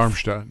heard of.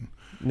 Darmstadt.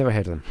 Never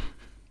heard of them.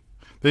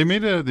 They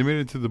made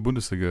it to the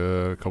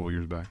Bundesliga a couple of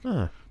years back.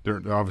 Huh.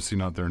 They're obviously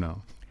not there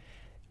now.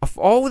 Of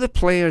all the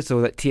players,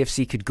 though, that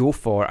TFC could go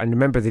for, and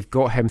remember they've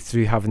got him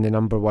through having the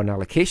number 1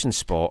 allocation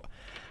spot,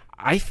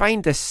 I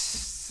find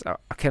this a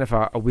kind of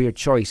a weird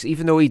choice,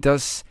 even though he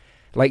does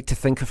like to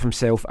think of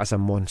himself as a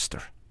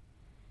monster,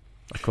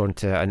 according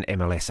to an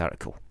MLS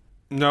article.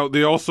 Now,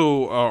 they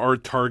also are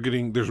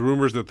targeting, there's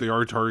rumors that they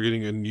are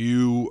targeting a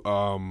new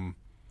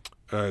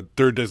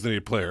third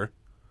designated player,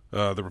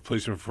 the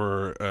replacement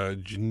for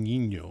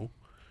Juninho.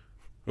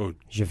 Oh,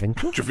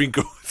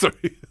 Javinko.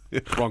 Sorry,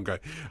 wrong guy.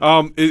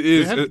 It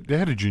is they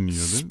had a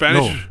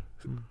Juninho.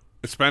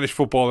 Spanish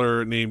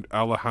footballer named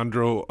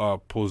Alejandro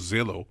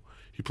Pozuelo.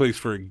 He plays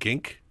for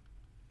Genk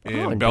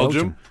in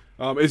Belgium.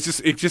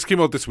 It just came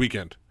out this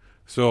weekend,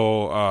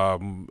 so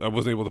I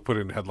wasn't able to put it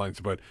in headlines.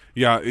 But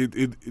yeah,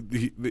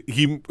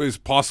 he is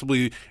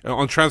possibly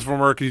on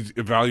Transfermarkt. He's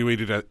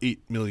evaluated at £8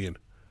 million.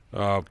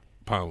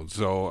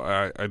 So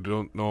I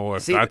don't know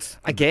if that's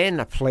again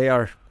a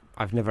player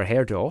I've never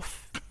heard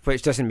of,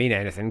 which doesn't mean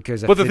anything,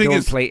 because if the they thing don't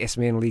is, play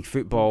Isthmian League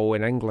football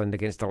in England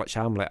against Dulwich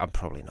Hamlet, I'm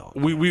probably not.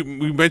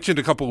 We mentioned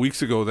a couple of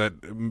weeks ago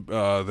that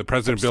the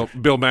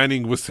president Bill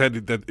Manning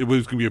said that it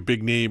was going to be a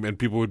big name and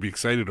people would be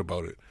excited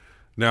about it.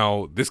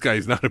 Now this guy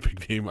is not a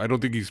big name. I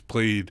don't think he's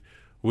played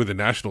with the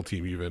national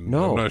team even.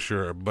 No, I'm not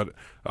sure, but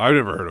I've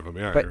never heard of him.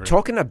 Yeah, but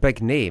talking of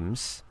big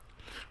names,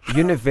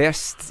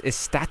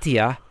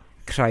 Universitatea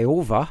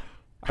Craiova,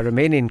 a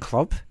Romanian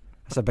club,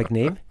 that's a big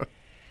name.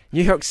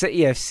 New York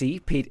City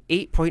FC paid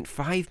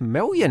 $8.5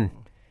 million,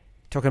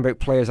 talking about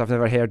players I've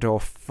never heard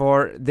of,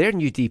 for their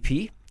new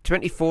DP,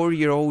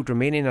 24-year-old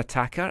Romanian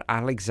attacker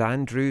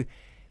Alexandru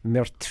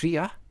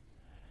Mirtria.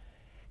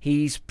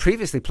 He's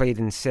previously played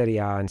in Serie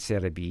A and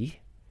Serie B,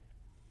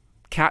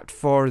 capped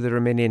for the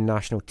Romanian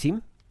national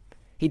team.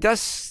 He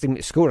does seem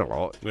to score a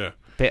lot,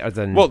 better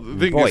than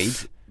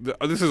Boyd.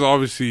 This is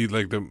obviously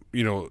like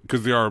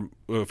because they are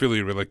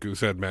affiliated with, like you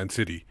said, Man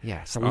City.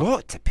 Yeah, it's a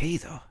lot to pay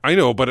though. I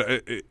know,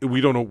 but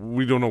we don't know.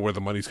 We don't know where the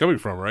money's coming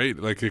from, right?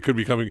 Like it could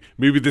be coming.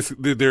 Maybe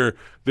they're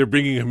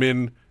bringing him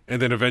in,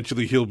 and then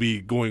eventually he'll be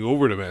going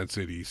over to Man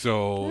City.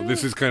 So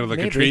this is kind of like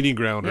a training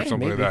ground or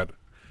something like that,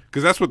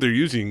 because that's what they're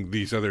using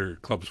these other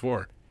clubs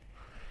for.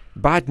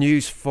 Bad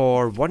news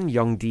for one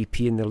young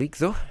DP in the league,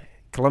 though.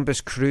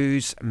 Columbus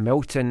Crew's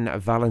Milton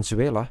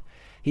Valenzuela.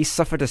 He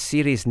suffered a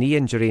serious knee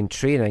injury in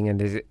training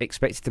and is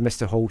expected to miss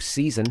the whole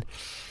season.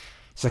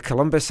 So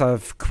Columbus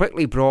have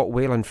quickly brought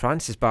Waylon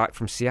Francis back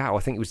from Seattle.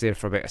 I think he was there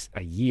for about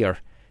a year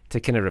to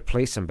kind of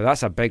replace him, but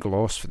that's a big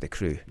loss for the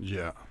Crew.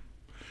 Yeah.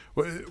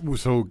 Well,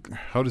 so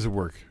how does it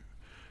work?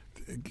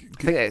 I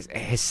think that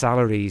his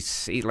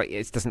salaries,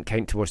 it doesn't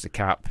count towards the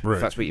cap. Right.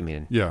 If that's what you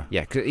mean. Yeah.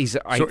 Yeah. Cause he's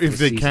so if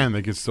they can,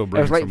 they can still bring.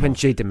 It was like someone. when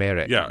Jay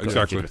Demerit. Yeah,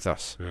 exactly. With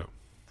us. Yeah.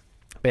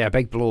 But yeah,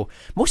 big blow.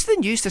 Most of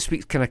the news this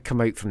week's kind of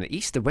come out from the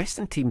East. The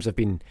Western teams have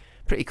been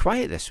pretty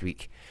quiet this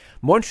week.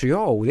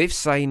 Montreal, they've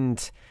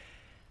signed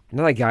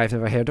another guy I've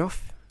never heard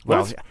of.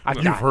 Well,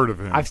 you've heard of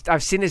him.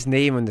 I've seen his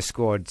name on the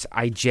squads.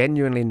 I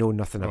genuinely know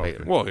nothing about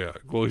him. Well, yeah.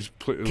 Well, he's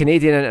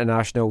Canadian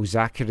international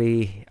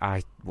Zachary.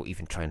 I won't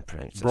even try and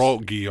pronounce this.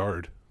 Brault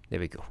Guillard.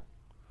 There we go.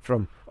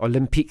 From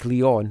Olympique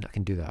Lyon. I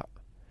can do that.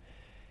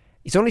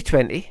 He's only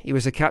 20. He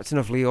was the captain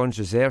of Lyon's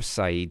reserve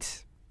side.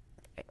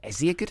 Is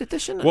he a good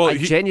addition? Well, I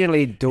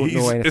genuinely don't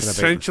know anything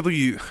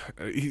essentially, about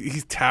him.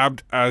 He's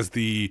tabbed as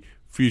the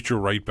future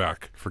right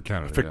back for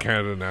Canada.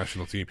 Canada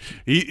national team.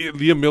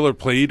 Liam Miller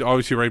played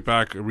obviously right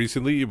back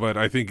recently, but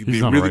I think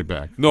he's not a right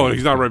back. No,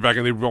 he's not right back,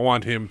 and they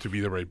want him to be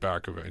the right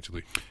back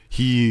eventually.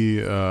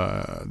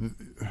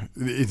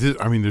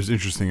 There's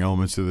interesting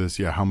elements to this.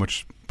 Yeah, how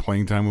much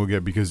playing time we'll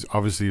get, because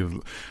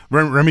obviously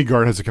Remy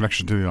Gard has a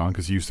connection to Lyon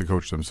because he used to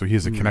coach them, so he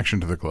has a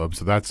connection to the club.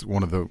 So that's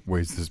one of the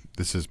ways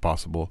this is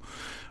possible.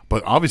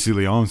 But obviously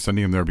Lyon's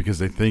sending him there because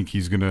they think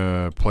he's going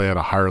to play at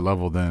a higher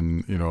level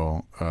than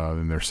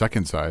than their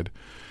second side,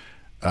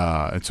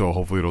 and so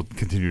hopefully it'll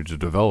continue to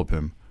develop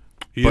him.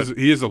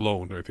 He is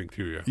alone, I think,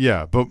 too. Yeah.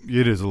 Yeah, but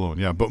it is alone.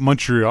 Yeah, but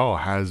Montreal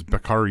has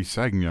Bakary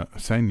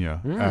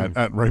Sagna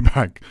at right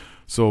back.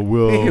 So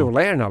we'll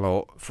learn a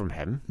lot from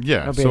him.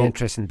 Yeah, it'll be an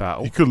interesting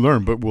battle. He could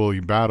learn, but will he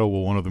battle?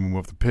 Will one of them move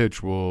off the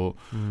pitch? Will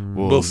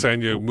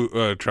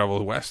Sagna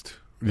travel west?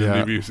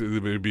 Yeah,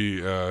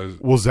 maybe.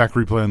 Will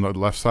Zachary play on the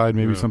left side?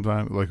 Maybe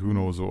sometime. Like, who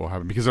knows what will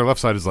happen? Because our left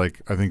side is I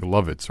think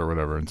Lovitz or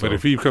whatever. And but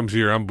if he comes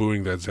here, I'm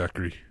booing that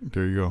Zachary.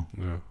 There you go.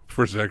 Yeah,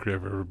 first Zachary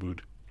I've ever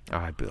booed.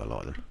 I boo a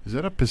lot of them. Is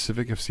that a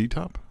Pacific FC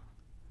top?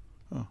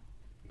 Oh,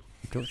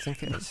 I don't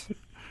think it is.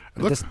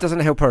 This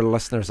doesn't help our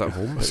listeners at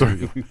home.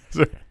 Sorry.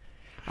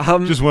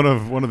 Just one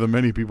of the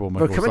many people.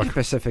 We're coming to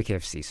Pacific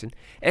FC soon.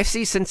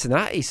 FC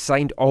Cincinnati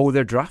signed all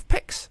their draft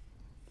picks.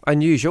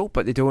 Unusual,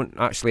 but they don't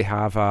actually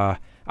have a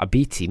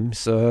B team,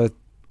 so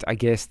I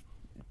guess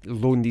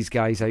loan these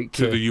guys out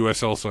to the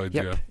USL side.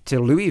 Yep, yeah, to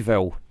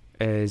Louisville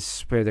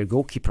is where their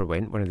goalkeeper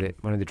went. One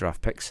of the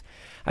draft picks.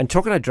 And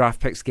talking of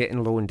draft picks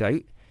getting loaned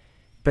out,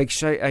 big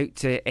shout out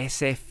to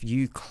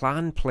SFU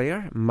Clan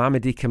player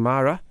Mamadi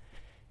Kamara,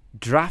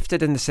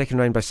 drafted in the second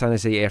round by San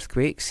Jose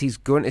Earthquakes. He's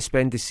going to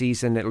spend the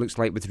season, it looks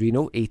like, with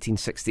Reno.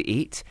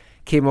 1868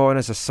 came on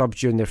as a sub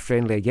during their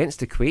friendly against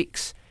the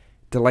Quakes.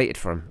 Delighted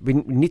for him. We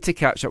need to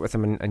catch up with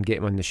him and get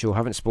him on the show.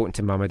 Haven't spoken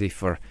to Mamadi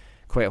for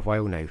quite a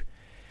while now.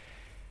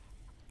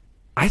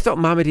 I thought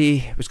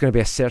Mamadi was going to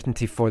be a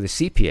certainty for the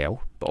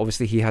CPL, but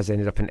obviously he has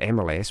ended up in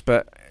MLS.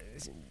 But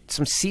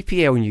some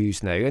CPL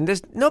news now, and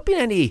there's not been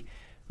any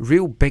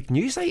real big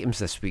news items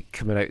this week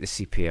coming out of the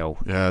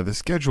CPL. Yeah, the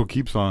schedule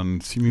keeps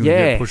on seemingly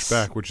getting pushed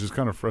back, which is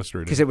kind of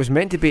frustrating. Because it was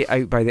meant to be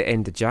out by the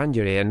end of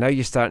January, and now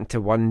you're starting to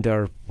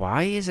wonder,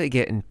 why is it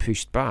getting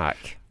pushed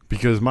back?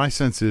 Because my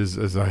sense is,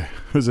 as I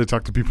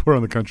talk to people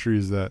around the country,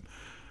 is that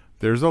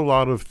there's a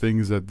lot of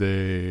things that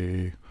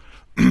they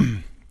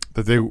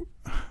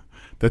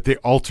that they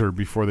alter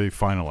before they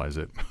finalize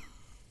it.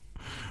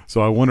 So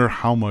I wonder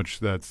how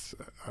much that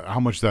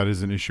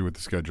is an issue with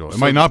the schedule. It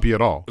might not be at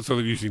all. So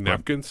they're using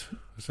napkins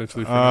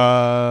essentially.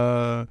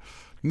 No,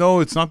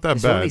 it's not that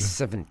There's bad. Only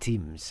 7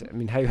 teams. I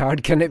mean, how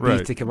hard can it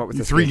be to come up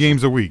with 3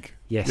 games a week?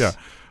 Yes. Yeah.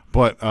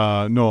 But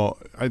no,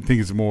 I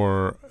think it's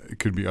more. It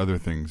could be other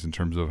things in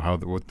terms of how are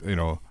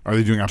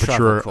they doing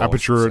aperture,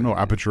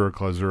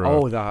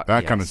 clausura,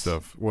 that kind of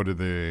stuff. What do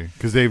they?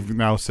 Because they've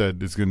now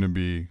said it's going to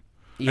be.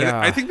 Yeah,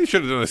 I think they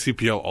should have done a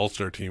CPL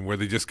All-Star team where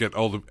they just get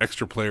all the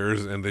extra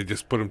players and they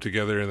just put them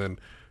together, and then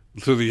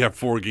so they have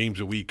 4 games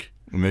a week.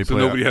 And they so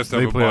play. Nobody has to.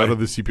 They have play a bye. out of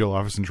the CPL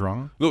office in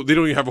Toronto. No, they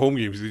don't even have home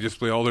games. They just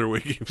play all their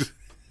away games.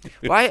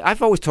 Well,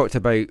 I've always talked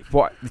about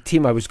what the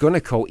team I was going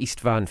to call East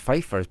Van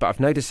Fifers, but I've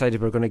now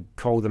decided we're going to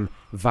call them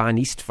Van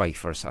East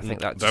Fifers. I think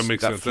that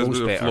makes sense.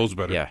 That flows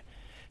better. Yeah.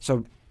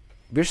 So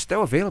we're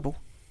still available.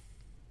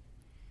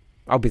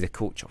 I'll be the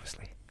coach,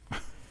 obviously.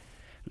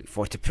 Look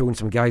forward to pulling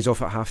some guys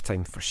off at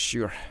halftime for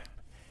sure.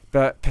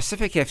 But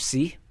Pacific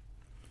FC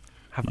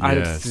have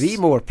added 3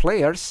 more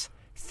players,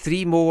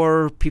 3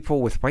 more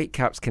people with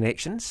Whitecaps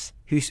connections.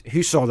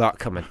 Who saw that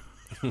coming?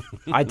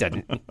 I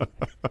didn't.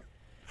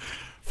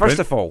 First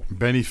of all,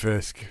 Benny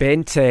Fisk,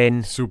 Ben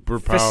 10,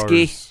 superpowers.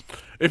 Fisky.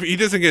 If he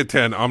doesn't get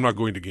 10, I'm not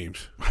going to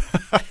games.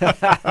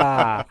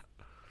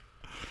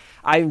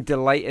 I'm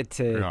delighted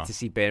to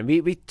see Ben.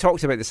 We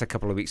talked about this a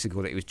couple of weeks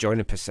ago that he was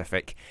joining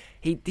Pacific.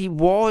 He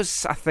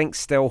was, I think,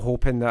 still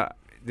hoping that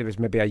there was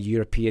maybe a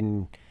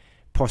European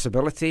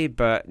possibility,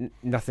 but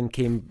nothing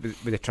came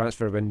with the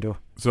transfer window.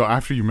 So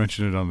after you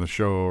mentioned it on the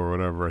show or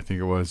whatever, I think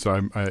it was,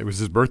 so it was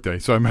his birthday.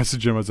 So I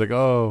messaged him. I was like,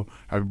 "Oh,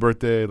 happy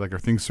birthday! Like, are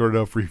things sorted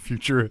out for your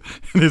future?"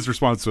 And his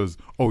response was,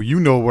 "Oh, you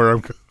know where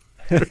I'm."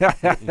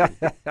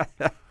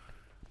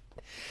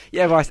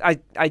 Yeah, well,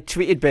 I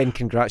tweeted Ben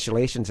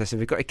congratulations. I said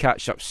we've got to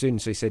catch up soon.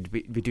 So he said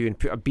we do and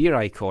put a beer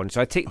icon.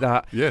 So I take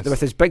that Yes. with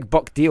his big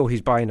buck deal.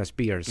 He's buying us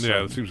beers. So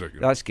Yeah, that seems like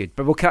it. that's good.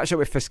 But we'll catch up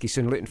with Fisky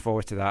soon. Looking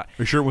forward to that. Are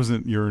you sure it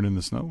wasn't urine in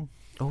the snow?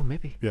 Oh,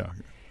 maybe. Yeah.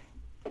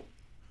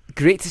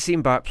 Great to see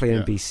him back playing Yeah.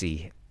 in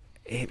BC.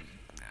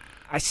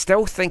 I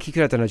still think he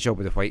could have done a job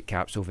with the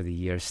Whitecaps over the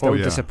years. Still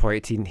yeah.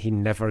 disappointed he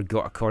never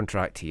got a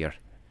contract here.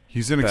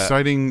 He's an But-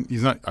 exciting.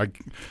 He's not. I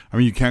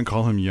mean, you can't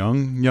call him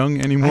young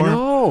anymore. I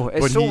know.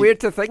 It's but so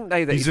weird to think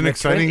now that he's in an the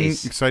exciting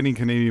 20s. exciting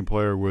Canadian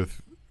player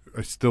with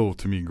still,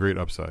 to me, great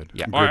upside.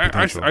 Yeah. and great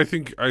potential.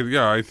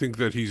 I think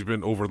that he's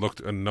been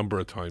overlooked a number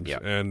of times, Yeah.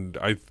 and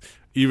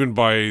even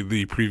by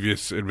the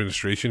previous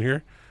administration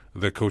here,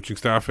 the coaching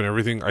staff and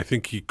everything, I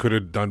think he could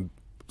have done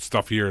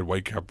stuff here at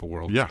Whitecap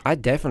World. Yeah, I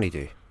definitely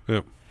do.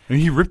 Yeah. and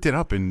he ripped it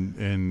up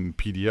in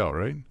PDL,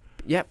 right?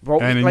 Yeah,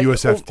 well, And in like,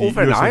 USFD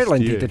over in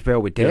Ireland, he USFDA. did well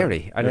with Yeah,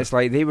 Derry, and yeah. it's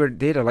like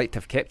they'd have liked to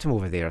have kept him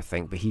over there, I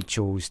think, but he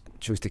chose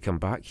to come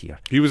back here.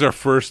 He was our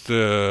first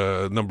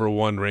number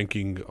one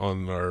ranking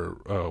on our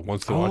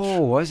Once to Watch.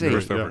 Oh, was he?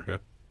 First Yeah. ever,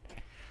 yeah.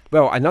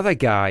 Well, another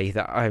guy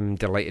that I'm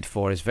delighted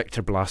for is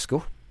Victor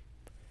Blasco,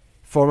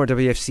 former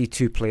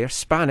WFC2 player,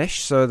 Spanish,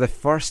 so the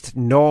first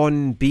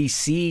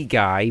non-BC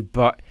guy,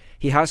 but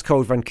he has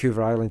called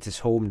Vancouver Island his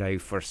home now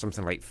for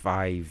something like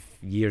 5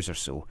 years or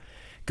so.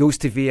 Goes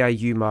to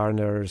VIU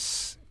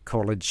Mariners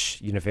College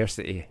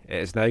University, it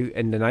is now,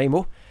 in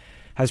Nanaimo.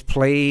 Has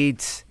played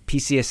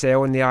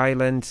PCSL on the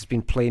island, has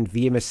been playing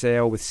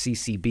VMSL with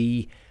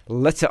CCB,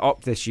 lit it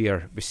up this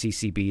year with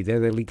CCB. They're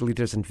the league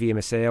leaders in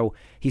VMSL.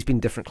 He's been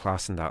different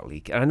class in that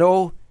league. And I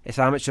know it's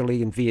amateur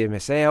league in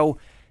VMSL.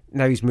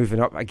 Now he's moving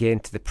up again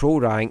to the pro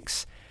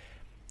ranks.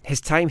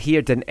 His time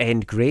here didn't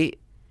end great.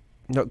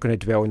 Not going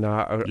to dwell on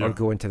that or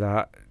go into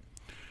that.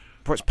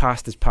 What's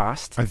past is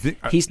past. I think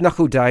He's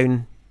knuckled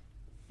down,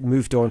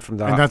 moved on from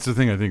that. and that's the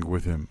thing I think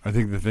with him. I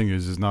think the thing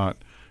is not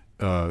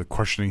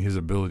questioning his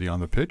ability on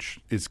the pitch.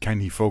 It's can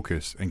he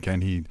focus and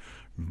can he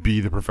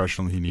be the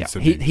professional he needs to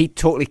be. He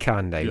totally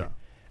can now.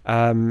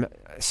 Yeah.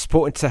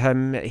 Spoken to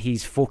him,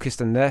 he's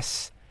focused on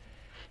this,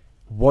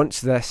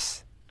 wants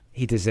this,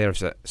 he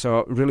deserves it.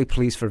 So really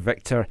pleased for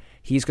Victor.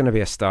 He's going to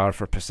be a star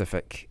for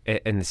Pacific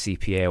in the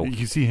CPL. You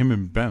can see him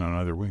and Ben on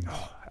either wing.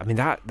 I mean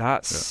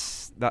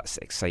that's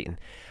exciting.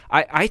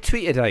 I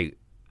tweeted out,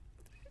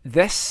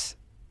 this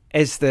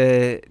is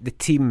the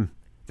team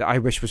that I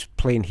wish was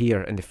playing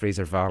here in the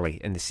Fraser Valley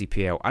in the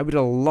CPL. I would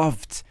have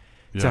loved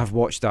to have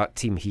watched that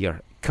team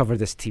here, cover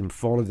this team,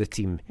 follow the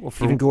team,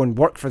 even go and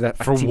work for a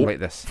team like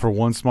this. For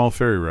one small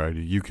ferry ride,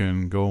 you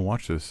can go and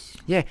watch this.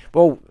 Yeah,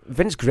 well,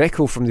 Vince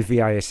Greco from the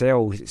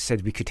VISL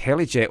said we could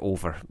helijet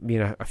over,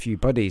 a few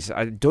buddies.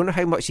 I don't know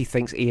how much he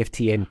thinks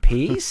AFTN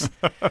pays,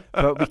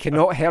 but we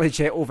cannot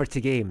helijet over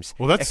to games.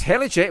 Well, if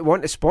Helijet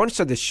want to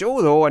sponsor the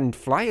show, though, and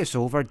fly us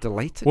over,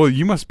 delighted. Well,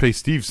 you must pay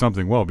Steve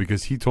something well,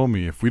 because he told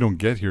me if we don't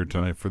get here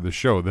tonight for the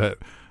show, that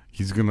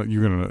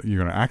you're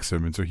gonna axe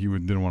him, and so he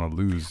didn't want to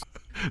lose.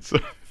 So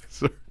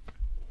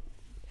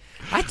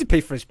I had to pay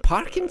for his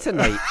parking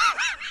tonight.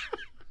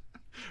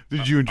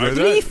 did you enjoy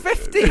that?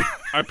 $3.50.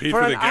 I paid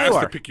for for the an gas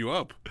hour. to pick you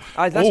up.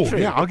 That's true.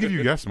 Yeah, I'll give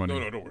you gas money.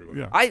 No, don't worry about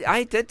Yeah.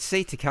 I did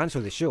say to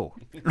cancel the show.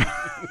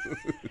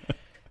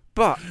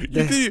 But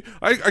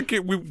I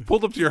can't. We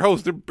pulled up to your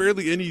house. There's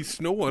barely any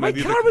snow on my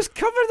it. car was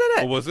covered in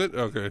Oh, it. was it?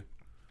 Okay.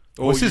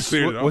 Oh, Was you his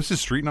cleared it up? was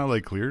his street not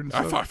like cleared? And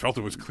stuff? I felt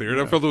it was cleared.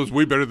 I felt it was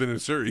way better than in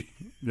Surrey.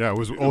 Yeah, it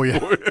was. Oh yeah,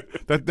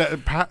 the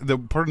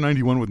part of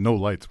 91 with no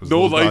lights was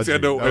No a little lights dodgy.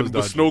 and, That was and the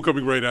dodgy. snow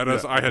coming right at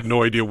us. Yeah. I had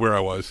no idea where I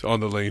was on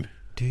the lane.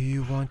 Do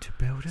you want to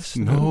build a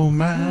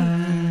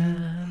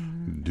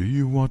Snowman, do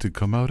you want to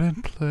come out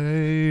and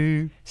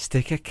play?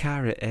 Stick a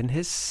carrot in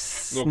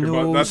his Okay,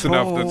 nose that's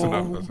enough. hole. That's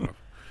enough. That's enough.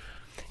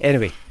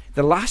 Anyway,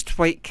 the last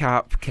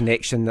Whitecap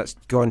connection that's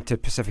gone to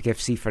Pacific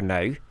FC for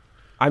now,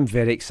 I'm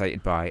very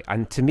excited by.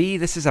 And to me,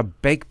 this is a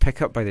big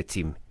pickup by the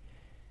team.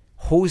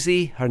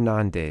 Jose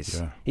Hernandez.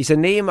 Yeah. He's a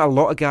name a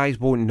lot of guys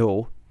won't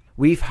know.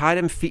 We've had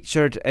him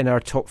featured in our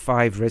top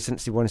 5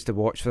 residency ones to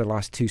watch for the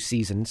last 2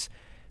 seasons.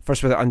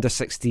 First with the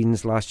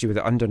under-16s, last year with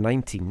the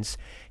under-19s.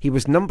 He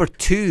was number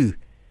 2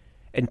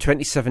 in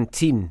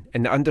 2017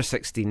 in the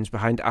under-16s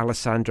behind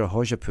Alessandro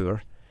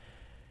Hojapur,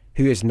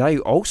 who is now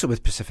also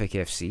with Pacific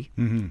FC.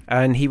 Mm-hmm.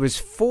 And he was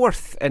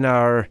 4th in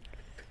our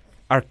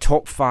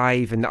top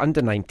 5 in the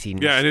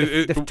under-19s. Yeah,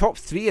 and the top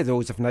 3 of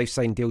those have now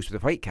signed deals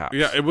with the Whitecaps.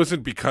 Yeah, it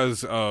wasn't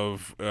because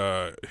of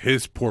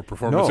his poor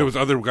performance. No. It was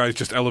other guys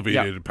just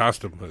elevated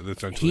past him,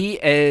 essentially. He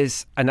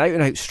is an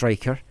out-and-out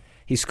striker.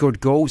 He scored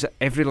goals at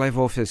every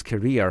level of his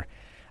career.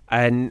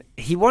 And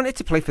he wanted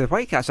to play for the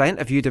Whitecaps. I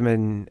interviewed him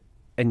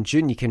in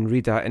June. You can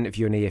read that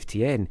interview on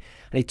AFTN. And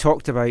he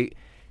talked about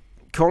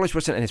college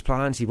wasn't in his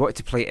plans. He wanted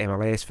to play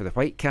MLS for the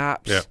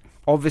Whitecaps. Yeah.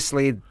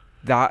 Obviously,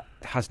 that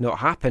has not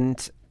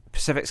happened.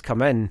 Pacific's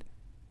come in,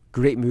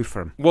 great move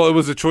for him. Well, it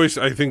was a choice,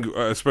 I think,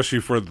 especially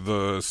for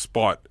the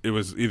spot. It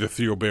was either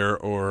Theo Bair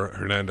or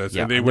Hernandez,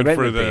 Yeah, and they went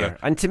for the Bair.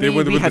 And to they me,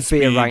 went we with had the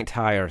Bair speed. ranked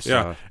higher. So.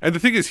 Yeah, and the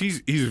thing is,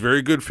 he's a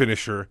very good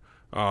finisher.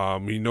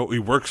 He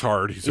works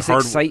hard. He's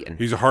exciting.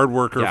 He's a hard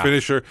worker,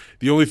 finisher.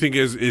 The only thing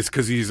is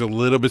because he's a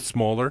little bit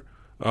smaller.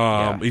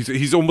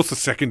 He's almost a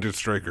seconded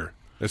striker.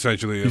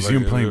 Essentially, you see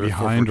him playing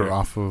behind or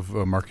off of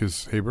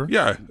Marcus Haber?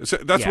 Yeah, so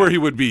that's where he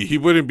would be. He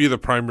wouldn't be the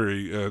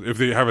primary. If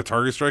they have a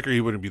target striker, he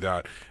wouldn't be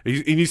that.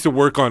 He needs to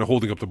work on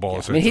holding up the ball.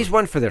 I mean, he's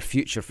one for their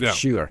future for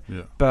sure.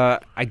 Yeah.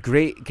 But a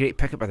great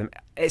pickup with him.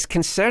 It's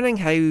concerning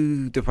how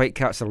the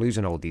Whitecaps are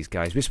losing all these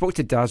guys. We spoke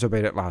to Daz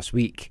about it last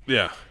week.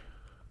 Yeah.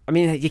 I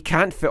mean, you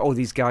can't fit all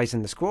these guys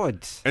in the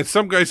squad. And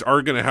some guys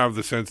are going to have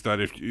the sense that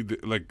if you,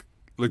 like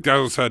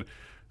Dazzle said,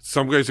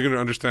 some guys are going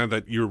to understand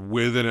that you're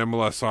with an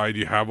MLS side,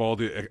 you have all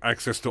the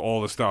access to all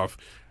the stuff,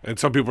 and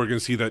some people are going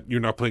to see that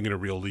you're not playing in a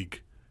real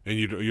league and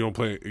you're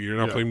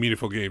not playing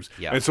meaningful games.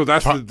 Yeah. And so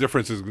that's the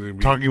difference is going to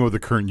be. Talking about the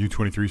current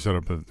U23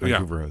 setup that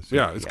Vancouver has.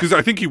 Yeah, it's because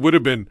I think he would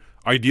have been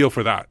ideal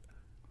for that,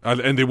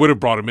 and they would have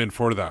brought him in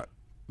for that.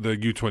 The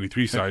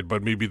U23 side,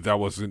 but maybe that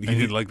wasn't. He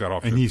didn't like that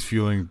option, and he's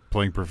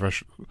playing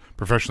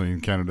professionally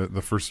in Canada.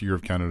 The first year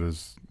of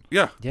Canada's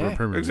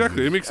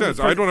exactly. It makes sense.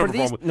 I don't have a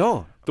problem.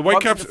 No, the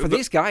Whitecaps for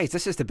these guys,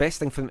 this is the best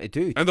thing for them to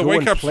do. And the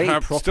Whitecaps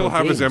still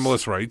have his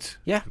MLS rights.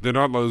 Yeah, they're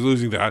not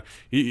losing that.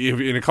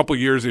 If in a couple of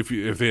years, if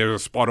they have a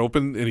spot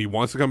open and he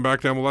wants to come back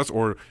to MLS,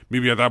 or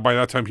maybe by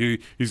that time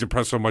he's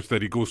impressed so much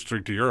that he goes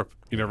straight to Europe.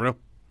 You never know.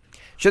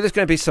 Sure, there's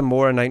going to be some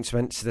more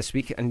announcements this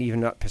week, and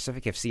even at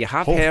Pacific FC. I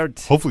have heard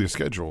hopefully a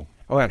schedule.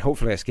 Oh, and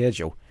hopefully a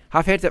schedule.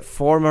 I've heard that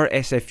former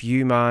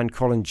SFU man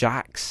Colin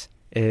Jacks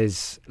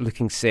is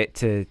looking set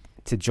to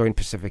join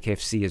Pacific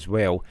FC as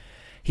well.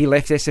 He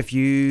left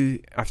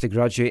SFU after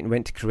graduating and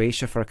went to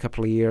Croatia for a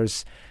couple of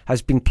years.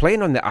 Has been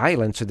playing on the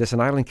island, so there's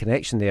an island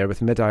connection there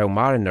with Mid-Isle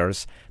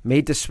Mariners.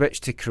 Made the switch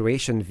to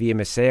Croatian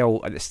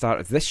VMSL at the start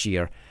of this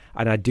year,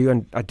 and I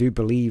do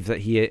believe that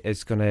he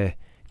is going to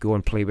go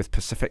and play with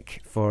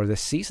Pacific for this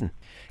season.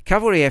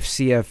 Cavalry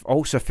FC have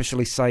also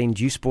officially signed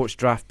U Sports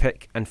draft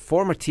pick and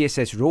former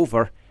TSS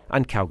Rover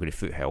and Calgary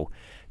Foothill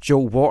Joe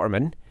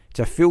Waterman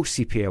to a full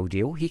CPL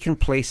deal. He can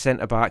play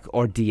centre-back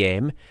or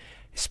DM.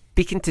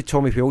 Speaking to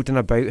Tommy Wheeldon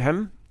about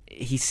him,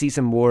 he sees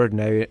him more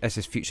now as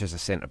his future as a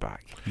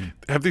centre-back.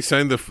 Have they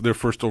signed their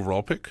first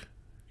overall pick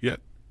yet?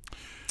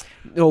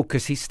 No,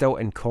 because he's still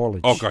in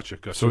college. Oh, gotcha.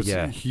 So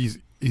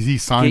is he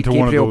signed to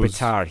one of those?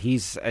 Bitar,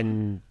 he's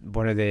in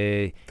one of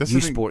the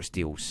U Sports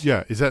deals.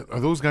 Yeah, are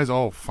those guys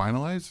all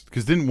finalized?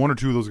 Because didn't one or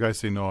two of those guys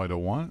say no, I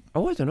don't want?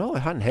 Oh, I don't know. I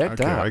hadn't heard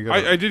that.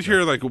 I did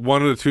hear like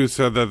one of the two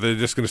said that they're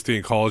just going to stay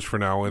in college for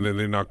now, and then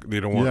they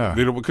don't want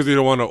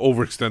to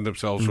overextend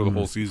themselves for the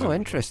whole season. Oh,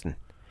 interesting.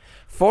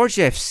 Forge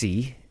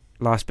FC,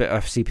 last bit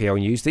of CPL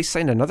news, they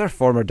signed another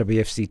former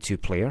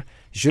WFC2 player,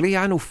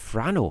 Giuliano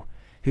Frano,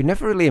 who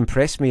never really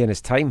impressed me in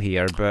his time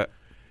here, but.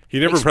 He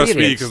never impressed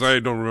me because I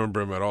don't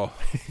remember him at all.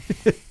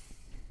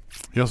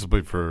 He also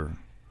played for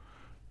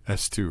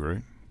S2,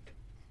 right?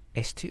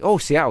 S2? Oh,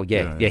 Seattle,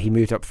 yeah. He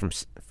moved up from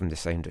the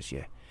Sounders,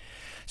 yeah.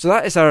 So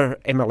that is our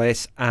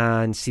MLS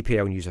and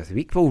CPL news of the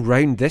week. We'll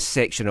round this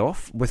section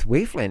off with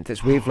Wavelength.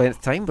 It's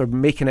Wavelength time. We're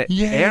making it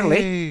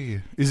early.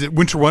 Is it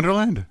Winter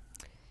Wonderland?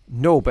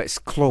 No, but it's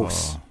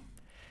close.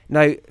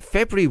 Now,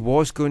 February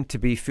was going to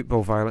be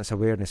Football Violence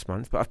Awareness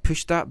Month, but I've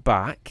pushed that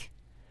back.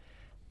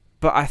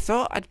 But I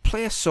thought I'd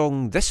play a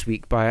song this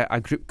week by a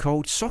group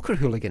called Soccer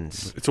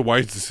Hooligans. It's a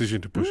wise decision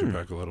to push it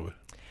back a little bit.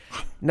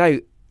 Now,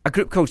 a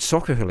group called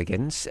Soccer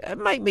Hooligans, it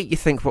might make you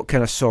think what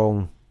kind of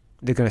song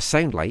they're going to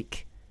sound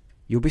like.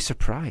 You'll be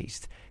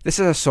surprised. This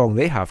is a song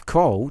they have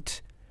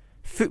called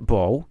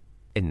Football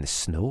in the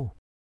Snow.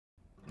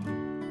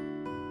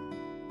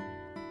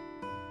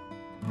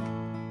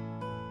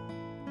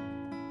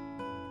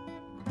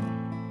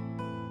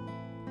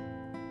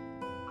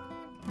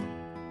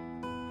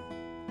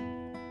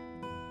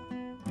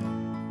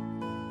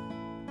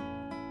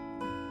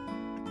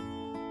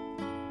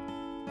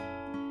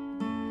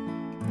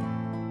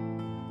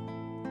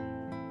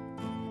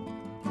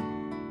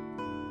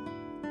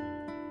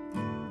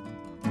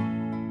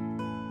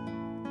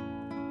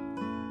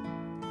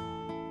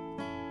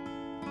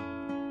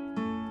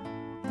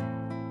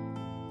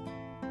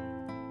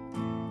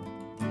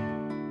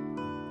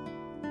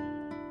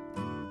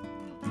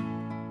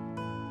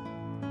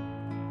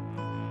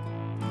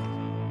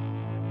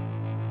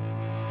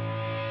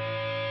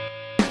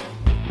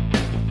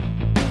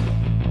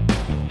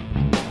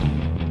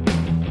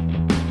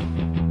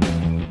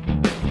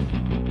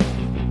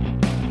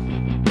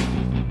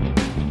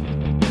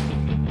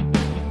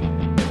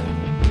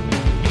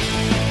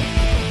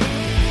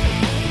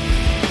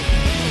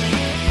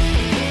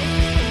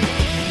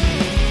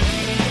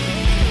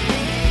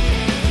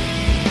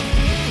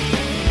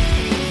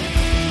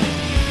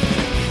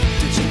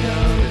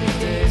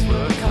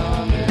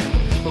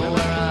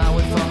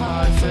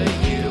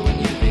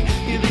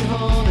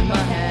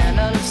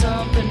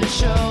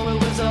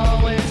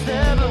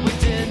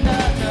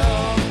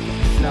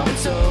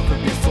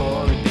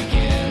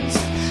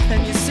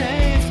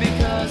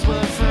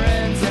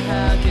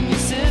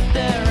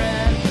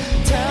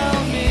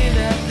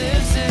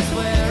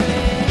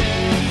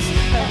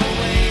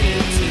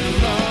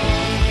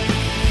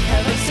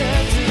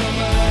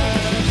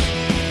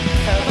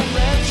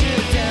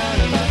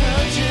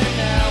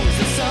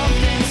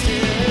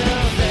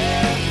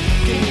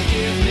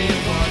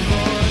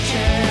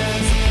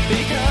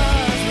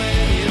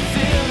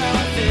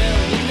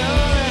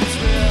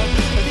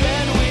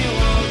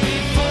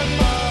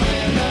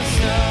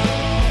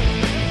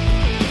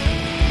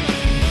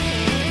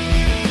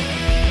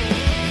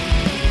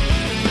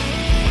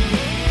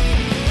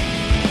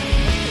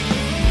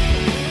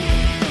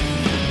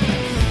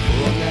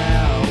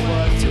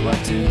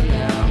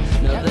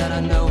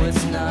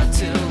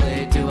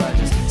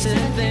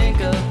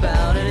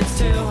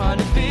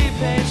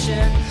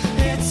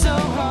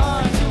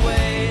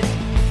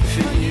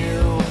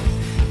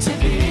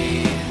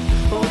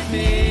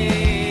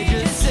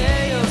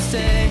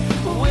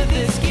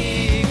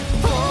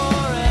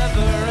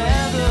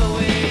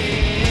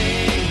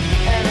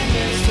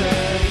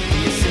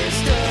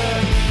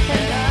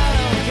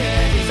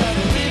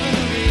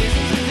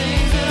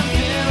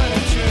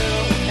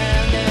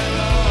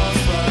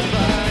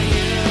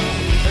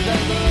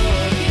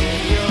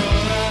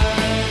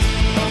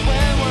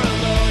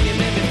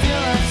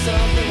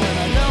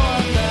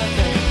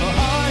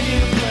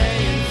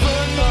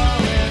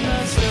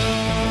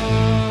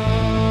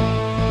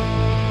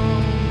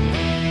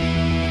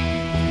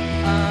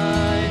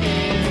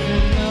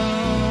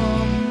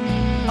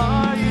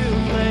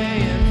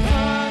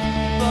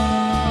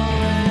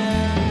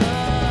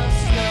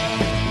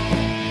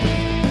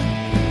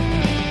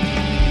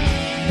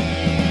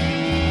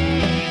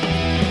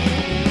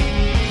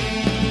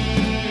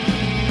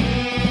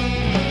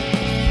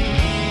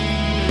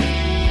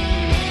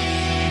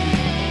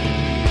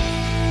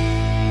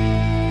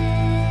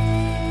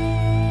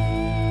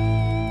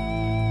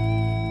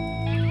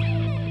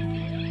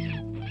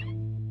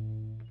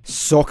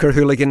 soccer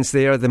hooligans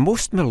there. The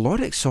most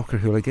melodic soccer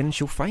hooligans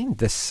you'll find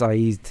this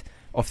side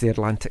of the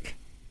Atlantic,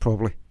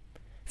 probably.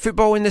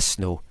 Football in the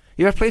snow.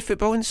 You ever played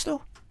football in the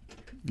snow?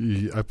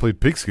 I played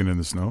pigskin in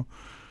the snow.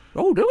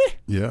 Oh, really?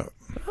 Yeah.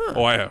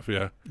 Oh, I have,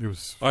 yeah. It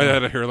was. I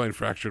had a hairline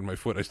fracture in my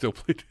foot. I still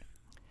played.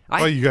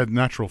 Oh, you got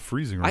natural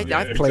freezing.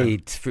 I've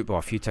played football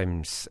a few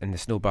times in the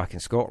snow back in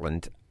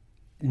Scotland.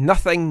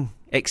 Nothing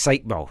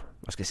excites. Well,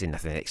 I was going to say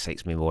nothing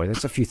excites me more.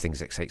 There's a few things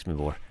that excites me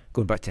more.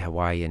 Going back to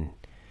Hawaii and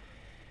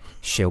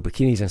shell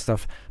bikinis and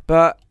stuff.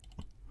 But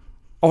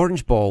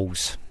orange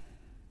balls.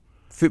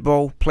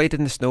 Football, played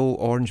in the snow,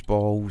 orange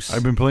balls.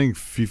 I've been playing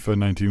FIFA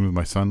 19 with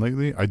my son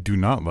lately. I do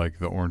not like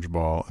the orange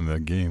ball in the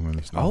game in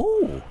the snow.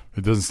 Oh.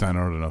 It doesn't stand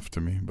out enough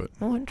to me. But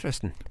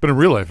interesting. But in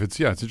real life,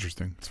 it's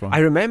interesting. It's fun. I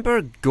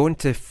remember going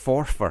to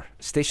Forfar,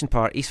 Station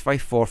Park, East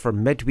Fife Forfar,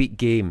 midweek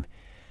game,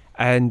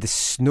 and the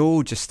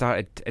snow just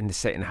started in the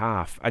second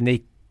half, and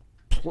they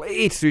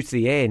played through to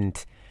the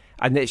end,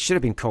 and it should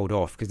have been called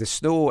off because the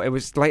snow, it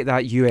was like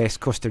that US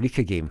Costa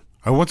Rica game.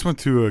 I once went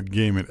to a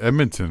game in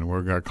Edmonton where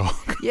it got called.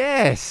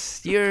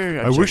 Yes,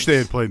 I wish they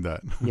had played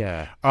that.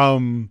 Yeah. I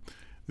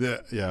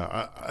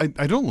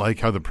don't like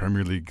how the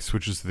Premier League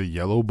switches to the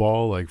yellow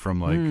ball, like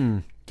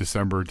from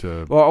December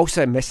to. Well,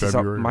 also it messes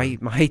February.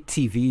 up. My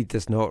TV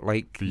does not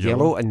like The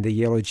yellow and the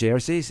yellow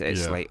jerseys.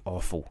 It's like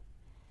awful.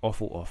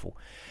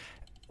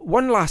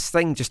 One last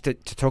thing, just to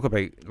talk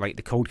about like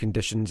the cold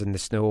conditions and the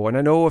snow. And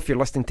I know if you're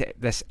listening to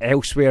this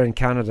elsewhere in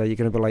Canada, you're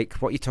going to be like,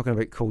 "What are you talking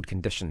about? Cold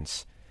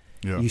conditions?"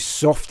 Yeah. You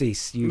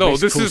softies. You No,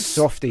 West this Coast is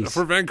softies.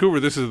 for Vancouver.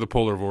 This is the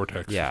polar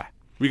vortex. Yeah,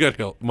 we got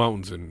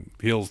mountains and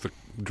hills to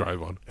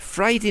drive on.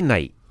 Friday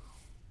night,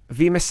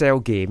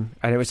 VMSL game,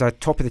 and it was a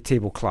top of the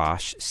table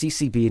clash.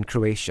 CCB in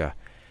Croatia.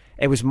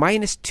 It was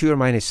 -2 or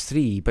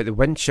 -3, but the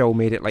wind chill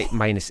made it like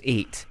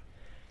 -8.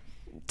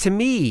 To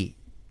me,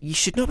 you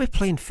should not be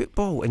playing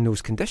football in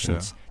those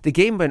conditions. Yeah. The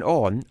game went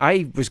on.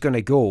 I was going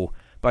to go,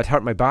 but I'd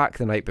hurt my back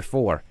the night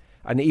before.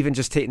 And even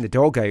just taking the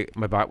dog out,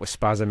 my back was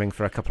spasming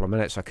for a couple of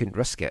minutes, so I couldn't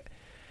risk it.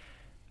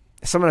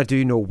 Someone I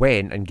do know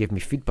went and gave me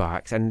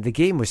feedback, and the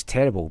game was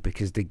terrible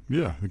because the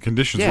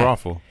conditions were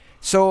awful.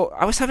 So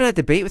I was having a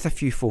debate with a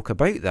few folk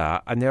about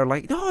that, and they're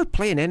like, "No,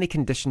 play in any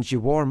conditions, you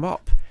warm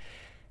up."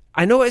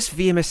 I know it's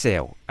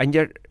VMSL,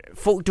 and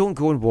folk don't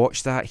go and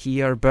watch that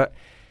here, but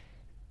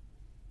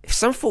if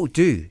some folk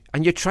do,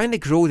 and you're trying to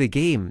grow the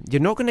game, you're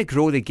not going to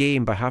grow the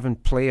game by having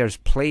players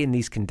play in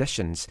these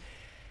conditions.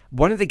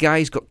 One of the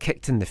guys got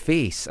kicked in the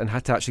face and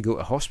had to actually go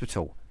to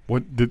hospital.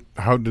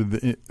 How did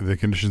the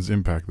conditions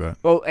impact that?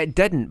 Well, it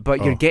didn't,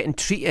 but you're getting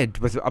treated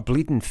with a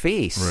bleeding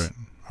face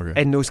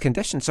in those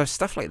conditions. So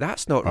stuff like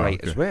that's not right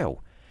as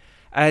well.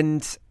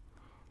 And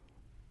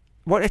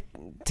wanted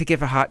to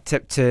give a hat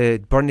tip to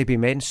Burnaby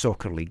Men's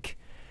Soccer League,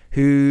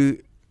 who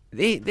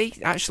they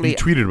actually... You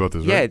tweeted about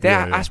this, yeah, right? They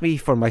asked me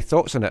for my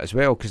thoughts on it as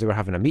well because they were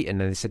having a meeting,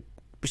 and they said,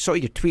 "We saw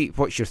your tweet,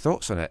 what's your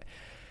thoughts on it?"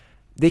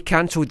 They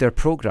cancelled their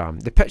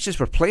programme. The pitches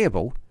were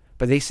playable,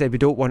 but they said we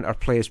don't want our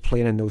players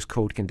playing in those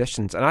cold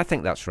conditions, and I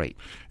think that's right.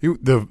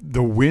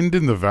 The wind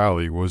in the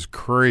valley was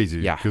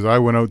crazy. Yeah, because I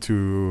went out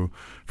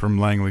from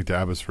Langley to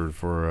Abbotsford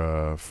for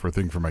a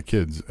thing for my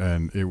kids,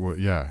 and it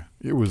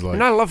was like.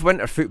 And I love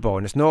winter football,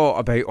 and it's not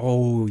about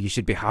you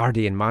should be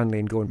hardy and manly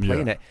and go and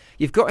play in it.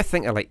 You've got to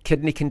think of like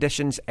kidney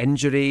conditions,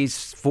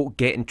 injuries, folk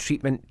getting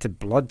treatment to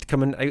blood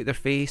coming out their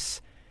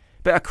face.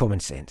 Bit of common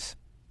sense.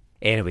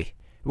 Anyway.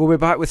 We'll be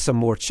back with some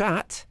more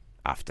chat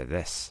after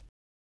this.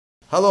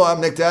 Hello, I'm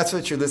Nick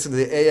Datsvich. You're listening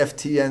to the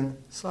AFTN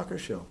Soccer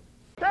Show.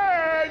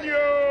 Can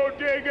you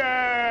dig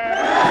it?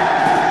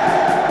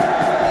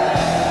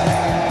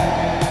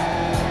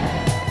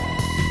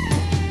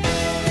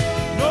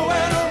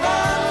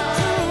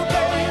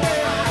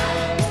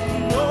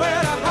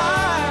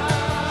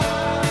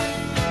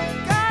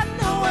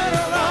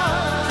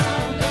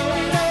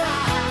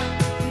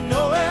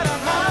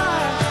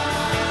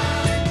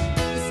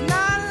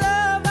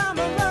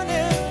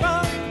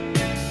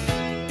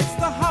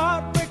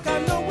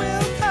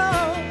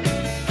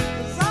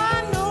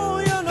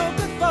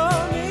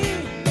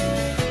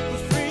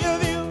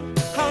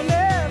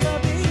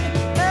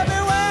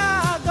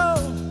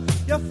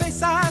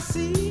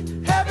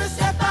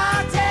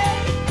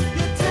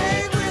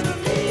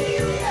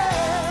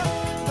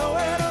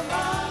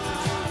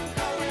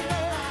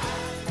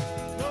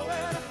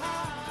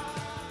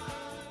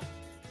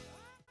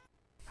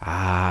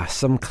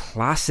 Some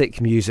classic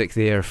music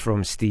there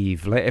from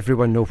Steve. Let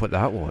everyone know what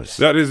that was.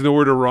 That is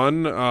Nowhere to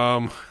Run.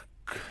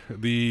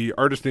 The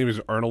artist name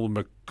is Arnold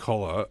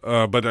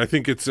McCullough, but I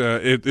think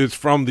it's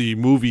from the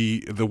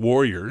movie The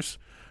Warriors,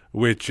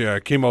 which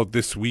came out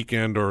this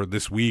weekend or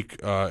this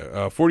week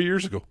 40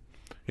 years ago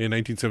in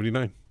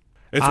 1979.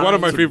 It's one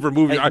of my favorite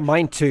movies.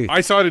 Mine too. I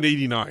saw it in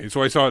 '89,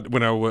 so I saw it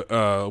when I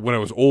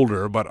was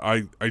older. But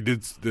I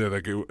did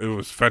it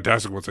was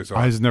fantastic once I saw it.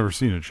 I've never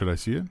seen it. Should I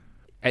see it?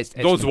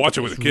 Don't watch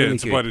it with the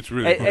kids, really but it's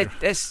really good.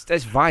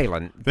 It's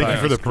violent. Thank you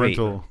for the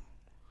parental.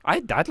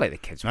 I'd like the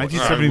kids.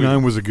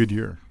 1979 was a good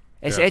year.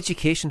 It's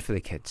education for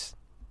the kids.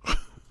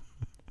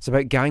 It's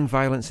about gang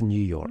violence in New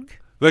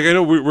York. Like, I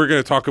know we're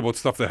going to talk about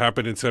stuff that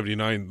happened in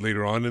 79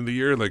 later on in the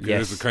year, like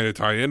Yes. as a kind of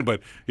tie-in.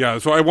 But, yeah,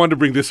 so I wanted to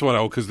bring this one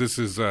out because this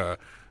is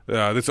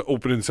this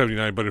opened in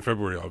 79, but in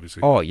February,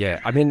 obviously. Oh,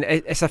 yeah. I mean,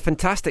 it's a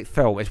fantastic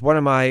film. It's one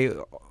of my...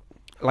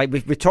 Like,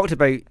 we talked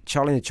about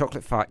Charlie and the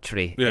Chocolate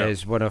Factory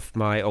is one of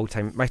my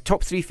my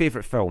top 3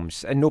 favourite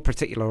films, in no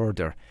particular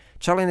order.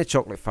 Charlie and the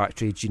Chocolate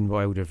Factory, Gene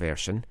Wilder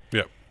version.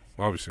 Yeah,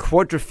 obviously.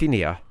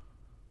 Quadrophenia,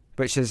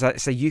 which is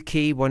it's a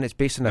UK one. It's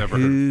based on a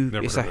Who.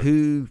 It's a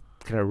Who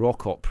kind of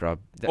rock opera.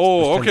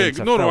 Oh, okay.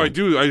 No,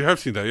 I have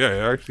seen that.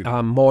 Yeah, I've seen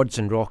that. Mods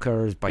and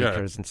rockers,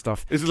 bikers and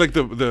stuff. Is it like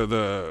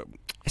the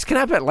It's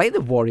kind of a bit like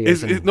the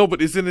Warriors. No,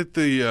 but isn't it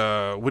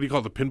the what do you call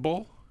it, the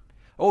pinball?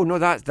 Oh no,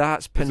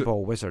 that's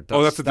Pinball Wizard.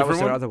 That's a different was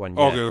one. The other one.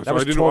 Oh, Yeah. okay, that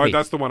was I didn't Tommy. know.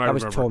 That's the one I remember.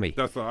 That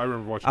was Tommy. I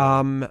remember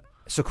watching.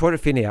 So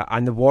Quadrophenia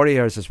and the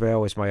Warriors as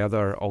well is my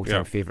other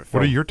all-time favourite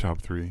film. What are your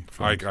top 3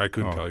 films? I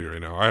couldn't tell you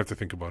right now. I have to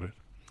think about it.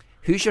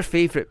 Who's your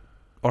favourite,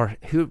 or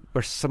who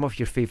were some of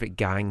your favourite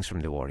gangs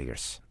from the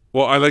Warriors?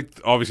 Well, I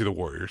liked obviously the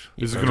Warriors.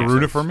 Is it going to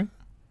ruin it for me?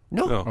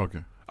 No. Okay.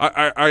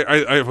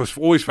 I was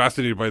always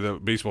fascinated by the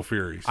baseball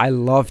Furies. I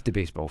loved the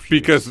baseball Furies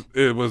because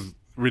it was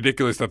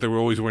ridiculous that they were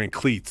always wearing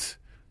cleats.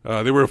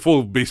 They were a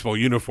full baseball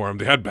uniform.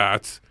 They had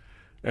bats,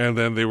 and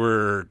then they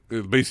were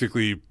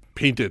basically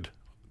painted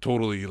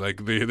totally.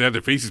 Like they had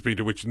their faces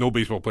painted, which no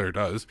baseball player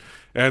does.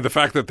 And the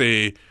fact that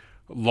they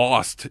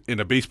lost in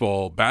a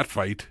baseball bat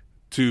fight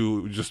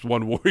to just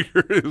one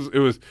Warrior,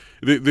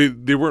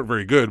 they weren't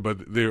very good,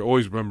 but they're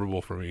always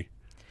memorable for me.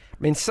 I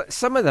mean,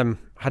 some of them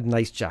had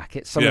nice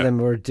jackets. Some of them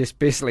were just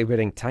basically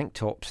wearing tank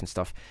tops and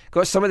stuff.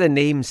 Got some of the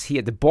names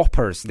here. The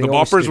Boppers. The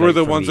Boppers were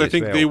the ones, I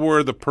think they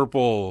wore the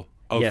purple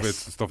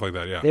outfits and stuff like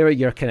that, yeah. They were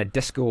your kind of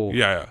disco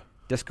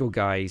disco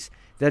guys.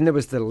 Then there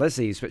was the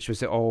Lizzies, which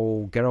was the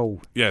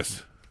all-girl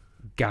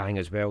gang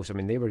as well. So, I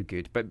mean, they were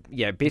good. But,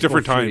 yeah, baseball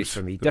different Furies times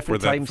for me.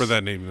 Different times. For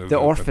that name. The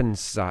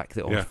Orphans, Zach,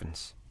 the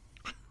Orphans.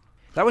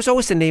 That was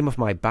always the name of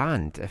my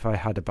band. If I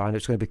had a band, it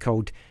was going to be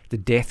called the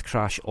Death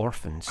Crash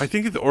Orphans. I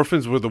think the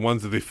Orphans were the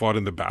ones that they fought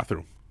in the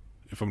bathroom,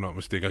 if I'm not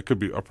mistaken.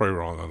 I'm probably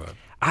wrong on that.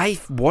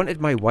 I've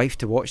wanted my wife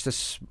to watch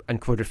this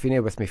and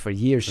Quadrophenia with me for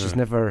years. She's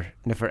never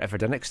ever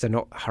done it because they're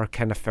not her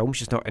kind of film.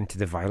 She's not into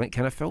the violent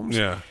kind of films.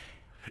 Yeah.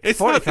 It's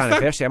 40th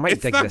anniversary. I might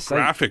dig this out. It's not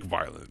graphic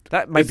violent.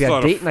 That might be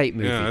a date night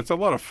movie. Yeah, it's a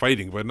lot of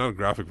fighting, but not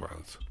graphic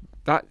violence.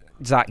 That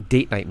Zach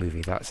date night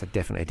movie. That's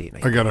definitely a date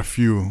night. I got a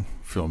few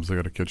films I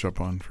got to catch up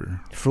on for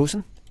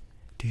Frozen.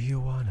 Do you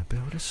want to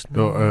build a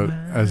snowman? No,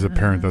 as a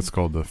parent, that's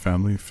called the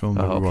family film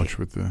that we watch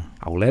with the.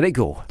 I'll let it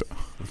go.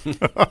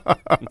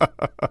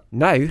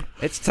 Now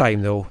it's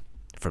time though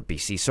for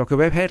BC Soccer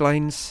Web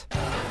headlines.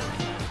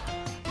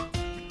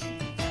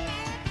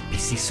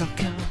 BC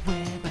Soccer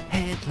Web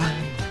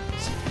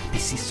headlines.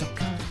 BC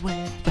Soccer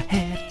Web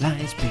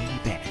headlines,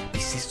 baby.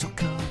 BC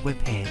Soccer Web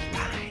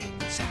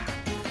headlines.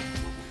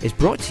 It's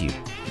brought to you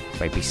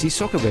by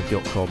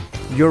bcsoccerweb.com,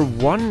 your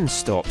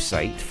one-stop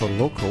site for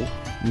local,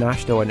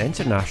 national and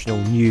international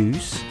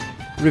news,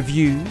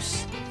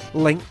 reviews,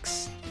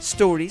 links,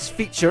 stories,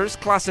 features,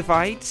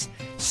 classifieds,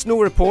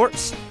 snow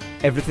reports,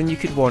 everything you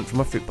could want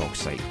from a football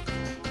site.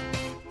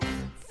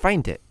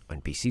 Find it on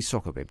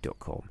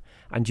bcsoccerweb.com.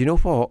 And you know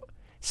what?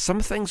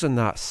 Some things on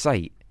that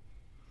site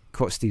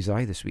caught Steve's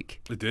eye this week.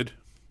 It did.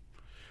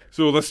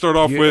 So let's start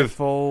off with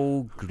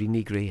beautiful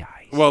greeny grey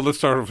eyes. Well, let's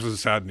start off with the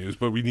sad news,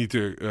 but we need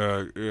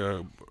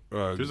to.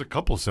 There's a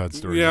couple sad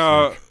stories.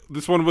 Yeah,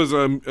 this one was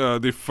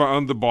they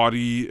found the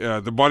body.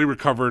 The body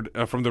recovered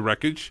from the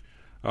wreckage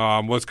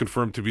was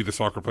confirmed to be the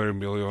soccer player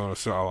Emiliano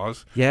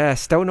Salas. Yeah,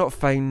 still not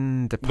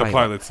found the pilot. The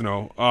pilots,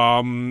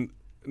 no.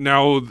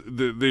 Now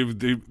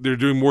they're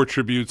doing more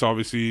tributes.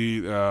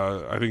 Obviously,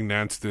 I think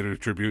Nance did a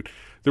tribute.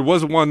 There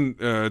was one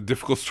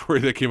difficult story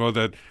that came out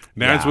that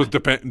Nance was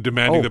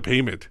demanding the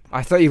payment.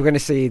 I thought you were going to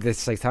say the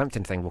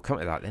Southampton thing. We'll come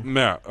to that then.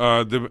 Yeah,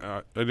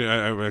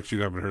 I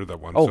actually haven't heard that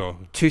one. So.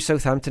 2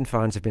 Southampton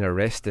fans have been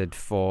arrested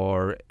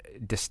for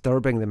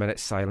disturbing the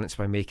minute's silence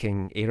by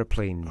making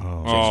aeroplane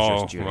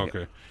gestures during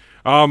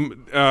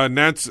it.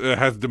 Nance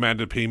has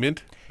demanded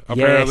payment.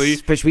 Apparently,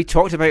 yes, which we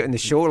talked about in the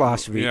show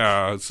last week.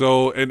 Yeah.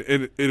 So,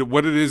 and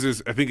what it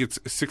is I think it's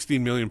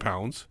 £16 million,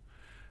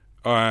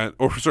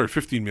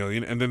 15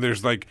 million, and then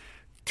there's like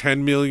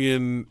 10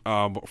 million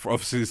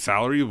of his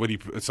salary, what he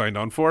signed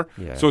on for.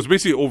 Yeah. So it's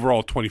basically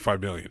overall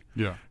 25 million.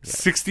 Yeah.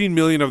 16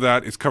 million of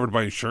that is covered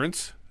by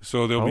insurance.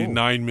 So there'll be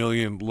 9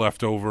 million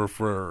left over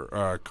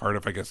for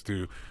Cardiff, I guess,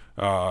 to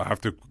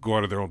have to go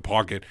out of their own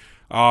pocket.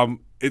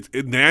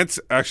 Nance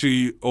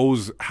actually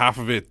owes half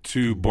of it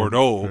to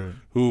Bordeaux,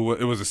 who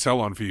it was a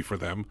sell-on fee for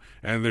them,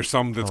 and there's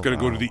some that's going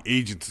to go to the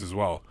agents as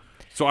well.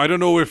 So I don't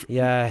know if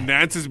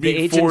Nance is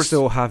being forced. The agents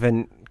though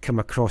haven't come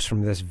across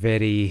from this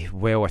very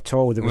well at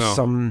all. There was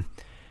some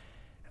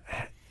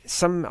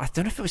I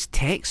don't know if it was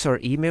texts or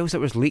emails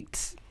that was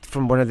leaked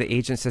from one of the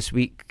agents this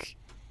week.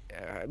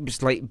 It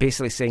was like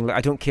basically saying, "Look,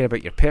 I don't care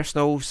about your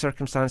personal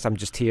circumstance. I'm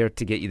just here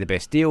to get you the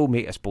best deal,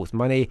 make us both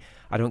money.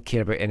 I don't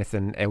care about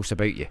anything else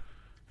about you."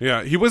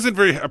 Yeah, he wasn't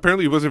very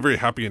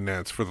happy in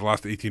Nance for the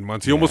last 18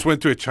 months. He almost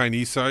went to a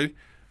Chinese side,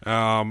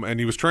 And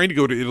he was trying to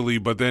go to Italy,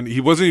 but then he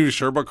wasn't even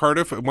sure about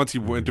Cardiff. Once he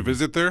went to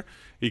visit there,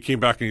 he came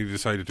back and he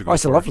decided to go. Oh,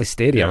 it's a lovely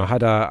stadium. Yeah. I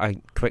had a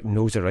quick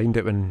nose around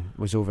it when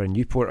I was over in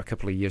Newport a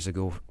couple of years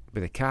ago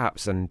with the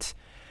Caps, and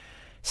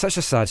such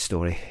a sad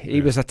story.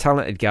 He was a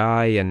talented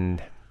guy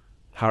and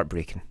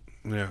heartbreaking.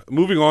 Yeah.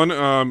 Moving on,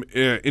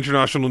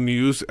 international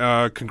news.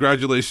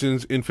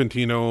 Congratulations,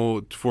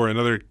 Infantino, for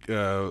another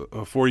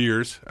 4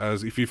 years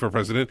as FIFA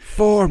president.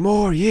 4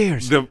 more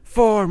years.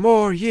 4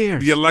 more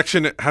years. The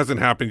election hasn't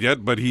happened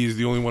yet, but he's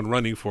the only one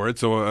running for it,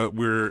 so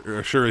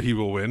we're sure he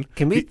will win.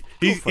 Can we?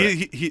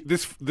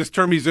 This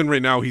term he's in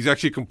right now, he's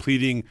actually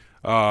completing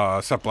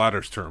Sepp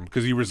Blatter's term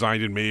because he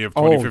resigned in May of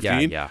 2015. Oh,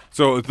 yeah.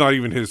 So it's not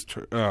even his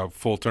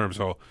full term.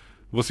 So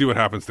we'll see what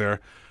happens there.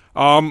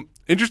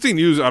 Interesting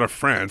news out of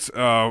France.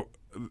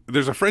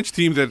 There's a French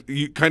team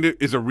that kind of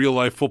is a real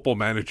life football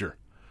manager,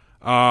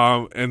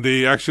 and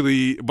they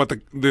actually, but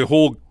the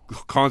whole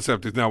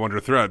concept is now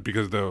under threat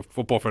because the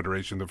Football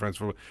Federation, the French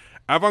football,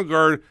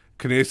 Avant-Garde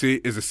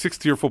Canesse is a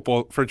 6th-tier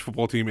French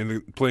football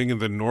team playing in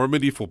the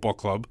Normandy Football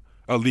Club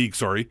league.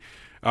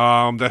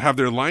 That have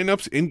their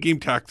lineups, in-game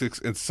tactics,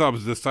 and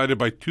subs decided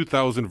by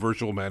 2,000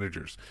 virtual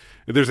managers.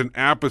 There's an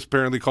app that's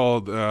apparently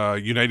called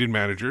United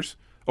Managers.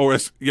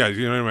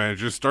 United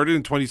Managers started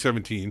in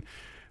 2017.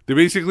 They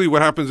basically,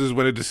 what happens is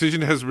when a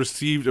decision has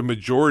received a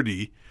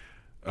majority,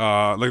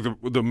 like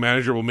the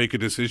manager will make a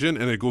decision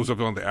and it goes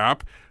up on the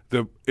app.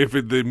 If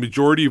the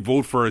majority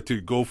vote for it to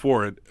go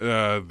for it,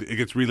 it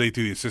gets relayed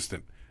to the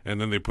assistant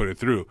and then they put it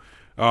through.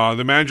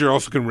 The manager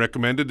also can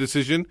recommend a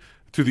decision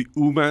to the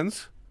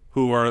Umans,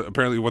 who are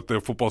apparently what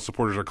the football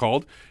supporters are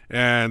called,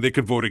 and they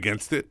could vote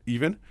against it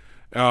even.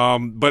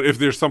 But if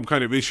there's some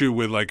kind of issue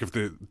with, like, if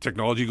the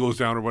technology goes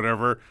down or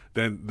whatever,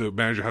 then the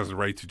manager has the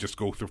right to just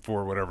go through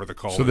for whatever the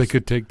call is. So they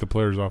could take the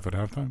players off at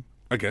halftime?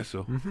 I guess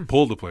so. Mm-hmm.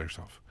 Pull the players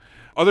off.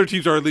 Other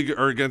teams are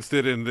against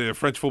it, and the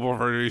French Football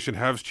Federation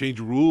has changed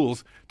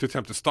rules to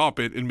attempt to stop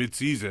it in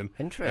mid-season.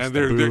 Interesting.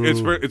 And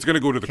it's going to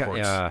go to the courts.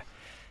 Yeah.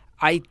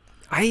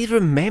 I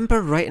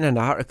remember writing an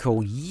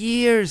article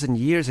years and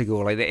years ago,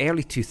 like the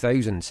early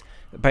 2000s,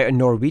 about a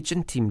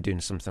Norwegian team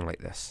doing something like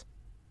this.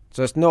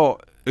 So it's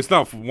not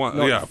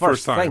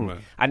first time. Thing.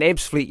 And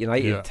Ebbsfleet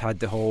United had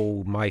the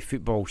whole My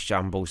Football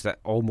shambles that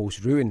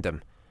almost ruined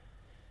them.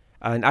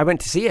 And I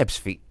went to see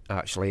Ebbsfleet,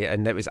 actually,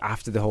 and it was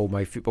after the whole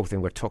My Football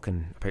thing. We're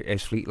talking about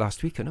Ebbsfleet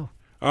last week, I know.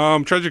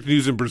 Tragic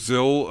news in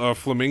Brazil.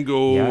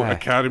 Flamengo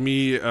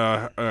Academy,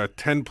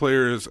 10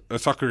 players,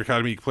 soccer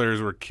academy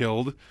players were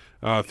killed.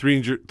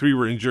 3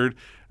 were injured.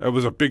 It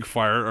was a big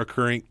fire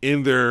occurring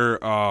in their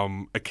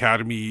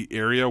academy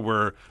area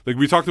where, like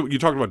you talked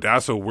about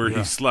Dasso, where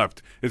he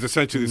slept. It's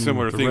essentially a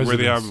similar thing where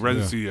they have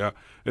residency.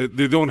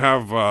 They don't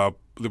have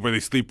where they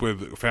sleep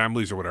with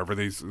families or whatever.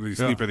 They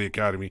sleep at the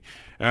academy.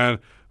 And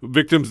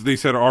victims, they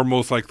said, are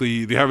most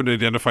likely, they haven't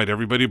identified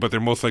everybody, but they're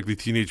most likely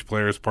teenage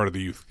players, part of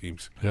the youth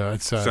teams. Yeah,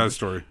 it's sad. Sad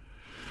story.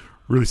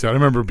 Really sad. I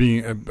remember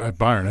being at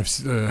Bayern.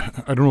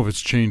 I don't know if it's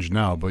changed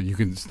now, but you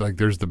can, like,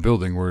 there's the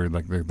building where,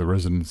 like, the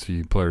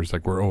residency players,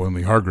 like, where Owen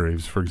Lee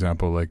Hargreaves, for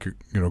example, like,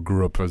 you know,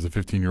 grew up as a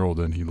 15-year-old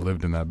and he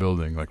lived in that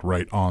building, like,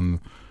 right on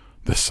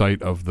the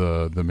site of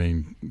the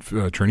main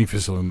training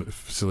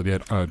facility on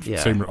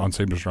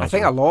Sabrestrasse. I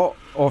think a lot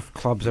of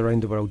clubs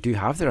around the world do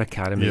have their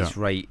academies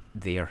right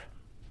there.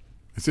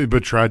 It's a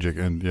bit tragic,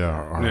 and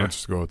our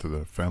hearts go out to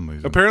the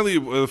families. Apparently,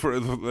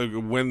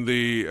 when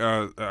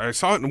I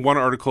saw it in one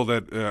article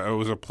that it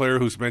was a player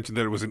who's mentioned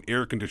that it was an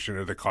air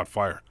conditioner that caught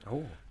fire.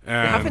 Oh, they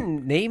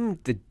haven't named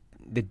the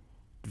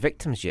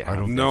victims yet. I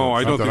don't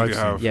think they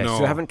have. Yes, no.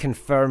 so they haven't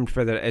confirmed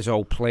whether it is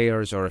all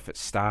players or if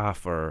it's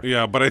staff or.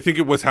 Yeah, but I think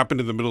it was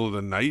happened in the middle of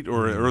the night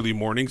or early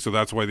morning, so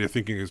that's why they're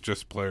thinking it's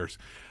just players.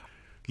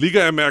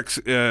 Liga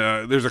MX,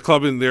 there's a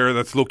club in there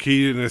that's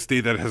located in a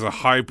state that has a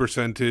high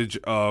percentage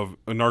of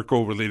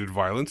narco-related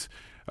violence.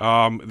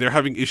 They're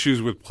having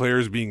issues with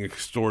players being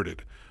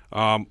extorted.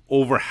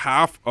 Over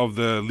half of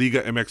the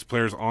Liga MX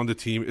players on the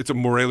team, it's a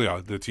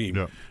Morelia, the team.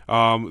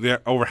 Yeah.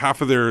 Over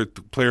half of their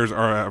players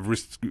have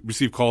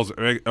received calls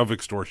of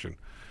extortion.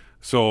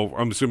 So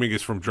I'm assuming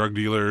it's from drug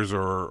dealers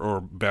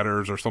or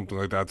bettors or something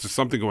like that. There's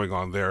something going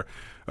on there.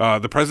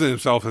 The president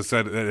himself has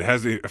said that it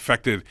has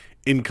affected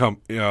incoming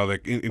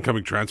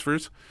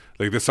transfers.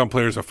 Like, some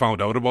players have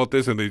found out about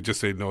this and they just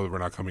say, no, we're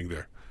not coming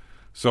there.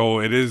 So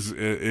it is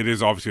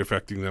obviously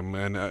affecting them.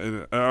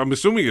 And I'm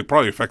assuming it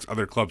probably affects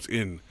other clubs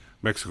in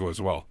Mexico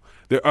as well.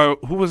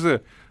 Who was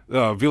it?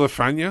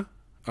 Villafaña?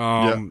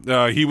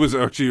 He was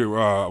actually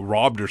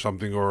robbed or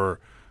something or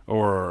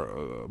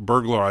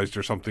burglarized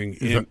or something.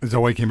 Is that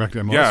why he came back to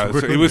MLS? Yeah,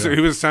 so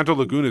he was Santo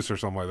Lagunas or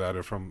something like that,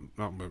 if I'm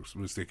not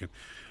mistaken.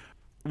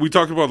 We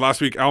talked about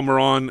last week,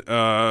 Almiron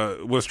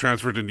was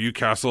transferred to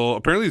Newcastle.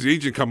 Apparently his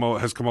agent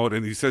has come out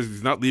and he says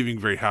he's not leaving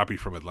very happy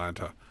from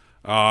Atlanta.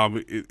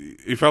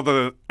 He felt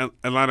that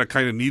Atlanta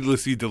kind of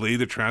needlessly delayed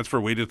the transfer,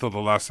 waited till the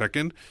last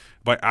second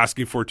by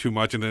asking for too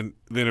much, and then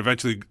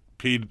eventually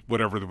paid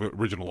whatever the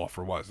original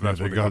offer was. Yeah,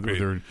 That's what they got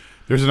paid.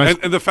 There's a nice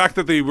and the fact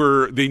that they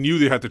knew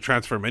they had to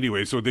transfer him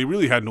anyway, so they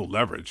really had no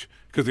leverage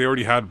because they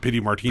already had Pity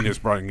Martinez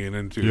brought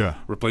in to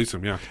replace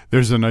him. Yeah,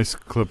 there's a nice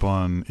clip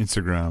on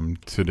Instagram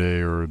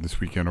today or this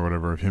weekend or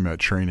whatever of him at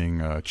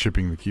training,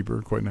 chipping the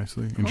keeper quite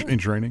nicely in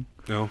training.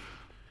 No.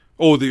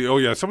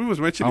 Somebody was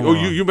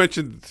mentioning. You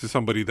mentioned to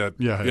somebody that.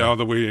 On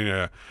the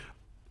way.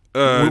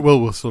 Yeah.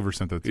 Will Silver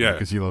sent that to me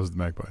because he loves the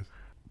Magpies.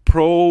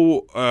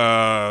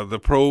 The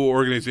pro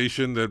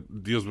organization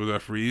that deals with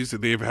referees,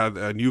 they've had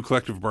a new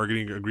collective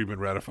bargaining agreement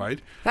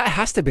ratified. That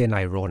has to be an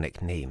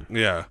ironic name.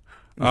 Yeah.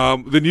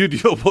 The new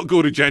deal will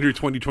go to January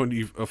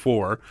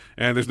 2024,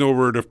 and there's no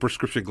word if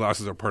prescription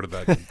glasses are part of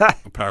that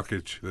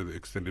package, the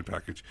extended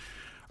package.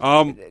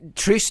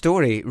 True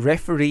story.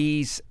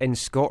 Referees in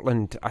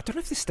Scotland, I don't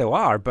know if they still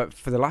are, but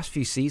for the last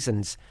few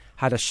seasons,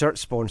 had a shirt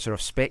sponsor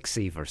of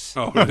Specsavers.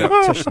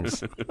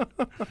 Opticians.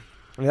 I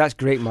mean, that's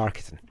great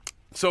marketing.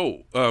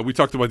 So, we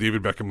talked about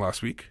David Beckham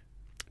last week.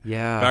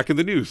 Yeah. Back in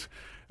the news.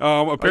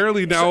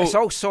 Apparently now... It's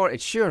all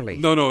sorted, surely.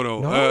 No.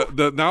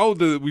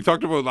 We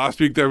talked about last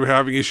week that we're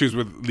having issues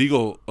with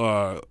legal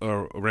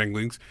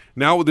wranglings.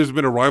 Now there's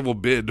been a rival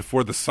bid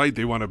for the site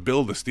they want to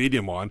build a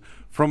stadium on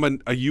from a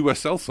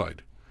USL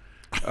side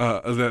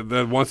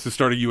that wants to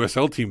start a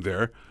USL team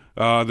there.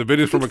 The bid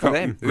is from a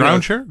company.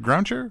 Ground chair?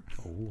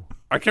 Oh.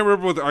 I can't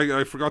remember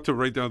I forgot to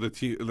write down the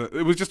team.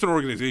 It was just an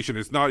organization.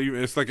 It's not.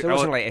 It's like it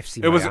wasn't like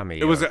FC Miami.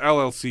 It was an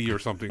LLC or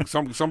something.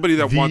 Somebody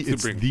that wants to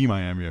bring the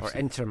Miami FC or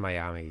Inter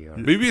Miami.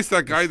 Maybe it's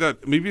that guy that.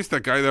 Remember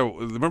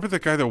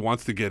that guy that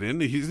wants to get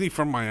in? Isn't he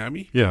from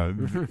Miami? Yeah,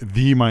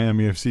 the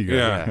Miami FC guy.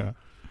 Yeah.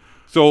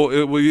 So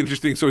it will be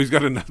interesting. So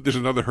there's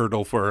another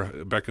hurdle for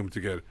Beckham to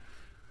get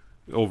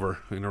over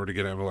in order to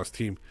get an MLS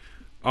team.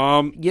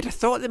 You'd have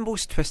thought the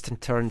most twists and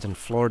turns in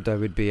Florida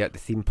would be at the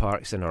theme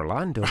parks in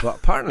Orlando, but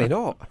apparently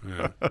not.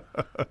 Yeah.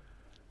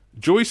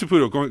 Joey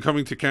Saputo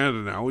coming to Canada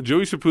now.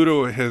 Joey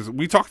Saputo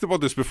we talked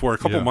about this before a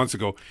couple months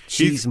ago.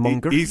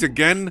 Cheesemonger. He's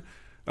again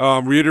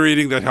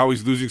reiterating that how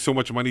he's losing so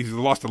much money. He's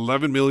lost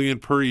 $11 million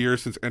per year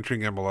since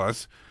entering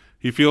MLS.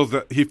 He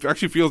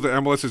actually feels that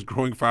MLS is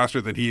growing faster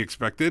than he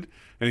expected,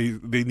 and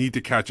they need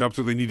to catch up.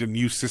 So they need a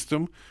new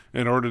system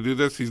in order to do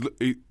this.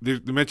 They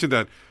mentioned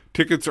that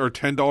tickets are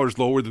 $10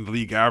 lower than the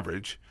league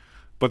average,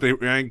 but they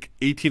rank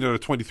 18 out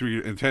of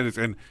 23 in attendance.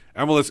 And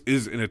MLS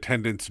is an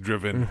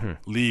attendance-driven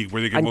league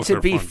where they get most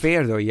of their funds. And to be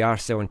fair, though, you are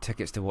selling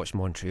tickets to watch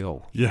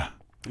Montreal. Yeah.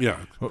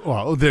 Yeah.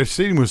 Well, their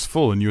stadium was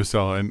full in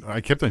USL, and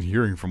I kept on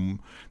hearing from.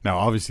 Now,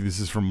 obviously, this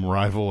is from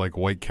rival like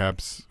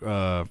Whitecaps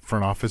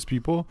front office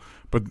people,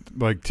 but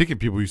like ticket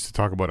people used to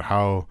talk about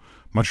how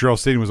Montreal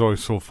Stadium was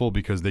always so full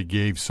because they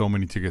gave so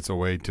many tickets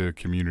away to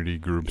community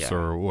groups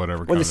or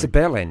whatever. Well, it's the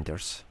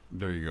Bellenders.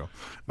 There you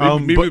go.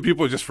 Maybe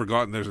people have just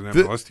forgotten there's an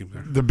MLS team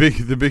there.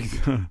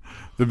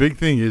 The big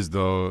thing is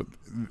though,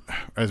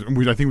 I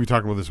think we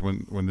talked about this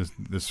when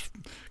this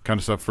kind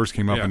of stuff first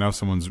came up, and now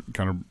someone's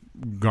kind of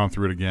gone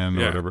through it again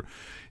or whatever.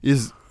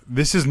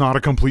 This is not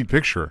a complete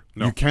picture.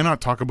 No. You cannot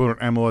talk about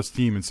an MLS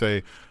team and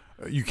say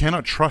you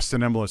cannot trust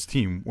an MLS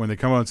team when they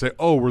come out and say,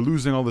 "Oh, we're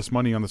losing all this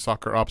money on the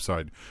soccer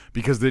upside,"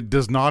 because it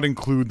does not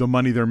include the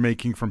money they're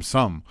making from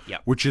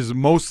which is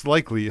most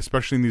likely,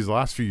 especially in these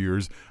last few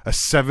years, a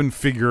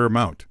 7-figure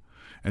amount.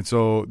 And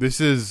so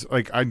this is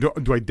like,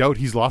 do I doubt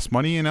he's lost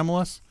money in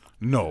MLS?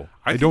 No,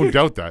 I don't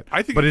doubt that.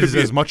 But it is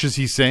as much as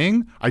he's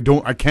saying. I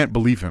can't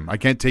believe him. I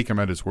can't take him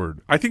at his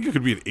word. I think it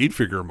could be an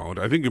 8-figure amount.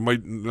 I think it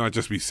might not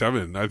just be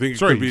 7. I think.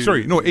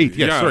 Sorry, no 8.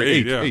 Yeah,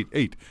 sorry,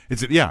 8.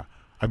 It's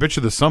I bet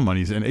you the sum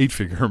money's an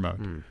 8-figure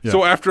amount. Yeah.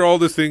 So after all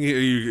this thing,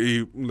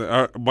 he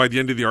by the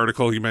end of the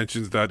article, he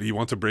mentions that he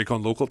wants a break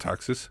on local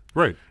taxes.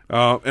 Right.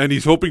 And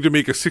he's hoping to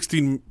make a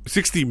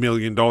 $60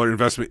 million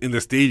investment in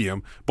the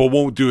stadium, but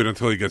won't do it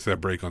until he gets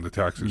that break on the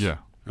taxes. Yeah.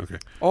 Okay.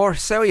 Or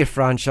sell your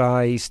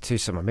franchise to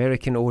some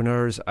American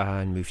owners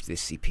and move to the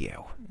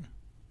CPL.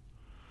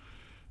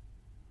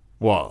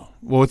 Well,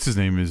 what's his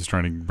name is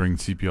trying to bring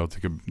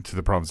CPL to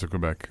the province of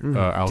Quebec.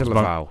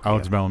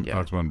 Alex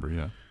Bunbury,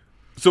 yeah.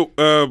 So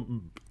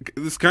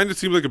this kind of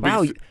seems like a big...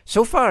 Wow,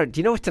 so far, do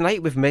you know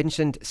tonight we've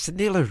mentioned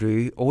Sidney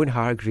Leroux, Owen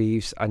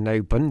Hargreaves, and now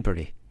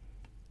Bunbury.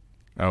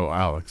 Oh,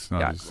 Alex.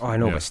 I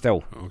know, but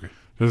still. Okay.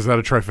 Is that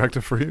a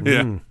trifecta for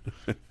you?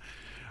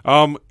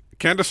 Yeah.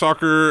 Canada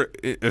Soccer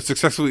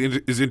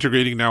successfully is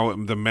integrating now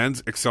the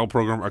men's Excel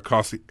program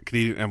across the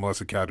Canadian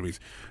MLS academies.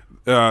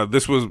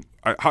 This was,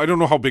 I don't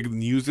know how big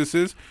news this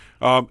is.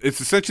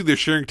 It's essentially they're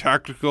sharing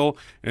tactical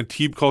and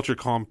team culture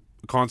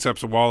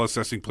concepts while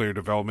assessing player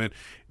development.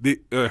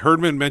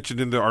 Herdman mentioned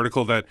in the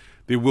article that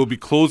they will be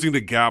closing the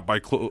gap by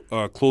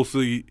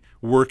closely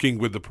working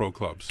with the pro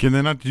clubs. Can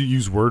they not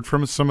use Word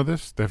from some of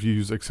this? They have to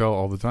use Excel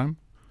all the time?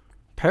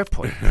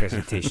 PowerPoint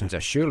presentations are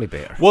surely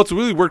better. Well, it's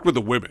really worked with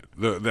the women,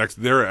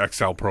 their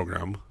Excel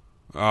program.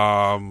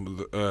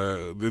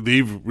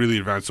 They've really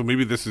advanced, so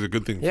maybe this is a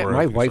good thing for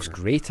my wife's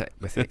great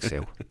with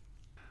Excel.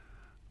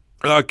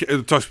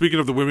 Speaking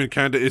of the women,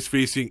 Canada is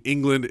facing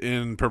England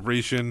in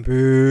preparation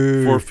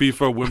for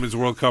FIFA Women's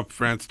World Cup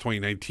France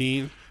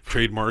 2019.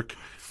 trademark.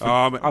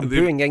 I'm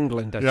booing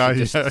England. I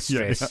should just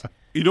stress.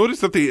 You notice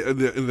that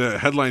in the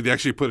headline they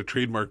actually put a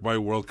trademark by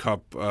World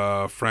Cup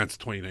France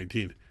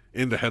 2019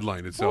 in the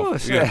headline itself. Oh,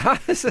 sorry.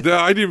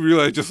 I didn't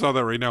realize. I just saw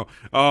that right now.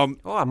 Am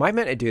I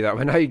meant to do that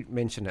when I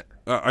mention it?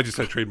 I just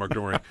said trademark.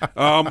 Don't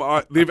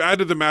worry. They've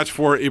added the match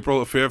for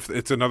April 5th.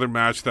 It's another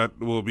match that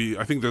will be.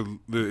 I think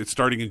it's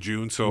starting in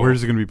June. So where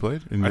is it going to be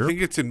played? In Europe? I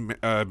think it's in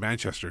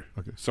Manchester.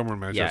 Okay, somewhere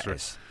in Manchester.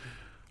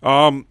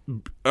 Yeah,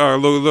 a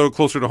little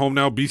closer to home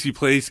now. BC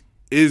Place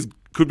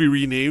could be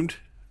renamed,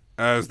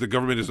 as the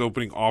government is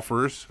opening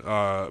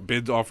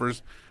bids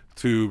offers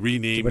to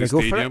rename the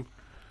stadium.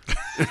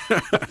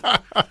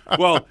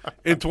 Well,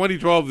 in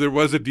 2012, there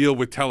was a deal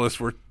with TELUS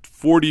for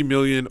 $40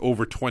 million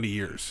over 20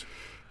 years.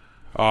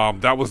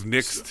 That was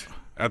nixed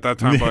at that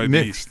time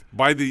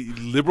by the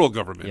Liberal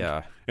government.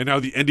 Yeah. And now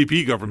the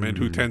NDP government,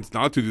 who tends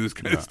not to do this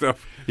kind of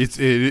stuff.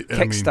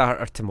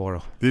 Kickstarter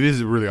tomorrow. It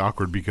is really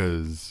awkward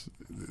because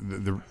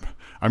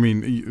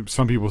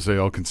some people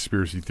say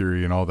conspiracy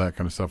theory and all that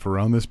kind of stuff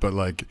around this, but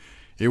like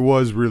it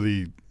was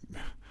really,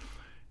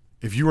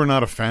 if you were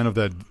not a fan of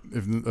that,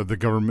 of the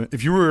government,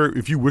 if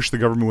you wish the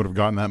government would have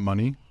gotten that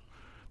money,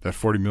 that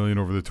 $40 million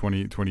over the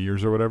 20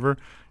 years or whatever,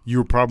 you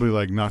were probably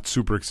like not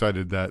super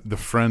excited that the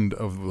friend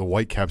of the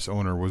Whitecaps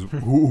owner was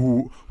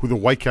who the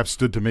Whitecaps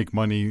stood to make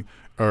money,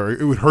 or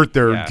it would hurt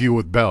their deal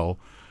with Bell.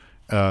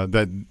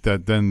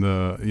 That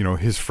then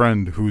his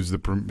friend, who's the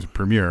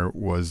premier,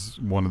 was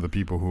one of the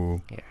people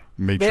who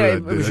made sure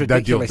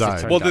that deal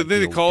died. Well,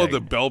 they call it the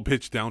Bell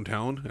Pitch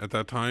downtown at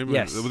that time.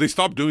 Yes. They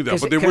stopped doing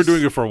that, but they were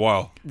doing it for a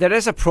while. There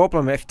is a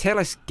problem. If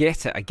TELUS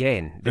get it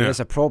again, there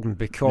is a problem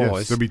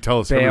because there'll be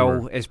TELUS Bell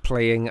everywhere. is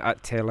playing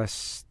at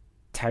TELUS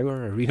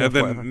Tower Arena. And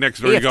then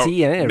next door you got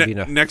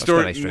Arena.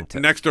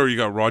 Next door you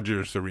got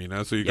Rogers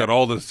Arena, so you got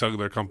all the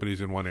cellular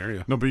companies in one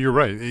area. No, but you're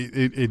right.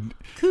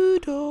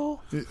 Kudo.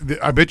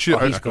 I bet you.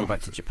 He's going back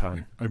to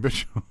Japan. I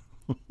bet you.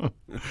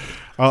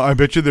 I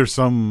bet you there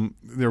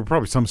were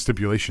probably some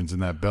stipulations in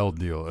that Bell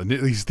deal, and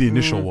at least the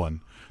initial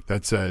one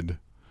that said,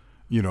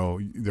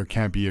 there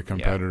can't be a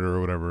competitor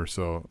or whatever.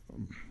 So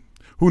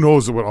who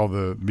knows what all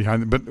the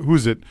behind it? But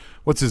who's it?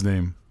 What's his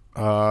name?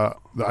 The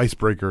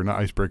icebreaker, not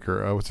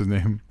icebreaker. What's his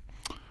name?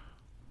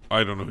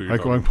 I don't know who you're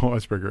talking about.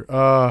 Icebreaker.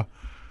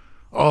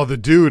 The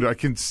dude. I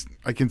can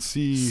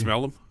see.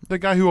 Smell him? The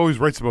guy who always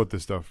writes about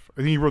this stuff.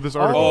 I think he wrote this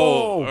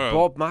article.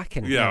 Bob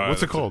Mackin. Yeah.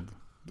 What's it called?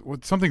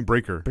 Something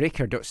Breaker.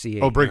 Breaker.ca.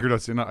 Oh,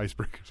 Breaker.ca, not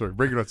Icebreaker. Sorry,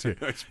 Breaker.ca.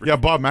 Yeah,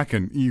 Bob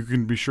Mackin. You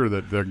can be sure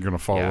that they're going to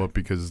follow up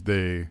because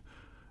they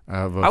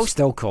have I'll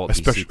still call it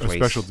BC Place, a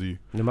specialty.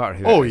 No matter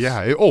who Oh, it is. yeah.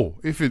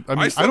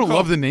 I don't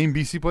love the name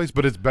BC Place,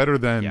 but it's better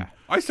than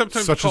I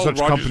sometimes such call and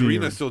such Rogers company.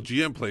 Arena still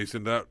GM Place,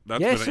 and that's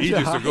Yes, been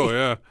ages ago,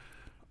 yeah.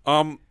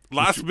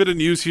 Last bit of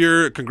news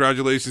here.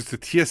 Congratulations to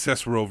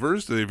TSS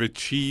Rovers. They've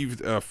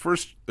achieved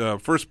first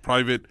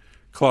private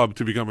club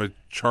to become a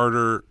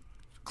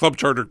club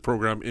charter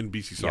program in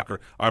BC Soccer.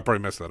 I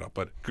probably messed that up,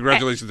 but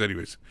congratulations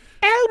anyways.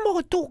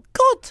 Elmo do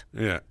good.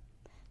 Yeah.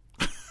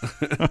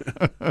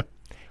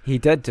 He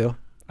did, though.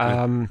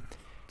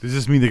 Does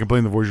this mean they can play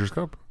in the Voyageurs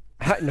Cup?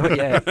 Not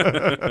yet.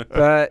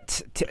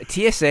 But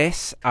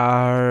TSS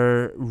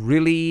are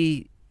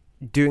really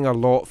doing a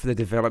lot for the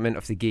development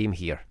of the game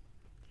here.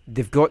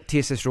 They've got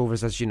TSS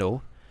Rovers, as you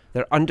know.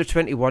 Their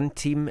under-21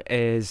 team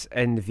is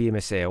in the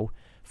VMSL.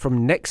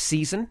 From next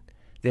season,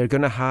 they're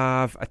going to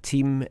have a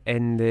team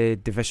in the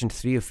Division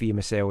 3 of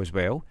VMSL as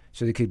well,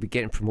 so they could be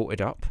getting promoted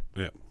up.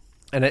 Yeah.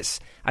 And it's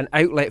an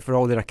outlet for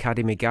all their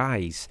academy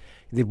guys.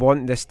 They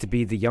want this to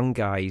be the young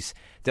guys.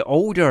 The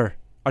older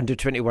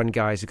under-21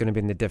 guys are going to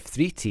be in the Div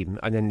 3 team,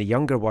 and then the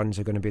younger ones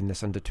are going to be in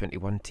this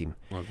under-21 team.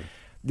 Okay.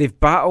 They've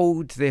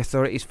battled the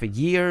authorities for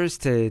years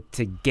to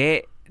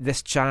get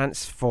this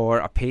chance for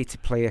a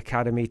pay-to-play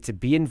academy to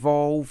be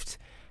involved,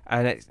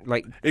 and it's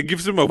like it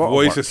gives them a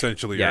voice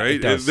essentially, right? It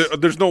does.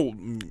 There's no.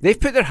 They've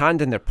put their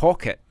hand in their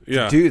pocket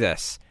to do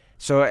this,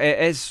 so it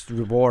is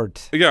reward.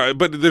 Yeah,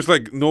 but there's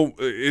like no.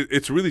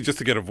 It's really just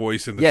to get a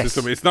voice in the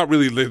system. It's not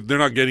really. They're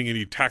not getting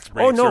any tax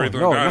breaks or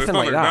anything like that. Nothing It's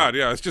not like that.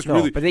 Yeah, it's just no,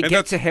 really. But they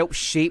get to help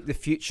shape the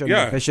future and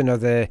the vision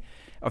of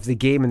the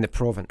game in the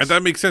province, and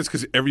that makes sense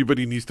because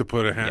everybody needs to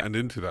put a hand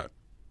into that.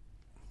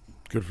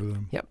 Good for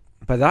them. Yep.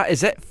 But that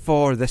is it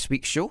for this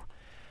week's show.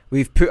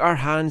 We've put our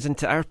hands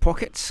into our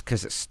pockets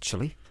because it's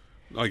chilly.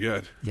 I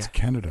get. It's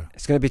Canada.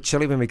 It's going to be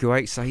chilly when we go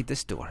outside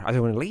this door. I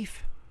don't want to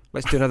leave.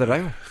 Let's do another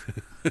hour.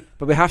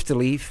 But we have to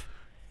leave.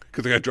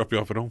 Because I got to drop you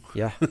off at home.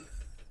 Yeah.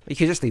 You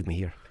can just leave me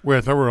here. Wait,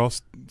 I thought we were all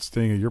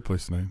staying at your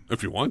place tonight.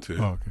 If you want to.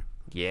 Oh, okay.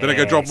 Yeah. Then I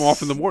got to drop them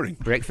off in the morning.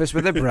 Breakfast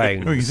with the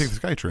Browns. No, you can take the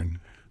SkyTrain.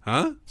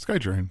 Huh?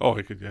 SkyTrain. Oh,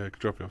 I could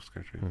drop you off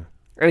SkyTrain.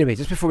 Anyway,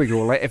 just before we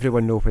go, let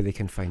everyone know where they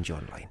can find you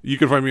online. You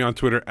can find me on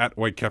Twitter at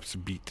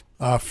WhitecapsBeat.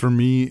 For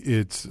me,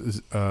 it's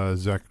at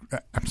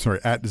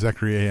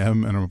Zachary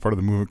AM, and I'm a part of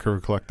the Movement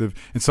Curve Collective.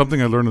 And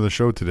something I learned on the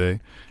show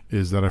today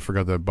is that I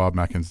forgot that Bob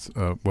Mackin's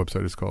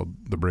website is called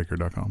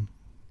thebreaker.com.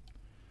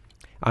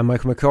 I'm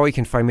Michael McCaw. You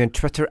can find me on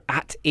Twitter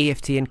at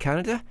AFTN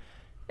Canada.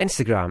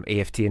 Instagram,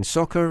 AFTN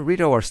Soccer.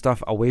 Read all our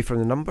stuff away from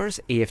the numbers,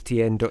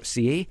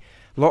 aftn.ca.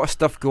 A lot of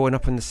stuff going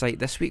up on the site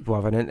this week.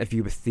 We'll have an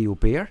interview with Theo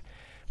Bair.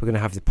 We're going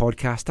to have the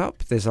podcast up.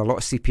 There's a lot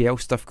of CPL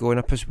stuff going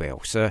up as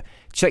well. So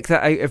check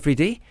that out every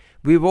day.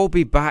 We will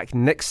be back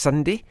next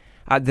Sunday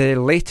at the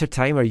later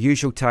time, our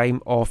usual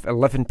time of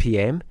 11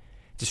 p.m.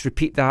 Just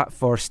repeat that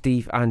for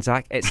Steve and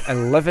Zach. It's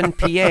 11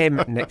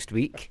 p.m. next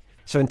week.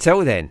 So until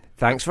then,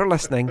 thanks for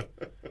listening.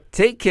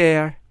 Take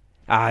care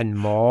and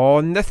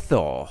mon the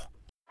thaw.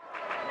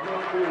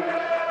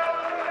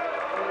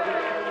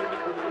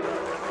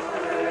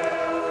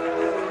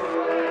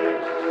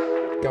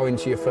 Going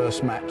to your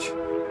first match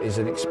is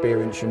an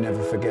experience you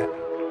never forget.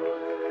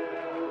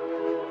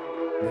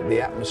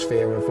 The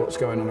atmosphere of what's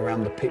going on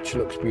around the pitch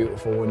looks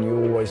beautiful, and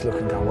you always look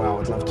and go, wow,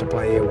 I'd love to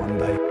play here one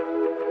day.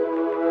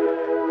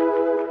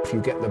 If you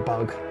get the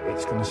bug,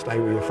 it's going to stay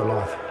with you for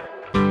life.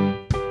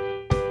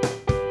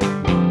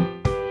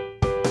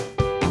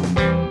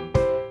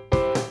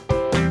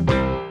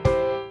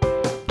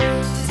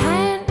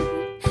 10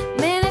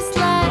 minutes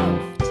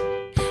left,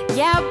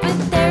 yeah, but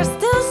there's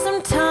still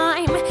some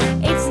time.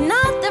 It's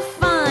not the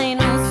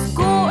final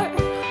score.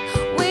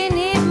 We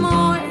need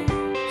more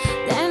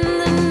than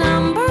the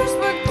numbers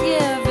we're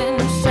given.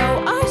 Show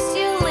us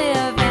you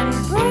live and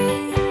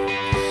breathe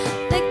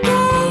the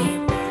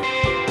game.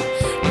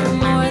 You're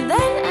more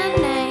than a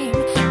name.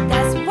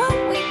 That's what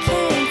we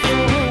came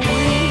for.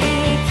 We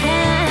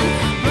can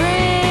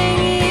bring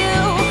you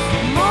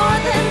more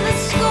than the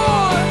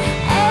score.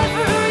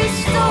 Every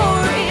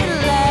story.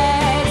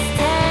 Let's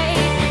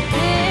take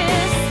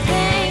this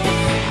thing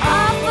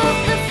off of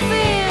the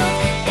field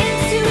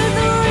into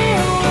the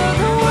real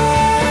world,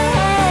 away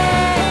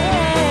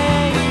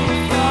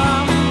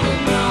from the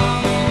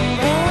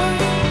numbers,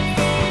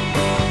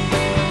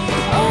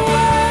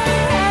 away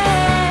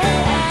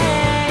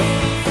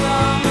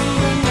from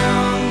the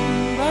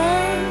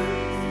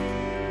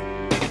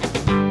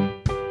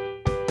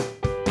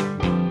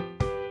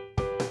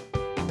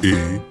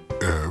numbers.